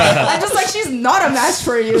 I'm just like, she's not a match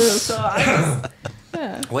for you. So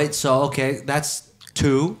yeah. Wait, so okay, that's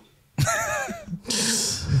 2.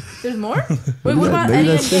 There's more? Wait, what about maybe Eddie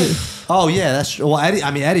and that's Gabe? it. Oh yeah, that's well.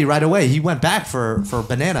 Eddie right away. He went back for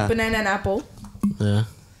banana. Banana and apple. Yeah.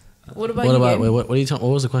 What about you, Gabe? wait, what are you talking?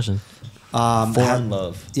 What was the question? Foreign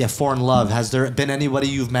love. Yeah, foreign love. Has there been anybody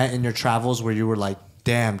you've met in your travels where you were like,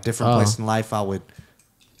 damn, different place in life, I would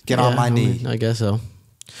get on my knee? I guess so.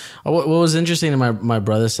 What was interesting to my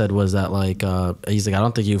brother said was that like he's like, I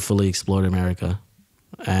don't think you fully explored America,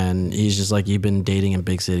 and he's just like, you've been dating in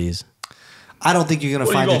big cities. I don't think you're gonna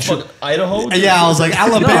find it. Idaho? Yeah, I was like,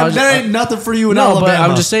 Alabama. There ain't nothing for you in Alabama. But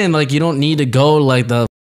I'm just saying, like, you don't need to go like the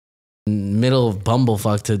middle of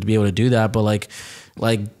bumblefuck to be able to do that. But like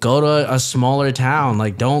go to a smaller town.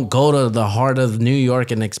 Like, don't go to the heart of New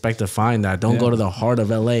York and expect to find that. Don't go to the heart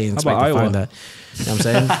of LA and expect to find that. You know what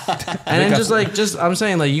I'm saying? And then I'm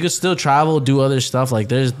saying, like, you could still travel, do other stuff. Like,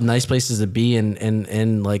 there's nice places to be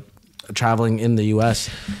in like traveling in the U.S.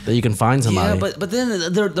 that you can find somebody. Yeah, but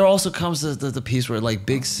then there also comes the piece where like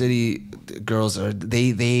big city girls are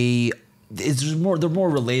they're more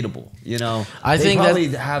relatable, I they think probably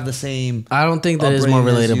have the same. I don't think that is more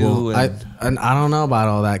relatable. I don't know about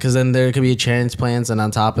all that, because then there could be transplants, and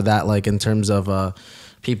on top of that, like in terms of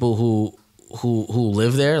people who who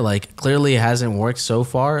live there, like clearly it hasn't worked so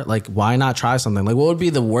far. Like, why not try something? Like, what would be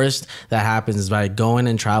the worst that happens by going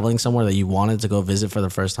and traveling somewhere that you wanted to go visit for the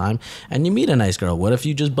first time, and you meet a nice girl? What if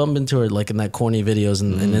you just bump into her like in that corny videos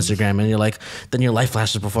in Instagram, and you're like, then your life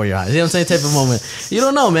flashes before your eyes? You know what I'm saying? Type of moment. You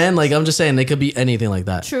don't know, man. Like, I'm just saying, it could be anything like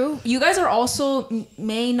that. True. You guys are also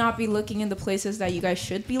may not be looking in the places that you guys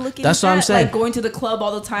should be looking. That's what I'm saying. Like going to the club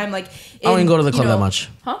all the time. Like I don't even go to the club that much.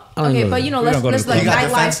 Huh? I don't Okay, go but to- you know, We don't let's go to the like club. You got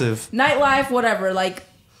defensive. nightlife, whatever. Like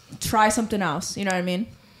try something else. You know what I mean?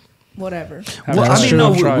 Whatever. Well, That's I mean, true.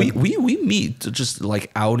 no, Try. we meet just like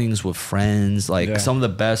outings with friends. Like Yeah. some of the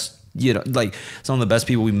best, you know, like some of the best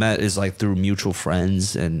people we met is like through mutual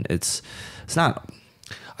friends, and it's not.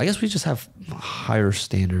 I guess we just have higher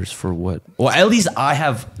standards for what. Well, at least I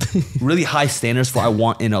have really high standards for I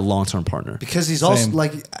want in a long-term partner. Because he's also Same.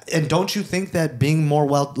 like, and don't you think that being more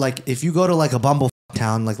like, if you go to like a bumble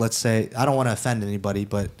town, like let's say, I don't want to offend anybody,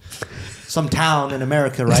 but some town in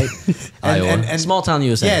America, right? Iowa. Small town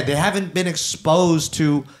USA. Yeah, they haven't been exposed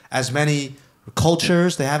to as many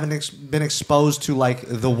cultures. They haven't been exposed to like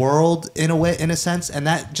the world in a way, in a sense, and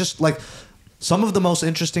that just like. Some of the most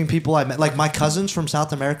interesting people I met, like my cousins from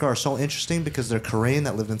South America, are so interesting because they're Korean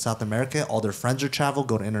that lived in South America. All their friends are travel,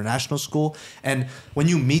 go to international school, and when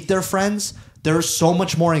you meet their friends, they're so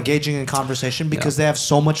much more engaging in conversation because they have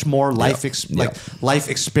so much more life life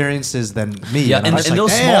experiences than me. Yeah, I'm and just in like,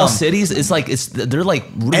 those damn. small cities, it's like they're like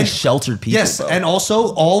really sheltered people. Yes, bro. and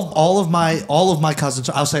also all of my cousins,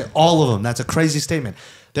 I'll say all of them. That's a crazy statement.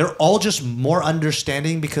 They're all just more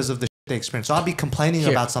understanding because of the they experience. So I'll be complaining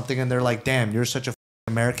about something, and they're like, "Damn, you're such a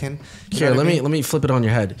American." You Here, know what I mean? let me flip it on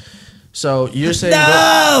your head. So you're saying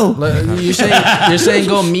No! you're saying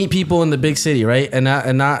go meet people in the big city, right? And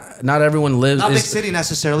not everyone lives. Not big is- city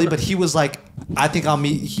necessarily, but he was like, I think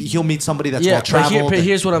he'll meet somebody that's well but traveled.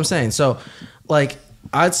 here's what I'm saying. So, like,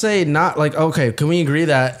 I'd say not like, okay, can we agree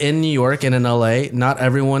that in New York and in LA, not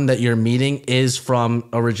everyone that you're meeting is from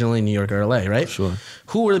originally New York or LA, right? Sure.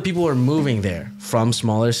 Who are the people who are moving there from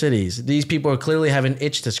smaller cities? These people are clearly have an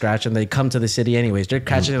itch to scratch, and they come to the city anyways. They're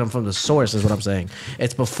catching them from the source, is what I'm saying.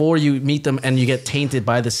 It's before you meet them and you get tainted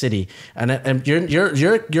by the city, and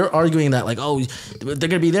you're arguing that like, oh, they're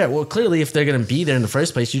gonna be there. Well, clearly, if they're gonna be there in the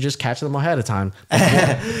first place, you just catch them ahead of time.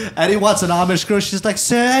 Eddie wants an Amish girl. She's like,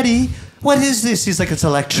 Sir Eddie, what is this? He's like, it's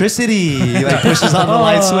electricity. He like pushes on the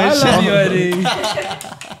light switch. I love you,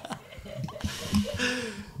 Eddie.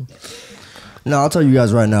 No, I'll tell you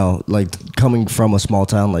guys right now, like coming from a small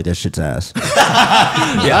town, like that shit's ass.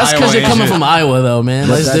 That's because you're coming from Iowa, though, man.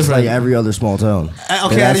 But That's that's different. like every other small town. Okay,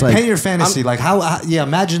 And Eddie, that's paint your fantasy. Like yeah,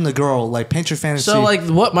 imagine the girl. Like paint your fantasy. So like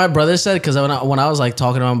what my brother said, because when I was like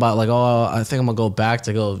talking to him about like, oh, I think I'm gonna go back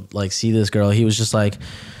to go like see this girl, he was just like,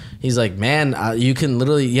 he's like, man, you can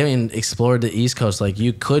literally explore the East Coast. Like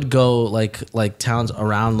you could go like towns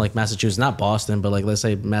around like Massachusetts, not Boston, but like let's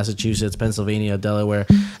say Massachusetts, Pennsylvania, Delaware,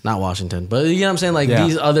 not Washington, but you know what I'm saying, like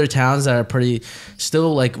these other towns that are pretty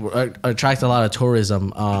still like attract a lot of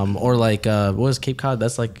tourism, or like what is Cape Cod?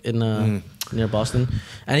 That's like in near Boston.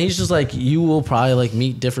 And he's just like, you will probably like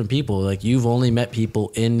meet different people. Like you've only met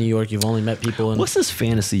people in New York. You've only met people in What's this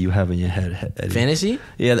fantasy you have in your head, Eddie? fantasy.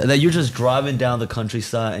 Yeah, that you're just driving down the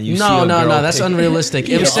countryside and you see No, a girl that's pick- unrealistic.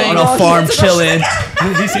 You're I'm saying on a farm chilling.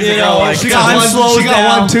 she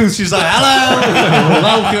got one tooth. She's like, hello,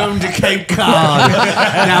 welcome to Cape Cod.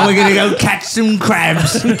 Now we're gonna go catch some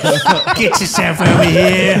crabs. Get yourself over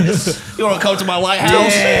here. You want to come to my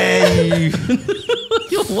lighthouse? Yeah,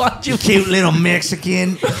 you watch you cute little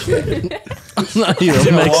Mexican. not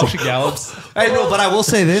even Mexican. Gallops. Hey, no, but I will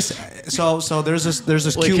say this. So there's this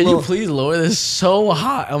Wait, cute can little. you please lower this? So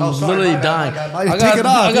hot. I'm sorry, literally my bad, dying. my bad. I Take it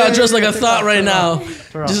off. I got Yeah, just yeah, like a take it thought off, right turn it now,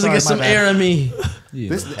 off. Turn it off. just to Sorry, get some my bad. air in me.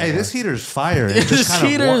 This heater's fire. It just This kind of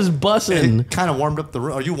heater is bussing. It kind of warmed up the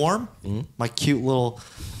room. Are you warm? My cute little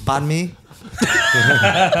banh mi.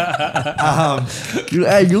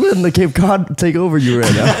 You letting the Cape Cod take over you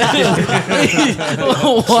right now.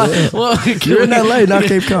 What? You're in LA, not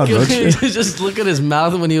Cape Cod, bro. Just look at his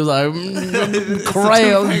mouth when he was like,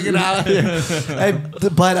 crayon. Hey,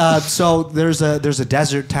 but so there's a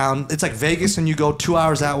desert town. It's like Vegas, and you go 2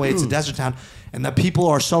 hours that way. It's a desert town, and the people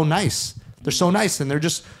are so nice. They're so nice, and they're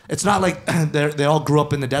just. It's not like they all grew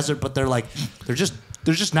up in the desert, but they're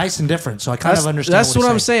just nice and different. So I kind of understand. That's what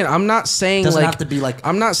I'm saying. I'm not saying Doesn't like have to be like.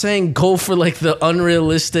 I'm not saying go for like the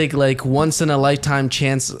unrealistic, like once in a lifetime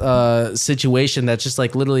chance situation that's just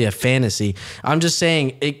like literally a fantasy. I'm just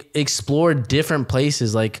saying explore different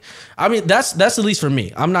places. Like, I mean, that's at least for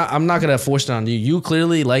me. I'm not gonna force it on you. You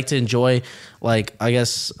clearly like to enjoy like I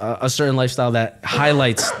guess a certain lifestyle that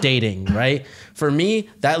highlights dating, right? For me,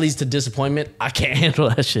 that leads to disappointment. I can't handle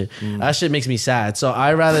that shit. That shit makes me sad. So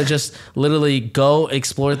I rather just literally go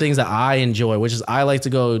explore things that I enjoy, which is I like to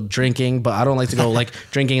go drinking, but I don't like to go like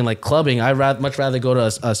drinking and like clubbing. I much rather go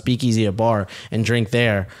to a speakeasy, a bar, and drink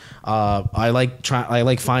there. I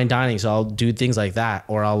like fine dining, so I'll do things like that,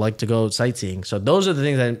 or I'll like to go sightseeing. So those are the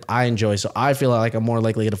things that I enjoy. So I feel like I'm more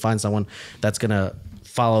likely to find someone that's gonna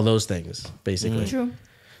follow those things, basically. True.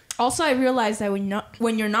 Also, I realized that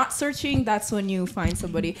when you're not searching, that's when you find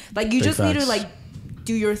somebody. Like you Big just need to facts. like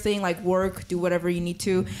do your thing, like work, do whatever you need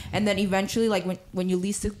to, and then eventually, like when you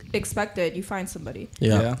least expect it, you find somebody.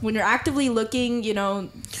 Yeah. When you're actively looking, you know,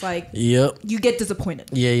 it's like Yep. you get disappointed.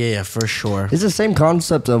 Yeah, for sure. It's the same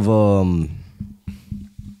concept of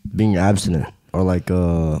being abstinent or like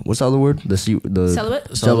what's the other word? The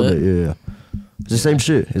Celibate? Celibate. Yeah. It's the same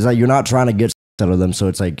shit. It's like you're not trying to get out of them, so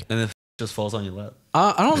it's like And it just falls on your lap.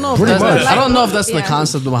 I don't know. If Pretty that's, much. I don't know if that's the Yeah.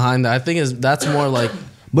 concept behind that. I think that's more like.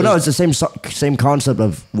 But no, it's the same concept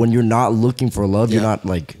of when you're not looking for love, you're not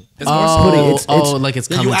like It's more so putting like it's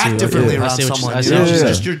That coming you act to you. differently I around see what you- someone. I You see know, what you're Yeah.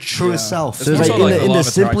 just saying. your truest self. It's So it's more like so like the in law the of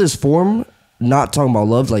attraction. simplest form, not talking about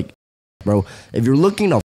love, like, bro, if you're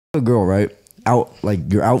looking to f- a girl, right, out, like,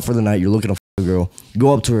 you're out for the night, you're looking to f- a girl,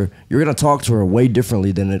 go up to her, you're going to talk to her way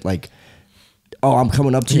differently than it, like, oh, I'm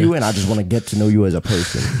coming up to you and I just want to get to know you as a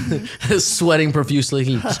person. Sweating profusely.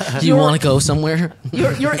 Do you want to go somewhere?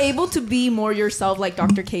 You're able to be more yourself, like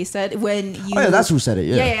Dr. K said, when you. Oh, yeah, that's who said it,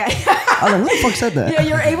 yeah. Yeah. I was like, who the fuck said that? Yeah,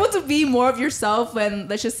 you're able to be more of yourself when,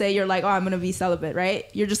 let's just say, you're like, oh, I'm gonna be celibate, right?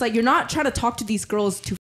 You're just like, you're not trying to talk to these girls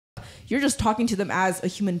to. You're just talking to them as a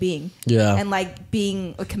human being. Yeah. And like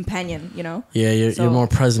being a companion, you know. Yeah, you're So- more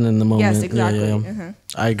present in the moment. Yes, exactly. Yeah, yeah. Uh-huh.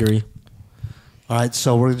 I agree. All right,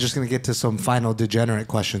 so we're just gonna get to some final degenerate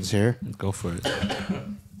questions here. Go for it.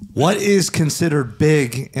 What is considered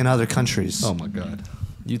big in other countries? Oh my god.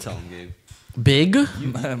 You tell him, Gabe. Big?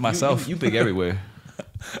 Myself. You big everywhere.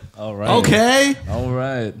 All right. Okay. All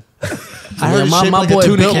right. I heard it's my shaped like a boy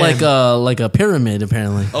tuna built can. like a pyramid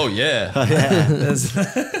apparently. Oh yeah. Okay.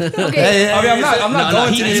 I mean, I'm not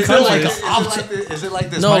going to these countries. Is it like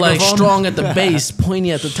this? No, like microphone? strong at the base,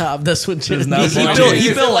 pointy at the top. That's what It's not He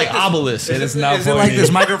pointy. built like obelisk. It is not Is it like pointy.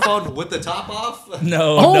 this microphone with the top off?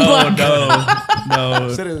 No, Oh my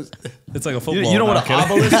no. Said it was- It's like a football. You know No, what I'm an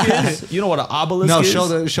kidding. obelisk is? You know what an obelisk No,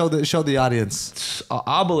 is? show the audience. An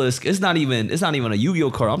obelisk. It's not even a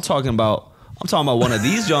Yu-Gi-Oh card. I'm talking about one of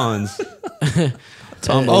these Johns.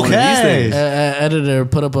 Talking about one of these Okay. things. Editor,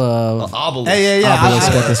 put up a. Obelisk. Hey, yeah.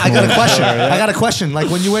 Obelisk at this I got a moment. question. I got a question. Like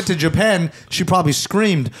when you went to Japan, she probably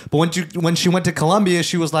screamed, but when she went to Colombia,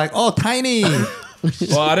 she was like, "Oh, tiny, Well,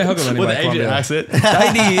 I didn't hook up with With anybody. an Asian Colombia. accent.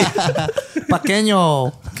 Tiny.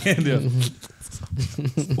 pequeño." Can't do it.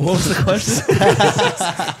 What was the question?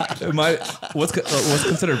 What's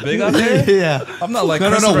considered big out there? Yeah. I'm not like No.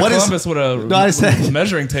 Christopher What is? Columbus with a No, I said-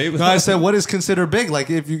 measuring tape. No, I said, what is considered big? Like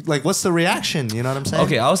if you like, what's the reaction? You know what I'm saying?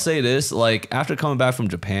 Okay, I'll say this. Like after coming back from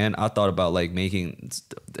Japan, I thought about like making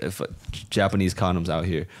Japanese condoms out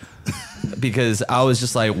here. Because I was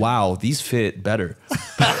just like, wow, these fit better.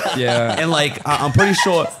 Yeah. And like I'm pretty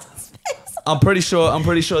sure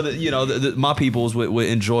that you know my peoples would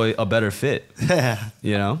enjoy a better fit. Yeah.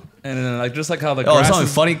 You know. And then like just like how the Oh, grass something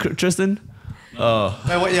is, funny, Tristan. Hey,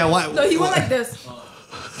 what, yeah. What? No, he went like this. The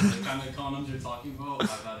kind of condoms you're talking about,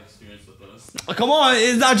 I've had experience with those. Oh, come on,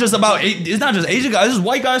 it's not just Asian guys. It's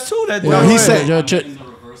white guys too. That No, he said. In the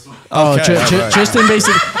reverse way. Okay, alright.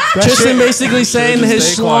 Tristan basically saying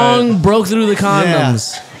his stay quiet. schlong broke through the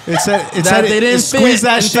condoms. It said They didn't fit. squeeze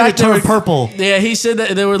that In shit, it fact, they turned were- purple. Yeah, he said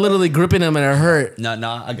that they were literally gripping him and it hurt.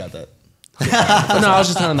 Nah, I got that. But no, I was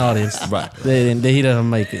just telling the audience. Right. He doesn't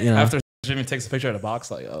make it, you know. after Jimmy takes a picture of the box,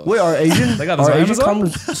 like, oh, Wait, are Asian They got this on Asian Amazon?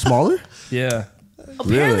 condoms smaller? yeah,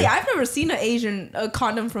 Apparently, Really? I've never seen a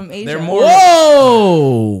condom from Asia. they're more.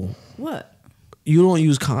 Whoa! What? You don't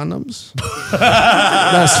use condoms?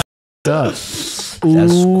 That's f***ed up.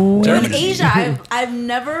 Ooh. In Asia, I've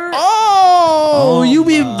never. Oh, you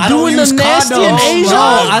be doing the nasty in Asia?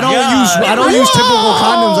 No, I don't use typical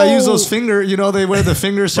condoms. I use those finger. You know, they wear the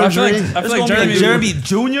finger I feel surgery. like, I feel It's like gonna be Jeremy.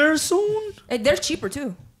 Jr. soon. They're cheaper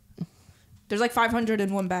too. There's like 500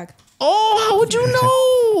 in one bag. Oh, how would you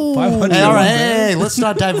know? 500. Hey, all right, hey, let's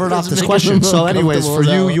not divert off this making question. them So, anyways, for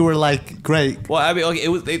uncomfortable, you, though. you were like, great. Well, I mean, okay, it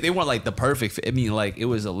was they weren't like the perfect fit. I mean, like it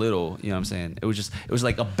was a little, you know what I'm saying? It was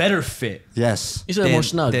like a better fit Yes. You said more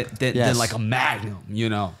snug. than Yes. like a Magnum, you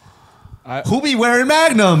know. Who be wearing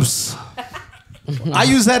magnums? I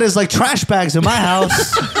use that as like trash bags in my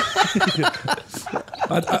house.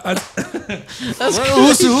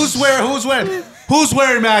 Who's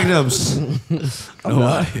wearing magnums? I'm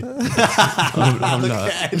not. I'm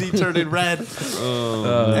not. Eddie turning red.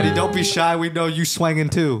 Eddie, don't be shy. We know you swanging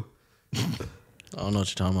too. I don't know what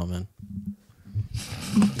you're talking about, man.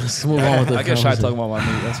 Let's move on with the I get shy conversation. talking about my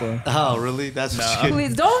meat. That's why. Oh, really? That's what you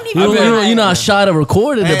Please don't even. You know how shy to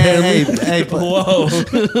record it, apparently. Hey, Whoa.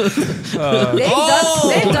 They've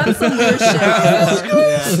done some weird shit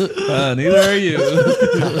before. Neither are you.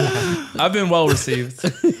 I've been well received.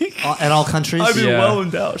 in all countries. I've been Yeah. well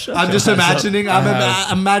endowed. I'm just imagining.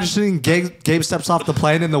 I'm imagining Gabe steps off the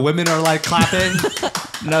plane and the women are like clapping.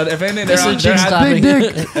 No, if anything, This they're is Jinx clapping. Big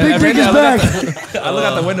dick is back. I look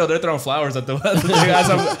out the window, they're throwing flowers at the guys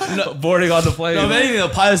I'm boarding on the plane. No, if anything, the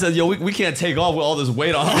pilot said, "Yo, we can't take off with all this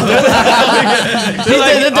weight on." They're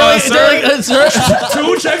like, sir,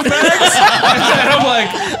 2 check bags. And I'm like,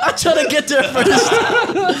 I'm trying to get there first.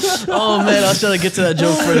 Oh man, I was trying to get to that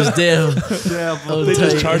joke first. Damn. Yeah, Oh, they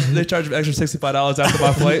tight. charge me extra $65 after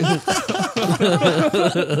my flight.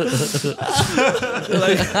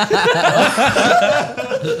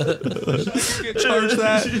 charge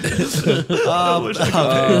that.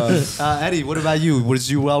 Eddie, what about you? Was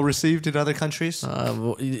you well received in other countries?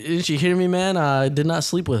 Well, didn't you hear me, man? I did not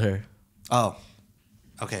sleep with her. Oh,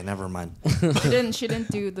 okay, never mind. She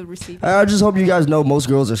didn't do the receiving. I just hope you guys know most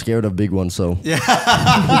girls are scared of big ones. So It's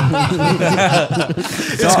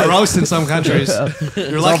gross in some countries.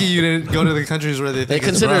 You're lucky you didn't go to the countries where they They think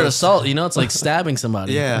it's consider it gross. assault. You know, it's like stabbing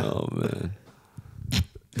somebody. Yeah. Oh man.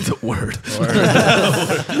 Word.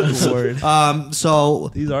 So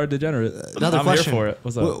These are degenerate. another I'm question. here for it.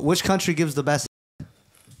 What's up? Which country gives the best?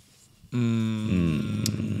 Let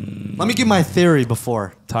me give my theory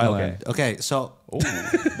before. Thailand. Okay, so What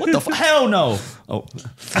the hell no? Oh,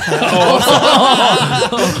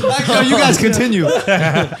 no, you guys continue.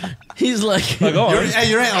 He's like, Go on.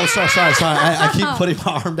 You're right. Oh, sorry. I keep putting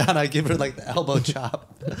my arm down. I give her like the elbow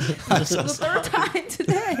chop. I'm so The sorry. third time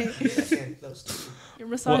today. You're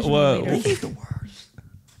massaging What- me later. the worst.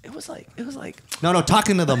 It was like. No,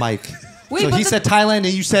 talking to the mic. Wait, So but he said Thailand and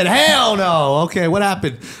you said hell no. Okay, what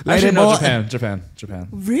happened? Actually, no, Well, Japan.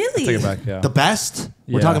 Really? Take it back, yeah. The best?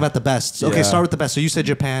 We're Yeah. talking about the best. Okay, Yeah. start with the best. So you said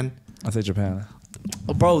Japan. I say Japan.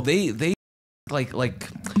 Oh, bro, they like.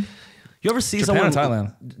 You ever see Japan or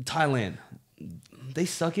someone Thailand? Thailand. They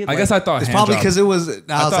suck it. I guess I thought It's hand probably job. because it was.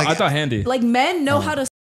 I thought handy. Like men know how to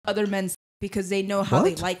other men's because they know how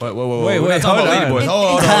they like it. Wait, We're not talking hold about lady on. boys.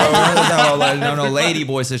 Hold on. No, lady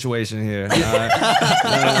boy situation here.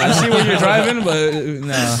 I see where you're driving, but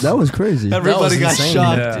no. that was crazy. Everybody got insane.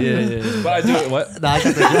 shocked. Yeah. But I do it. What? No, I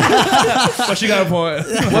got the- But she got a point.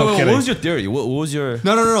 Wait, what was your theory? What was your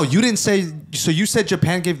no. You didn't say. So you said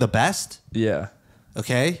Japan gave the best. Yeah.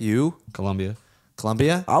 Okay, you Columbia?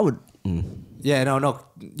 Colombia. I would. Yeah, no.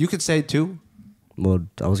 You could say two. Well,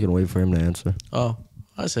 I was gonna wait for him to answer. oh,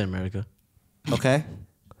 I say America. Okay.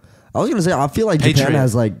 I was gonna say I feel like Patriot. Japan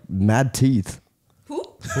has like mad teeth. Who?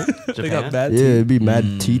 They got bad Yeah, teeth. it'd be mad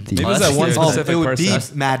teethy. Maybe it was that's that one stereotype. specific it would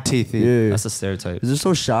person. be mad teethy. Yeah, That's a stereotype. they're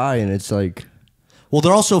so shy, and it's like Well,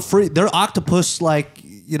 they're also free. They're octopus, like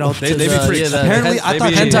They be freaks. Apparently, I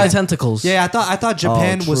thought hentai tentacles. Yeah, I thought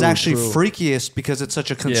Japan was true, actually true. freakiest because it's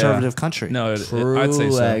such a conservative country. No, true. I'd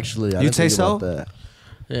say so. Actually, I You'd didn't say think so? about that.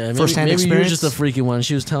 Yeah, maybe, First-hand maybe you were experience? just a freaky one.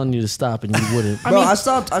 She was telling you to stop and you wouldn't. Bro, I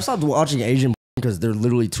stopped watching Asian because they're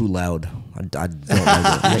literally too loud. I don't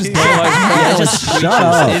like it. Shut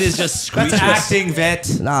up. It is just screeches. That's acting,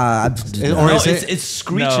 vet. Nah, Or No, is it? it's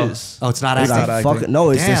screeches. Oh, it's not it's acting. like fucking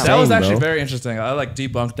no. It's Damn. the That was same, actually bro. very interesting. I like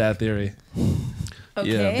debunked that theory.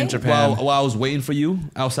 Okay. In Japan. While I was waiting for you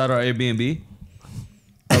outside our Airbnb,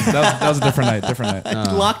 That was a different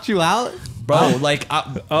night. Locked you out? bro, like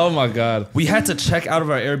Oh my god. we had to check out of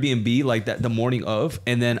our Airbnb like that the morning of,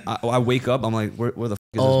 and then I wake up, I'm like, where the f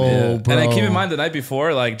is Oh, this man? bro. And then keep in mind the night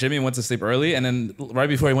before, like Jimmy went to sleep early, and then right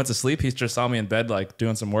before he went to sleep, he just saw me in bed like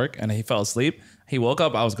doing some work, and he fell asleep. He woke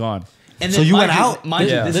up, I was gone. And So then you mind went out? Mind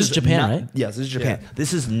Yeah. you, This is Japan, right? Yes, this is Japan.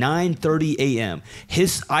 This is 9:30 a.m.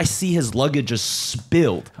 I see his luggage just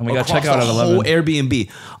spilled. And we got across check out the at whole 11.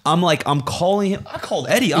 I'm calling him. I called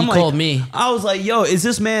Eddie. I'm He like, called me. I was like, yo, is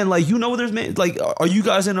this man like, you know where this man, like, are you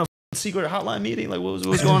guys in a secret hotline meeting? Like, what's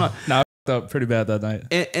going on? Nah, I f***ed up pretty bad that night.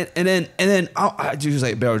 And then I was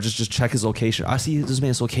like, bro, just check his location. I see this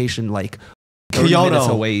man's location like 30 Kyoto. minutes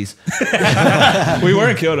away. We were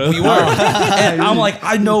in Kyoto. We were. And I'm like,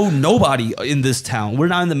 I know nobody in this town. We're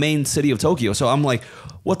not in the main city of Tokyo. So I'm like,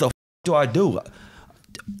 what the f do I do?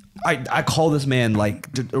 I call this man like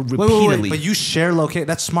Wait, repeatedly. but you share location.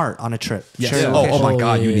 That's smart on a trip. Yes. Share Oh location. my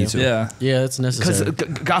God, you need to. Yeah, it's necessary.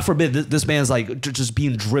 Because God forbid this man's like just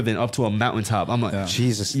being driven up to a mountaintop. I'm like,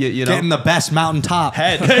 Jesus, you know, getting the best mountaintop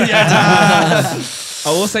head. I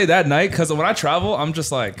will say that night because when I travel, I'm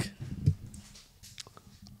just like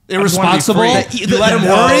irresponsible. You let him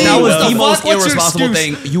worry. That was the What's most your irresponsible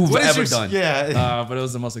excuse? thing you've What is ever your- done. Yeah. but it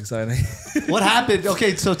was the most exciting. What happened?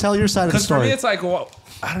 Okay, so tell your side of the Because for story. me, it's like, well,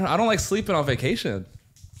 I don't like sleeping on vacation.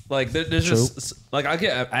 Like there's just like I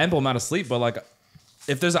get an ample amount of sleep, but like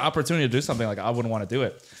if there's an opportunity to do something, like I wouldn't want to do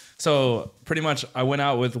it. So pretty much, I went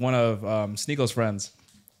out with one of Sneeko's friends,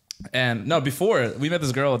 and no, before we met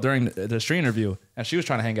this girl during the street interview, and she was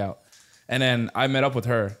trying to hang out, and then I met up with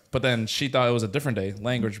her, but then she thought it was a different day,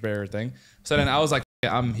 language barrier thing. So then I was like,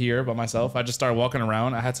 I'm here by myself. I just started walking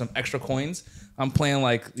around. I had some extra coins. I'm playing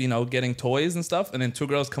like, you know, getting toys and stuff, and then two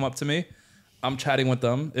girls come up to me. I'm chatting with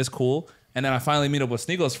them. It's cool. And then I finally meet up with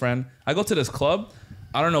Sneeko's friend. I go to this club.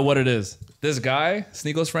 I don't know what it is. This guy,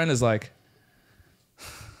 Sneeko's friend, is like,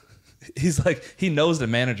 he's like, he knows the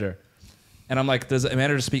manager. And I'm like, does the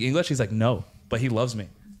manager speak English? He's like, no, but he loves me.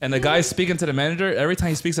 And the guy's speaking to the manager. Every time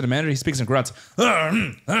he speaks to the manager, he speaks in grunts.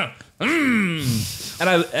 And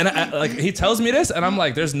I like, he tells me this, and I'm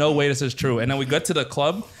like, there's no way this is true. And then we get to the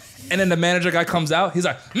club, and then the manager guy comes out. He's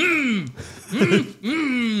like, and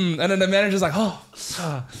then the manager's like, oh,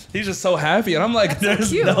 he's just so happy. And I'm like,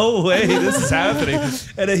 there's no way this is happening.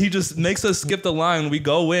 And then he just makes us skip the line. We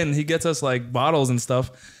go in. He gets us like bottles and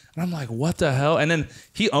stuff. And I'm like, what the hell? And then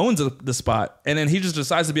he owns the spot. And then he just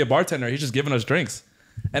decides to be a bartender. He's just giving us drinks.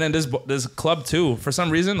 And then this club too, for some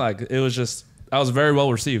reason, like it was just, I was very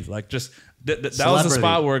well received. Like just, that was the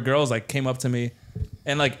spot where girls like came up to me.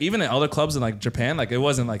 And like even in other clubs in like Japan, like it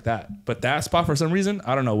wasn't like that. But that spot, for some reason,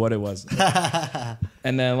 I don't know what it was.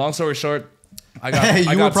 And then long story short,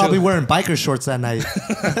 you were probably wearing biker shorts that night.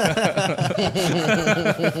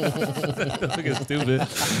 Look at stupid.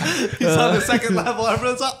 He's on the second level.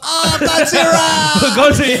 Everyone's like, oh,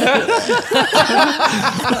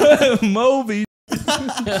 Godzilla! Go to Moby.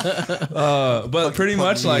 But pretty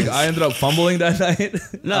much like I ended up fumbling that night.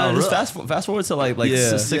 No, just fast forward to like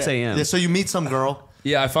 6 a.m. Yeah, so you meet some girl.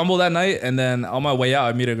 Yeah, I fumbled that night, and then on my way out,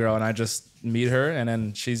 I meet a girl, and I just meet her, and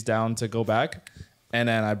then she's down to go back, and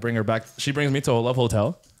then I bring her back. She brings me to a Love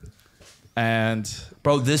Hotel, and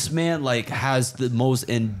bro, this man like has the most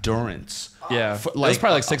endurance. Yeah, for, it was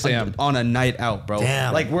probably like 6 a.m. on a night out, bro.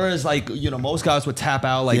 Damn. Like whereas like most guys would tap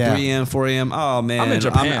out like 3 a.m., 4 a.m. Oh man, I'm in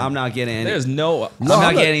Japan. I'm not getting any. There's no. I'm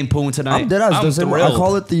not getting poon tonight. I'm dead ass. I'm I thrilled.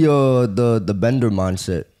 call it the bender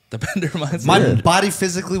mindset. The bender mindset. My body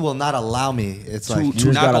physically will not allow me. It's like to just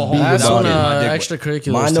not gotta go be home That's without when getting my dick wet.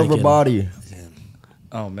 extracurriculars mind over taken. body.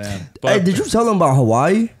 Oh man. Hey, But, did you tell them about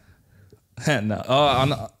Hawaii?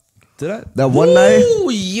 No. Did I? That one night?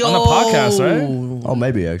 Yo. On the podcast, right? Oh,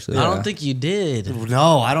 maybe actually. I don't think you did.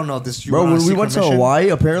 no, I don't know this. You Bro, went on a when we secret went to mission? Hawaii,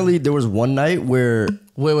 apparently there was one night where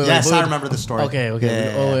Wait. Yes, wait. I remember the story. Okay.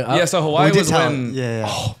 Yeah, Oh, wait, Yeah, so Hawaii we did was tell. when.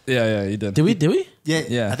 Yeah. You did. Did we? Yeah,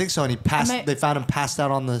 Yeah. I think so. And he passed. They found him passed out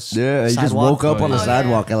on the yeah, he just sidewalk. woke up on the Oh, yeah.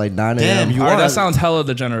 sidewalk at like 9 a.m. Damn, you All right, are. that sounds hella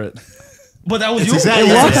degenerate. But that was It's you. exactly-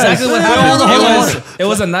 It that's was. exactly what It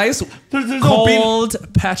was a nice cold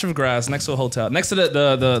patch of grass next to a hotel, next to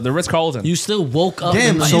the Ritz Carlton. You still woke up.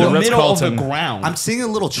 Damn, in so the in the middle of the Ritz-Carlton. ground. I'm seeing a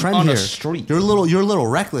little trend On here. a street. You're a little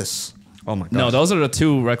reckless. Oh my god. No, those are the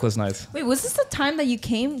two reckless nights. Wait, was this the time that you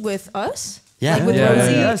came with us? Yeah. Like with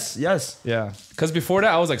Yeah, Rosie? Yes. Yeah, because before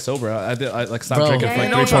that I was like sober. I like stopped Bro. drinking for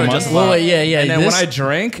Yeah, like 3-4 months. Wait, yeah. And then this- when I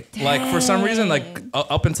drank, like for some reason, like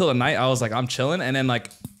up until the night, I was like I'm chilling, and then like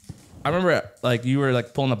I remember like you were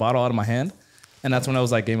like pulling the bottle out of my hand, and that's when I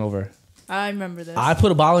was like game over. I remember this. I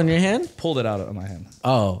put a bottle in your hand. Pulled it out of my hand.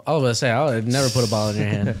 Oh, I was gonna say I would never put a bottle in your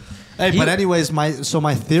hand. Hey, but anyways, my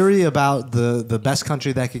theory about the best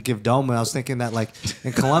country that could give dome, and I was thinking that like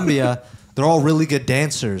in Colombia, they're all really good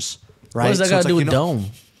dancers, right? What does that So got it's to do like, with you know, dome?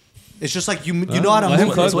 It's just like you know how to Let him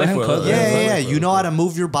move. cook, let him cook. Yeah. You know how to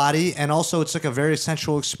move your body, and also it's like a very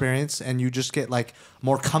sensual experience, and you just get like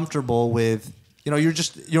more comfortable with.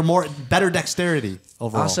 You're more better dexterity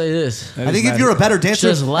overall. I'll say this. I think if you're a better dancer,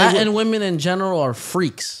 Just Latin women in general are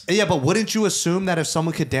freaks. Yeah, but wouldn't you assume that if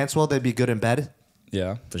someone could dance well, they'd be good in bed?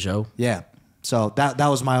 Yeah, For sure. Yeah. So that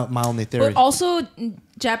was my only theory. But also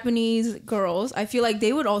Japanese girls, I feel like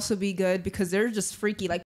they would also be good because they're just freaky.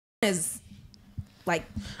 Like is like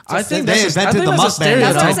I think they that's invented the a mukbang.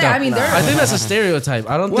 that's what I'm stereotype. saying. I mean, they're I think that's a stereotype.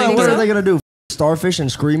 I don't Well, think what they're- are they gonna do? Starfish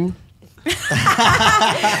and scream? No.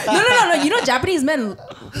 You know, Japanese men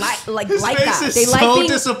like that. They like being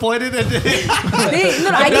disappointed. And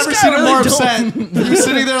I've never seen him more upset. He's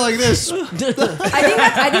sitting there like this. I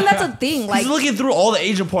think that's a thing. Like He's looking through all the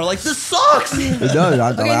Asian porn, like this sucks. It does.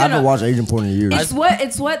 I haven't watched Asian porn in years.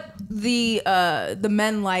 It's what the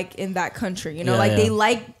men like in that country. You know, they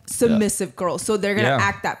like submissive girls, so they're gonna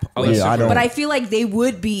act that way. But I feel like they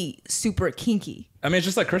would be super kinky. I mean, it's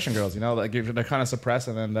just like Christian girls, you know, like they're kind of suppressed,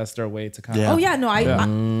 and then that's their way to kind of. Oh yeah,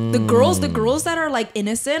 no, the girls that are like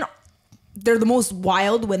innocent, they're the most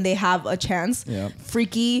wild when they have a chance. Yeah,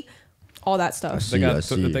 freaky, all that stuff. They got a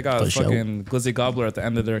fucking glizzy gobbler at the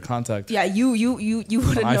end of their contact. Yeah, you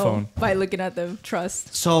wouldn't know by looking at them.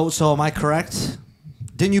 Trust. So am I correct?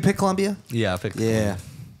 Didn't you pick Columbia? Yeah, I picked. Yeah.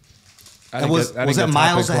 Was it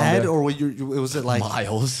miles ahead, or was it like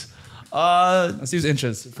miles? Let's use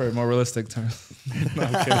inches for more realistic terms. No,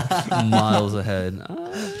 I'm kidding. Miles ahead.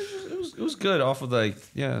 It was good off of like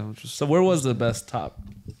So where was the best top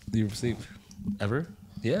you received ever?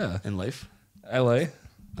 Yeah, in life. LA.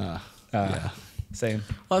 Yeah. Same.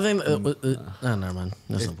 Well, I think. Never mind.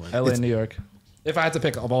 That's no point. LA and New York. If I had to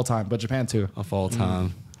pick of all time, but Japan too. Of all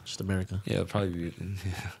time. Just America. Yeah, probably.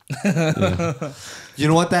 You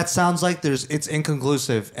know what that sounds like? It's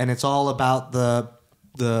inconclusive, and it's all about the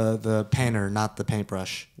painter, not the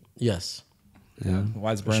paintbrush. Yes. Yeah.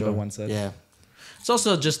 Wise Brenda once said. Yeah. It's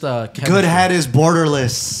also just good head is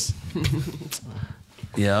borderless.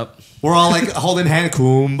 Yep. We're all like holding hand,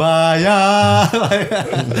 kumbaya,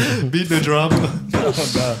 beat the drum.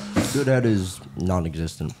 Oh god. Good head is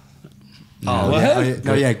non-existent. Oh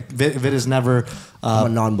yeah. Vid is never. I'm a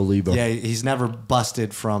non-believer. Yeah, he's never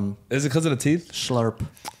busted from. Is it because of the teeth? Slurp.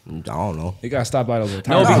 I don't know. You gotta stop by those.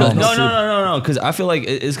 No, because no. Because I feel like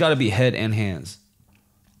it's got to be head and hands.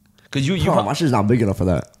 Because my shit's not big enough for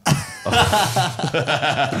that.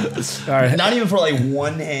 All right. Not even for like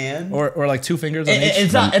one hand, or like two fingers. On each.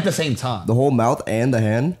 It's not at the same time. The whole mouth and the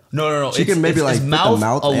hand. No. She can maybe like it's fit mouth, the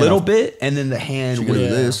mouth a little bit, and then the hand She with can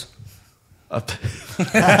do this.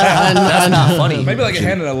 That's not funny. Maybe like a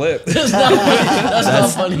hand and a lip. That's not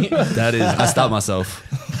funny. That is. I stopped myself.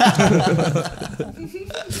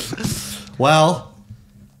 Well,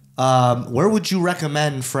 where would you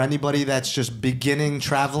recommend for anybody that's just beginning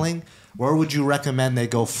traveling? Where would you recommend they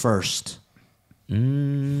go first?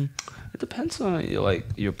 It depends on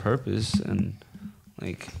your purpose and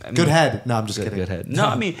good head. No, I'm just kidding. Good head. No,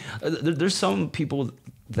 I mean there's some people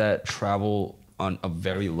that travel on a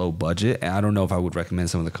very low budget, and I don't know if I would recommend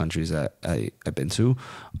some of the countries that I've been to,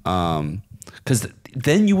 because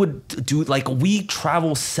then you would do we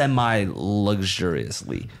travel semi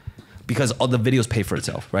luxuriously. Because all the videos pay for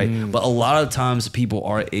itself, right? But a lot of times people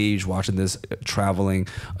our age watching this traveling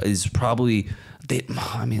is probably a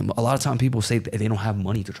lot of times people say they don't have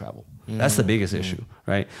money to travel. That's the biggest issue,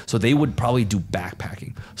 right? So they would probably do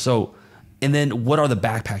backpacking. So, and then what are the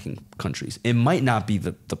backpacking countries? It might not be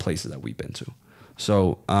the places that we've been to.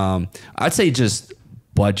 So I'd say just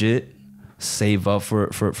budget, save up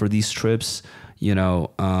for these trips. You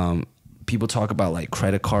know, people talk about like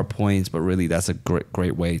credit card points, but really that's a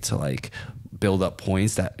great way to build up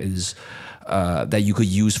points that is that you could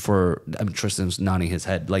use for. I mean, Tristan's nodding his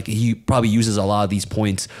head. Like he probably uses a lot of these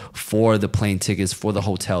points for the plane tickets, for the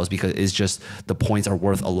hotels, because it's just the points are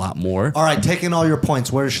worth a lot more. All right, taking all your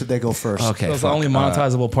points, where should they go first? Okay, so it's the only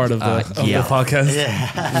monetizable part of the podcast.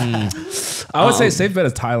 Yeah. I would say safe bet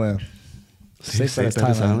is Thailand. Safe bet is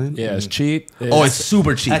Thailand. Yeah, it's cheap. It's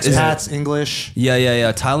super cheap. Expats, English.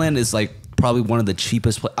 Yeah. Thailand is probably one of the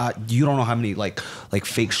cheapest. You don't know how many like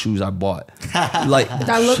fake shoes I bought.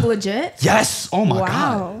 That look legit. Yes. Oh my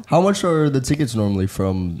god. How much are the tickets normally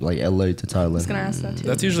from LA to Thailand? I was gonna ask that too.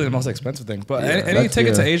 That's usually the most expensive thing. But any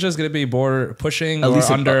ticket to Asia is gonna be border pushing or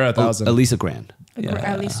under 1,000. At least $1,000.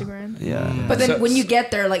 At least $1,000. Yeah. But then when you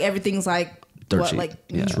get there, everything's dirt cheap.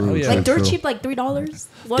 True. Dirt cheap, $3.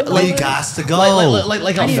 You got to go.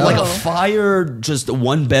 Like a fire, just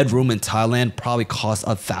one bedroom in Thailand probably costs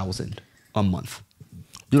 $1,000 a month.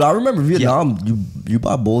 Dude, I remember Vietnam. You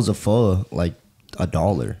buy bowls of pho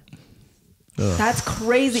 $1. That's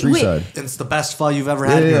crazy. Street Wait, side. It's the best pho you've ever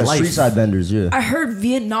had in your life. Street side vendors. Yeah. I heard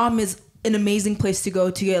Vietnam is an amazing place to go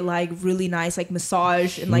to get really nice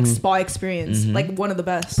massage and spa experience. One of the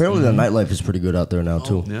best. Apparently, the nightlife is pretty good out there now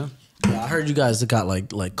too. Yeah. I heard you guys got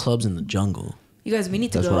like clubs in the jungle. You guys, we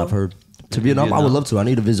need to That's go. what I've heard. To Vietnam, I would love to. I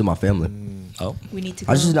need to visit my family. Oh. We need to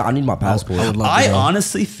go. I need my passport. I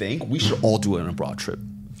honestly think we should all do an abroad trip.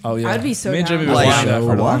 Oh yeah, I'd be so Me and Jimmy down. were planning that for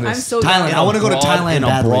the I'm longest. so Thailand. down. I want to go to Thailand in a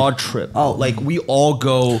badly. broad trip. Oh, we all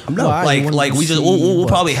go. We'll talk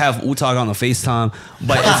on the FaceTime,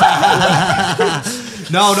 but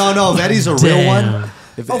No. Betty's a real one.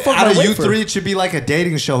 If, fuck out my of you wafer. three, it should be like a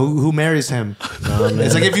dating show. Who marries him?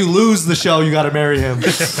 It's like if you lose the show, you got to marry him.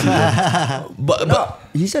 But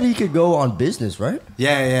he said he could go on business, right?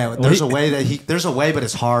 Yeah. There's a way there's a way, but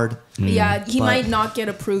it's hard. Yeah, he But- might not get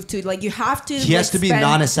approved to. Like, you have to. He has like, to be spend-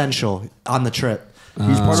 non-essential on the trip.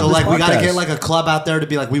 He's part So of this like we got to podcast. get like a club out there to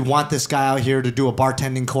be like, we want this guy out here to do a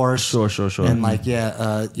bartending course. Sure. And like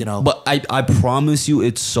you know. But I promise you,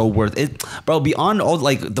 it's so worth it, bro. Beyond all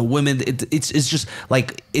like the women, it's just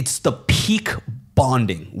like it's the peak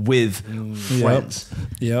bonding with friends.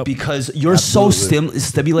 Yep. Because you're so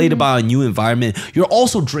stimulated by a new environment. You're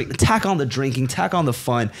also tack on the drinking, tack on the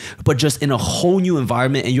fun, but just in a whole new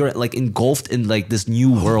environment, and you're like engulfed in like this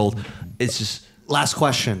new world. It's just Last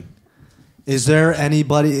question. Is there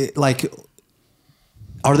anybody like?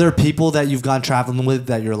 Are there people that you've gone traveling with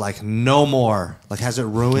that you're like no more? Like, has it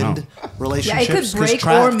ruined relationships? Yeah, it could 'Cause break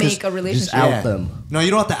or make a relationship. out them. No, you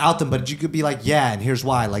don't have to out them, but you could be like, yeah, and here's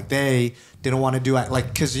why. Like they didn't want to do it, like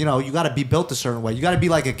because you know you got to be built a certain way. You got to be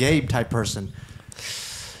like a Gabe type person.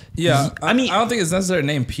 Yeah, I mean, I don't think it's necessary to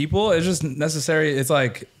name people. It's just necessary. It's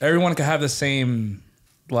like everyone can have the same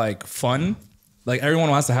like fun. Like everyone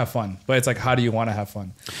wants to have fun, but it's like, how do you want to have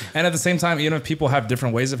fun? And at the same time, even if people have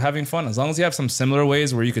different ways of having fun, as long as you have some similar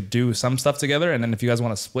ways where you could do some stuff together, and then if you guys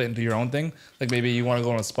want to split into your own thing, like maybe you want to go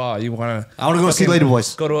on a spa, you want to. I want to go see Lady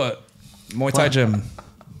Boys. Go to a Muay Thai gym,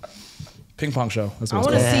 ping pong show. That's I what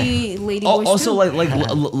want it's to called. see Lady Boys also too. like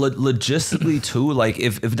logistically too, like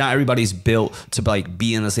if not everybody's built to like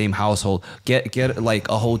be in the same household, get like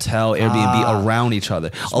a hotel, Airbnb around each other.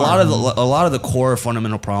 A lot of the core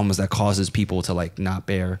fundamental problems that causes people to like not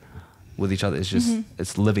bear with each other is just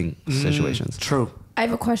it's living situations. True. I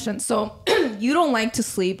have a question. So you don't like to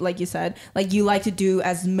sleep, like you said. Like you like to do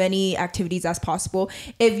as many activities as possible.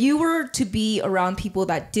 If you were to be around people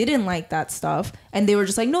that didn't like that stuff and they were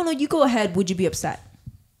just like, no, you go ahead, would you be upset?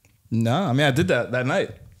 No, I mean I did that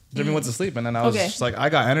night. Jimmy went to sleep, and then I was Okay. just like, I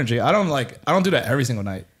got energy. I don't do that every single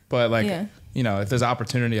night, but like Yeah. you know, if there's an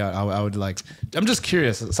opportunity, I would like. I'm just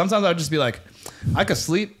curious. Sometimes I would just be like, I could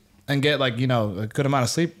sleep and get like, you know, a good amount of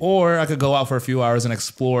sleep, or I could go out for a few hours and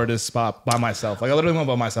explore this spot by myself. Like I literally went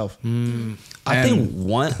by myself. I think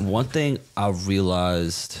one thing I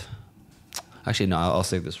realized. Actually, no, I'll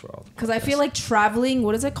save this for all. Because I feel like traveling,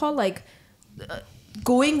 what is it called? Like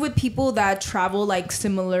going with people that travel like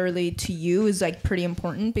similarly to you is like pretty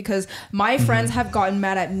important, because my friends have gotten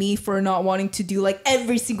mad at me for not wanting to do like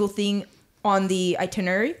every single thing on the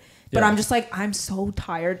itinerary. But Yeah. I'm just like, I'm so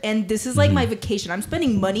tired. And this is like my vacation. I'm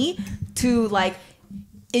spending money to like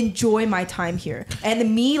enjoy my time here.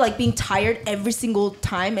 And me like being tired every single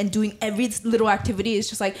time and doing every little activity is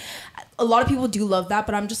just like, a lot of people do love that,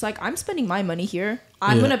 but I'm just like, I'm spending my money here.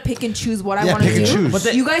 I'm Yeah. gonna pick and choose what I Yeah, want to pick and do. choose. But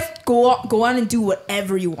then- You guys go on and do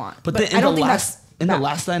whatever you want. But, But then I don't think that's in the bad.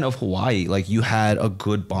 last night of Hawaii, like you had a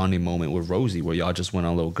good bonding moment with Rosie where y'all just went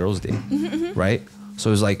on a little girls' date, right?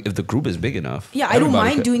 So it's like if the group is big enough, Yeah, I don't everybody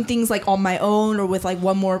mind could- doing things like on my own or with like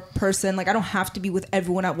one more person. Like I don't have to be with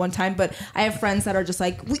everyone at one time. But I have friends that are just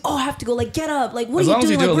like, we all have to go. Like get up. Like what As are long you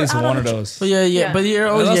as you doing? do at Like, least we're out one on of a trip. those. But yeah, but you're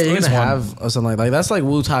always that's you're at gonna least have something like that's like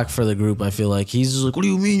Wu talk for the group. I feel like he's just like, what do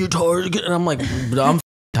you mean you're tired? And I'm like, but I'm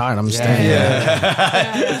tired. I'm staying.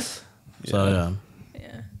 Yeah. So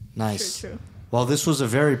yeah. Nice. True. Well, this was a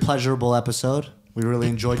very pleasurable episode. We really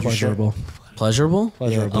enjoyed your shit. Pleasurable.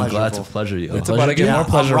 Yeah, I'm glad to pleasurable. pleasure you. It's about to get Yeah, more I'm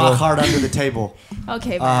pleasurable. rock hard under the table.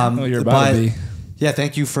 Okay, man. Oh, you're about to be. Yeah,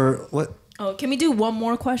 thank you for what. Oh, can we do one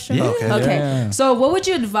more question? Yeah. Okay. Yeah. So, what would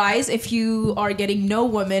you advise if you are getting no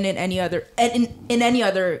woman in any other in any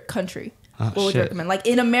other country? What would you shit. recommend? Like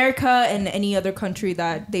in America and any other country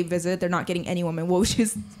that they visit, they're not getting any woman. What would you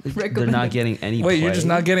recommend? They're not getting any. Wait, you're play. just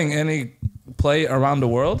not getting any play around the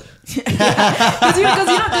world? Because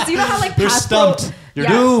you know how like You're passport- stumped. You're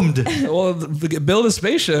Yeah. doomed. Well, build a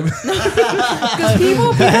spaceship. Because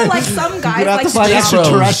people like some guys You have like to find travel.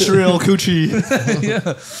 extraterrestrial coochie.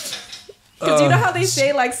 Because you know how they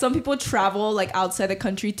say like some people travel like outside the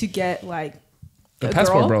country to get like The a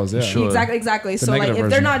passport girl? bros, yeah. Sure. Exactly. The So like if negative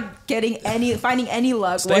they're version. not getting finding any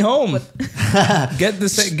luck, Stay home.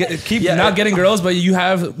 Keep not getting girls, but you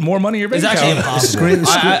have more money in your bank It's actually account. impossible.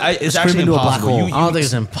 It's scream actually into a black impossible. hole. You- I don't think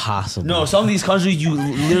it's impossible. No, some of these countries you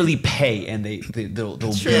literally pay and they'll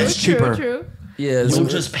True, it's cheaper. True. Yeah. you'll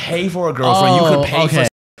just pay for a girlfriend. You could pay okay. for.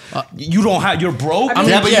 You don't have. You're broke. I mean,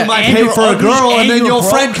 Yeah, but you might and pay you're for a ugly, girl, and then you're your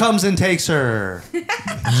broke. friend comes and takes her.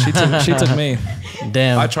 She took me.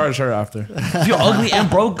 Damn. I charged her after. If you're ugly and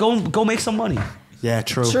broke, go make some money. Yeah,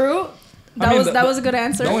 true. True. That mean, was that was a good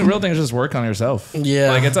answer. The only real thing is just work on yourself.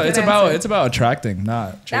 Yeah. Like it's Good about answer. it's about attracting,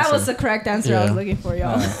 not chasing. That was the correct answer I was Yeah. looking for,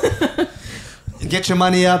 y'all. Get your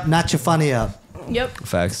money up, not your funny up. Yep.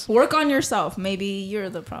 Facts. Work on yourself. Maybe you're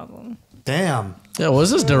the problem. Damn. Yeah,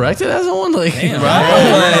 was this directed at someone? Like,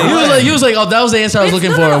 Right? he was like, oh, that was the answer I was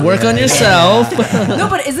looking for. Work on yourself. No,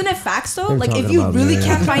 but isn't it facts though? Like, if you really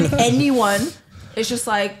can't find anyone, it's just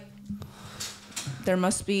like there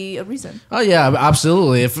must be a reason. Oh yeah,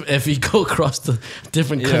 absolutely. If you go across the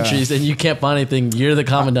different countries and you can't find anything, you're the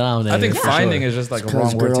common denominator. I think finding is just like a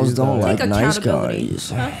wrong word to girls use. don't though. like nice accountability.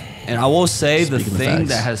 guys. And I will say the Speaking of thing facts.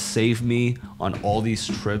 that has saved me on all these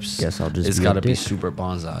trips Guess I'll just it's be a got to be dick. Super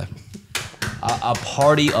Bonsai. I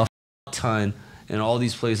party a ton in all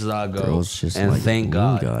these places I go, Girls just and like thank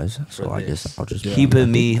God guys. So for I this. guess I'll just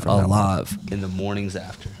keeping me from now on. alive in the mornings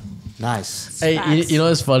after. Nice. Hey, you know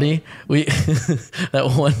what's funny? We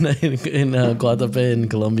that one night in Guadalupe in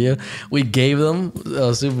Colombia, we gave them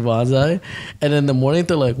Super Bonsai, and in the morning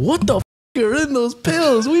they're like, "What the f are in those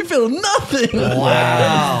pills? We feel nothing."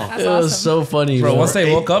 Wow. That's It was awesome. so funny, Bro, once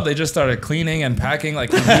they woke up, they just started cleaning and packing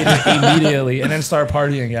like immediately, and then start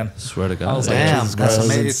partying again. Swear to I God. was like, Damn, Jesus that's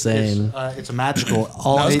Christ. amazing. Insane. It's a magical.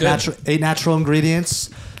 All That was good. eight natural ingredients.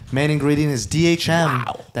 Main ingredient is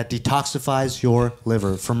DHM that detoxifies your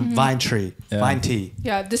liver from vine tree, vine tea.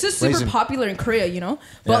 Yeah, this is super Raisin. popular in Korea, you know?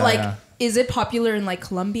 But Yeah, like, yeah. is it popular in like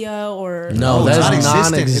Colombia or No, it's that's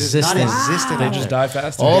non-existent. It is non-existent. non-existent. They out just there. die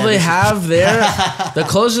faster. All they have there, the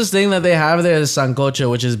closest thing that they have there is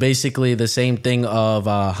sancocho, which is basically the same thing of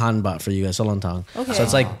hanbat for you guys, solantang. Okay. So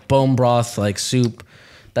it's like bone broth, like soup.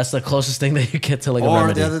 That's the closest thing that you get to like a Or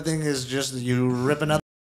remedy. the other thing is just you rip another.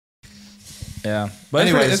 Yeah, but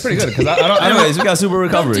Anyways. it's pretty good because I don't. Anyways, we got super Don't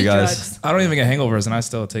recovery, do guys. drugs. I don't even get hangovers, and I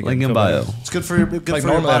still take Link it. in Feel bio. better. It's good for your good Like for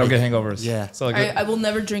your normally, I don't body. get hangovers. Yeah. So like, I will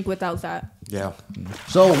never drink without that. Yeah.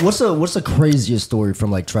 So what's the craziest story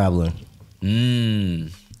from like traveling?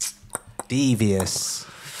 Devious.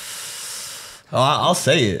 Oh, I'll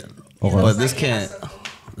say it, but this can't.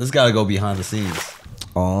 This got to go behind the scenes.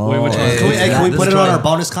 Oh, Wait, which one? Can we This put it is on trying- our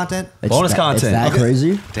bonus content? Bonus content. It's that Okay.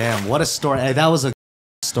 crazy? Damn, what a story! Hey, that was a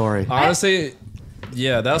story. honestly,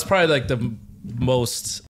 yeah, that was probably like the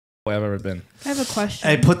most I've ever been. I have a question.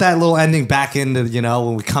 Hey, put that little ending back into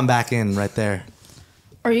when we come back in right there.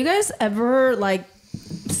 Are you guys ever like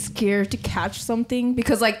scared to catch something?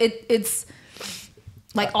 Because like it's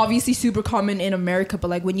like obviously super common in America, but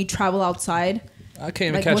like when you travel outside, I can't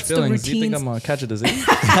even Like, catch what's the feelings. Do you think routines? I'm gonna catch a disease?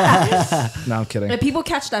 No, I'm kidding. like people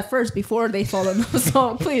catch that first before they fall in love.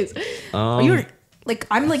 So please, are you like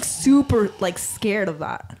I'm like super like scared of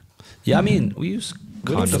that. Yeah, I mean, we use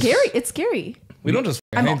It's condoms. scary. It's scary. We don't just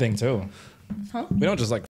f- I'm- anything too. Huh? We don't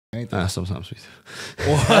just like f- anything. Sometimes we do.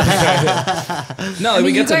 No, like, mean, we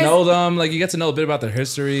you get to guys- know them. Like you get to know a bit about their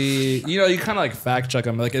history. You know, you kind of like fact check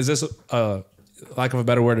them. Like, is this lack of a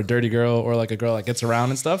better word, a dirty girl, or like a girl that gets around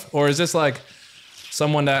and stuff, or is this like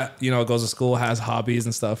someone that goes to school, has hobbies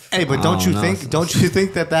and stuff? Hey, but don't you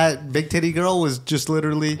think that big titty girl was just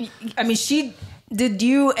literally I mean, she did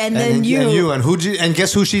you, and then you. and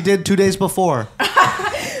guess who she did 2 days before?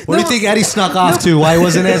 Where do you think Eddie snuck off to? Why he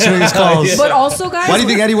wasn't answering his calls? But also, guys, Why do you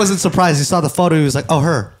think Eddie wasn't surprised? He saw the photo. He was like, "Oh,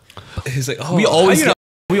 her." He's like, oh, We always how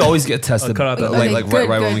you get tested cut out that like Okay,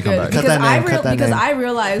 right when we come good. back. Cut Because that name, cut that because name. I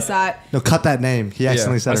realized that No, cut that name. He know?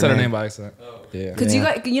 accidentally I said said her her name. name by accident. Yeah. because you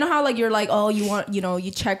guys, you know how like you're like, oh, you want,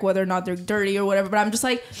 you check whether or not they're dirty or whatever. But I'm just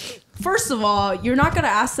like, first of all, you're not gonna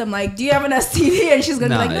ask them like, do you have an STD? And she's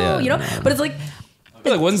gonna Nah, be like, no, yeah, But nah. it's like, I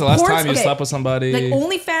feel like when's the last Porns- time you okay. slept with somebody? like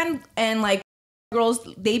OnlyFans and like girls,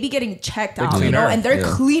 they be getting checked out, cleaner. and they're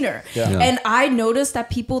Yeah. cleaner. Yeah. Yeah. And I noticed that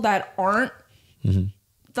people that aren't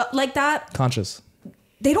like that, Conscious.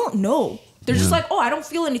 they don't know. They're just like, oh, I don't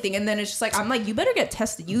feel anything, and then it's just like, I'm like, you better get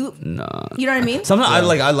tested. You know what I mean? Sometimes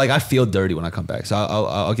I feel dirty when I come back, so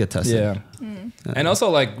I'll get tested. Yeah. And also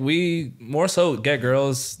like we more so get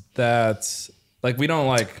girls that like we don't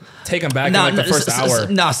like take them back in like the first hour.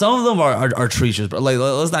 Nah, some of them are treacherous, but like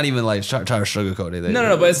let's not even like try to sugarcoat it.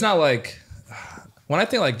 No, but it's not like when I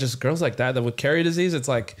think like just girls like that would carry disease. It's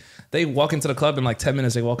like they walk into the club in like 10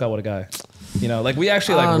 minutes they walk out with a guy. Like we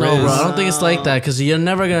actually like I don't know, bro. I Rizz. don't think it's like that because you're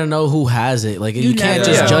never gonna know who has it. Like you can't never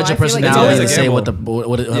just know. judge I a feel like it's personality always and a say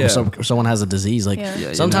gamble. what someone has a disease. Like Yeah.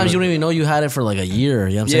 Yeah, sometimes you don't even know you had it for like a year.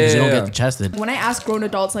 You know what I'm saying? 'Cause you don't get tested. When I ask grown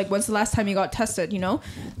adults, like, when's the last time you got tested?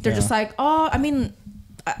 They're just like, oh, I mean,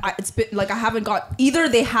 it's been like either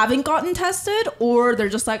they haven't gotten tested or they're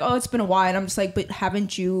just like, oh, it's been a while. And I'm just like, but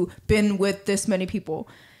haven't you been with this many people?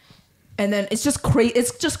 And then it's just crazy.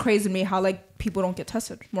 It's just crazy to me how like people don't get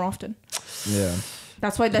tested more often. Yeah.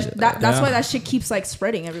 That's why that's why that shit keeps like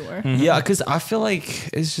spreading everywhere. Yeah, because I feel like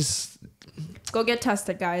it's just Go get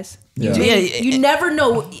tested, guys. Yeah. You never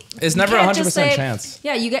know. It's You never can't just 100% say- chance.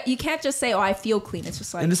 Yeah, you can't just say, oh, I feel clean. It's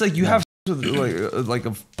just like, and it's like you have like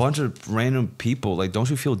a bunch of random people. Like, don't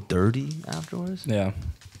you feel dirty afterwards? Yeah.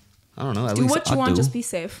 I don't know. At Do least what you I want, do. just be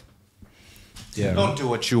safe. Yeah. Don't do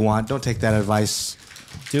what you want. Don't take that advice.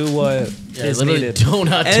 Do what is literally needed. do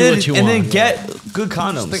not do And what you then, want. and then get good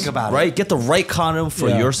condoms. think about it. right? Get the right condom for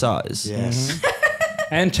Yeah. your size. Yes.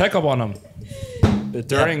 And check up on them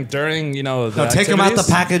during you know. The No, take them out the activities.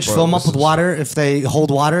 package, Bro, fill them up this with is- water. If they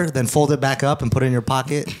hold water, then fold it back up and put it in your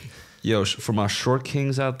pocket. Yo, for my short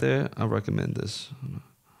kings out there, I recommend this.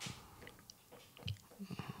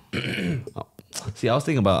 Oh. See, I was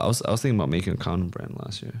thinking about making a condom brand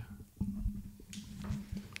last year.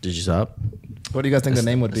 Did you stop? What do you guys think the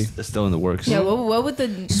name would be? It's still in the works. Yeah, what would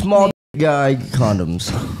the Small guy condoms.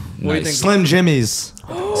 What do you think? Slim Jimmy's.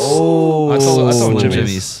 Oh, I told Slim Jimmy's.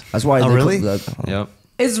 Jimmy's. That's why. Oh, they really? call that- Yep,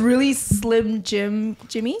 is really Slim Jimmy?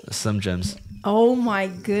 Slim Jims. Oh my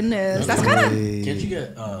goodness, that's kind of Can't you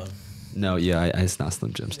get? No, yeah, it's not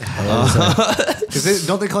Slim Jims.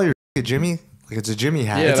 Don't they call you a Jimmy? Like it's a Jimmy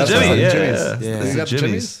hat. Yeah, It's a that's Jimmy, what yeah, Jimmy's. yeah. Yeah. You It's got the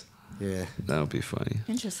Jimmy's. Jimmy's? Yeah. That would be funny.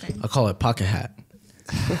 interesting. I call it pocket hat.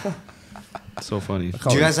 So funny.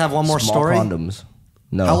 Do you guys have one more Small story? condoms.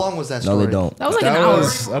 No. How long was that No, story? they don't. That was like an That hour.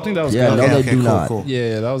 was. I think that was Yeah, good. no, Okay, they okay, do cool, not. cool.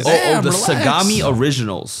 Yeah, that was. Oh, Damn, the relax. Sagami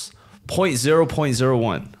Originals,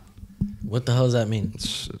 0.0.01. What the hell does that mean?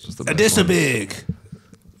 It's just the A best one. big.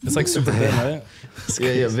 It's like super thin, right?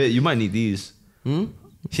 Yeah, Vit, you might need these.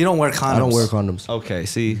 He don't wear condoms. I don't wear condoms. Okay,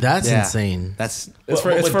 see. That's Yeah. insane. That's It's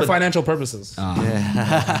for financial purposes.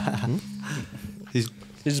 he's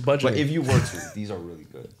He's just budgeting. But if you were to, these are really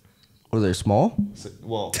good. Were they small?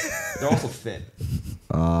 Well, they're also thin.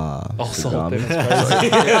 also Sagami. thin. It's crazy.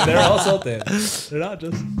 Yeah, they're also thin. They're not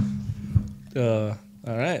just.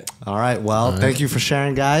 All right. all right. Well, thank you for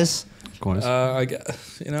sharing, guys. I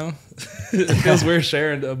guess, you know, it feels weird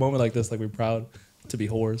sharing a moment like this. Like we're proud to be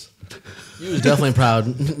whores. You was definitely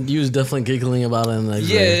proud. You was definitely giggling about it. And like,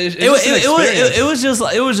 It was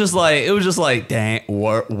just like dang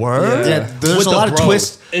word. Yeah, there's With a the lot of bros.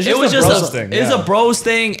 twists. It's It was just bros a thing. It's yeah. a bros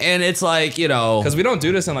thing, and it's like, you know, Because we don't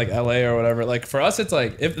do this in like LA or whatever. Like for us, it's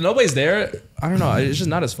like if nobody's there, I don't know. It's just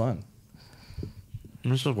not as fun.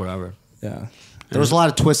 it's just whatever. Yeah. There was a lot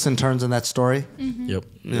of twists and turns in that story. Yep.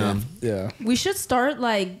 Yeah. Yeah. We should start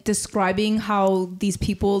like describing how these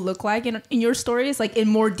people look like in your stories, like in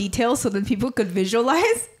more detail, so that people could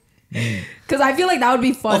visualize. Because I feel like that would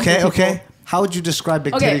be fun. Okay, for people. okay. How would you describe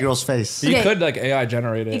Big Okay. Titty Girl's face? You Okay. could like AI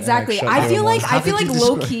generate it. and, Exactly. show I you feel more. like How could you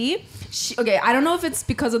low describe- key. Okay, I don't know if it's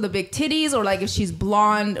because of the big titties or like if she's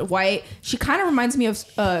blonde, white. She kind of reminds me of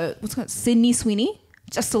what's called Sydney Sweeney,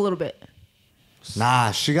 just a little bit.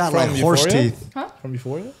 Nah, she got From like horse Euphoria? teeth. From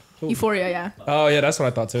Euphoria. Euphoria, yeah. Oh yeah, that's what I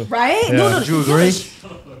thought too. Right? Yeah. No, Would you agree?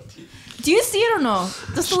 Do you see it or no?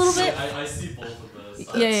 Just a little bit. I see both of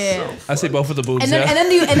those. Yeah. I see both of the boobs. And then,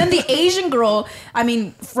 yeah. and then the Asian girl. I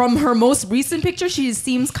mean, from her most recent picture, she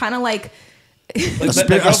seems kind of like. Like spirit- that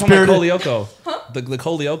girl a from spirited- Coleoco. The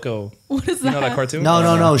Coleoco. What is that? You know that cartoon?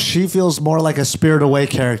 No. She feels more like a Spirit Away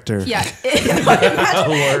character. Yeah. think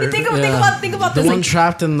about The this. one Like,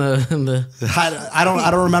 trapped in the I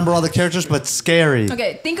don't remember all the characters, but scary.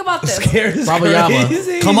 okay, think about this. Baba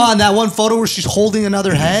Yama. Come on, that one photo where she's holding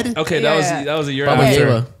another head. Okay, Yeah. that was a year Baba after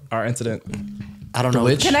Yaga. our incident. I don't know.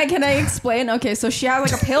 witch? Can I explain? Okay, so she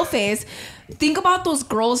has like a pale face. Think about those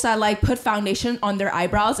girls that like put foundation on their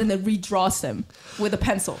eyebrows and then redraws them with a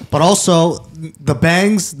pencil. But also the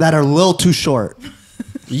bangs that are a little too short.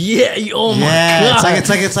 Yeah. Oh my Yeah, god.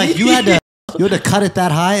 it's like you had to cut it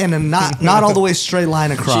that high and then not all the way straight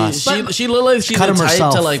line across. She looked like she's Cut the him type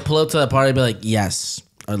herself. to like pull up to that party and be like yes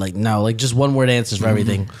or like no, like just one word answers for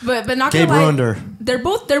everything. But not Gabe gonna lie, ruined her. they're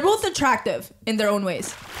both attractive in their own ways.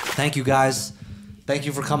 Thank you guys. Thank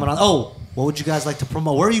you for coming on. Oh, what would you guys like to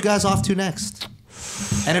promote? Where are you guys off to next?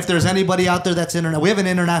 And if there's anybody out there that's we have an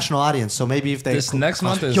international audience, so maybe if they This next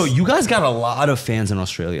month is. Yo, you guys got a lot of fans in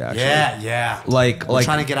Australia, actually. yeah. Like, We're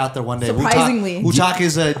trying to get out there one day. Surprisingly. Utak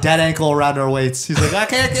is a dead ankle around our weights. He's like, I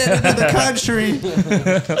can't get into the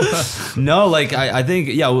country. no, like I think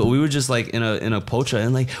we were just like in a pocha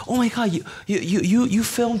and like, oh my god, you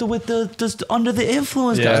filmed with the under the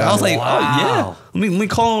influence guy. Yeah. I was like, Wow. oh yeah, let me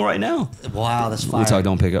call him right now. Wow, that's fire. Utak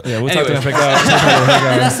don't pick up. Yeah, we'll Anyway. talk to him. Pick up.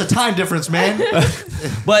 That's the time difference, man.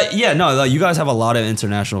 But yeah, no, like, you guys have a lot of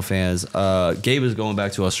international fans. Gabe is going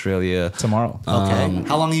back to Australia Tomorrow. Okay.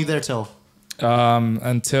 How long are you there till?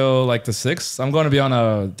 Until like the 6th. I'm going to be on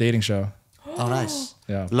a dating show. Oh, nice.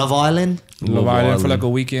 Yeah. Love Island. Love Island for like a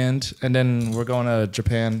weekend, and then we're going to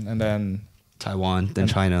Japan, and then Taiwan, then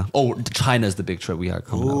China. Oh, China is the big trip we got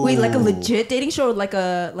coming up. Wait, like a legit dating show, or like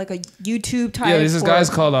a YouTube type? Yeah, there's this guy's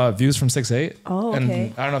called Views from 6'8". Oh, And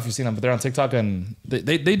okay. I don't know if you've seen them, but they're on TikTok and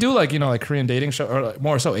they do like, like Korean dating show or like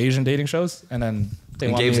more so Asian dating shows. And then they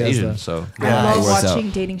And want Gabe's me as Asian, the- so I love it works watching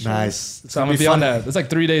out. dating shows. Nice. So I'm gonna be on that. It's like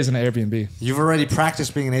 3 days in an Airbnb. You've already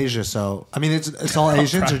practiced being in Asia, so I mean, it's all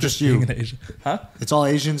Asians or just you? Being in Asia. Huh? It's all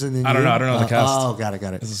Asians and then I don't you? know. I don't know the cast. Oh, got it.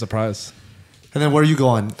 It's a surprise. And then where are you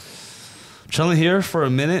going? Chilling here for a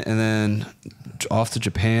minute and then off to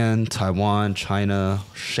Japan, Taiwan, China,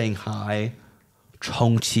 Shanghai,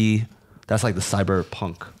 Chongqing. That's like the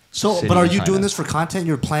cyberpunk. So, city but are in you China. doing this for content?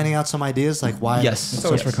 You're planning out some ideas, like why? Yes. It's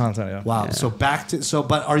always for content, yeah. Wow. So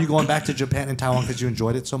but are you going back to Japan and Taiwan because you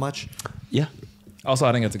enjoyed it so much? Yeah. Also,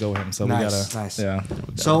 I didn't get to go with him, so we gotta. Nice. Yeah.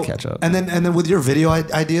 So catch up. And then with your video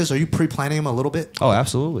ideas, are you pre-planning them a little bit? Oh,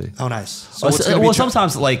 absolutely. Oh, nice. So Well, what's gonna be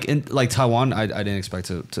sometimes like in like Taiwan, I didn't expect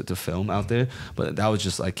to film out there, but that was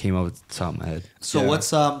just like came up with the top of my head. So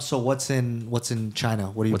what's in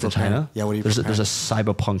China? What are you What's in preparing? China? Yeah, what are you There's preparing? a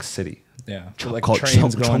cyberpunk city. Yeah. So, like called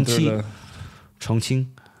trains going through the. Chongqing.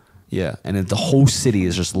 Yeah, and then the whole city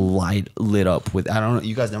is just lit up with. I don't know.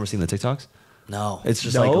 You guys never seen the TikToks? No. It's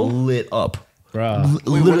just No? like lit up. Bruh. Wait,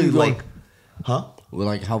 where are Literally you going? like, huh? Well,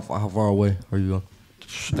 like how far away are you going?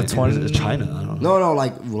 That's one. It's China. I don't know. No,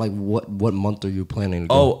 like what month are you planning to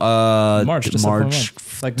go? Oh, March. Just March,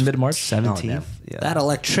 like mid-March. 17th. Yeah. That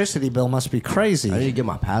electricity bill must be crazy. I need to get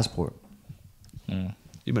my passport.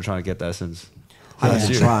 You've been trying to get that since. I've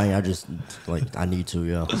been trying. I just I need to,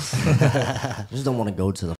 yeah. I just don't want to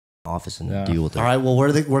go to the office and deal with it. All right. Well,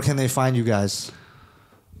 where can they find you guys?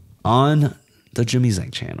 On the Jimmy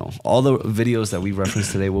Zhang channel. All the videos that we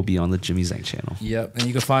referenced today will be on the Jimmy Zhang channel. Yep, and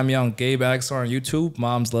you can find me on Gabe Asgar on YouTube.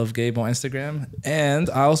 Moms Love Gabe on Instagram, and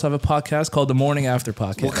I also have a podcast called The Morning After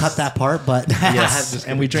Podcast. We'll cut that part, but Yes,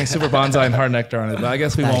 and we drink Super Bonsai and Hard Nectar on it. But I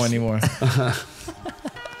guess we won't anymore.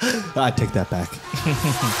 I take that back.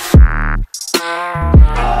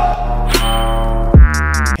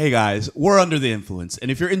 Hey guys, we're Under the Influence, and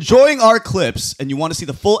if you're enjoying our clips and you want to see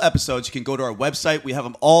the full episodes, you can go to our website. We have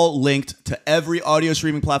them all linked to every audio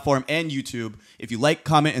streaming platform and YouTube. If you like,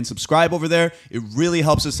 comment, and subscribe over there, it really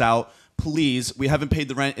helps us out. Please, we haven't paid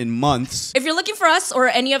the rent in months. If you're looking for us or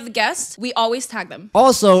any of the guests, we always tag them.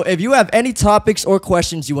 Also, if you have any topics or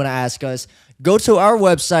questions you want to ask us, go to our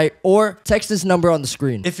website or text this number on the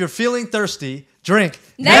screen. If you're feeling thirsty, drink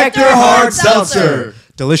NECTAR Hard Seltzer.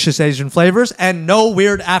 Delicious Asian flavors and no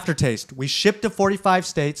weird aftertaste. We ship to 45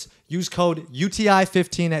 states. Use code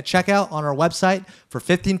UTI15 at checkout on our website for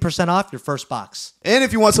 15% off your first box. And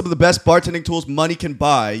if you want some of the best bartending tools money can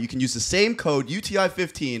buy, you can use the same code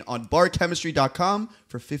UTI15 on barchemistry.com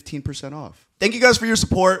for 15% off. Thank you guys for your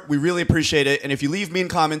support. We really appreciate it. And if you leave mean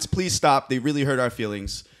comments, please stop. They really hurt our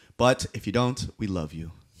feelings. But if you don't, we love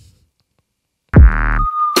you.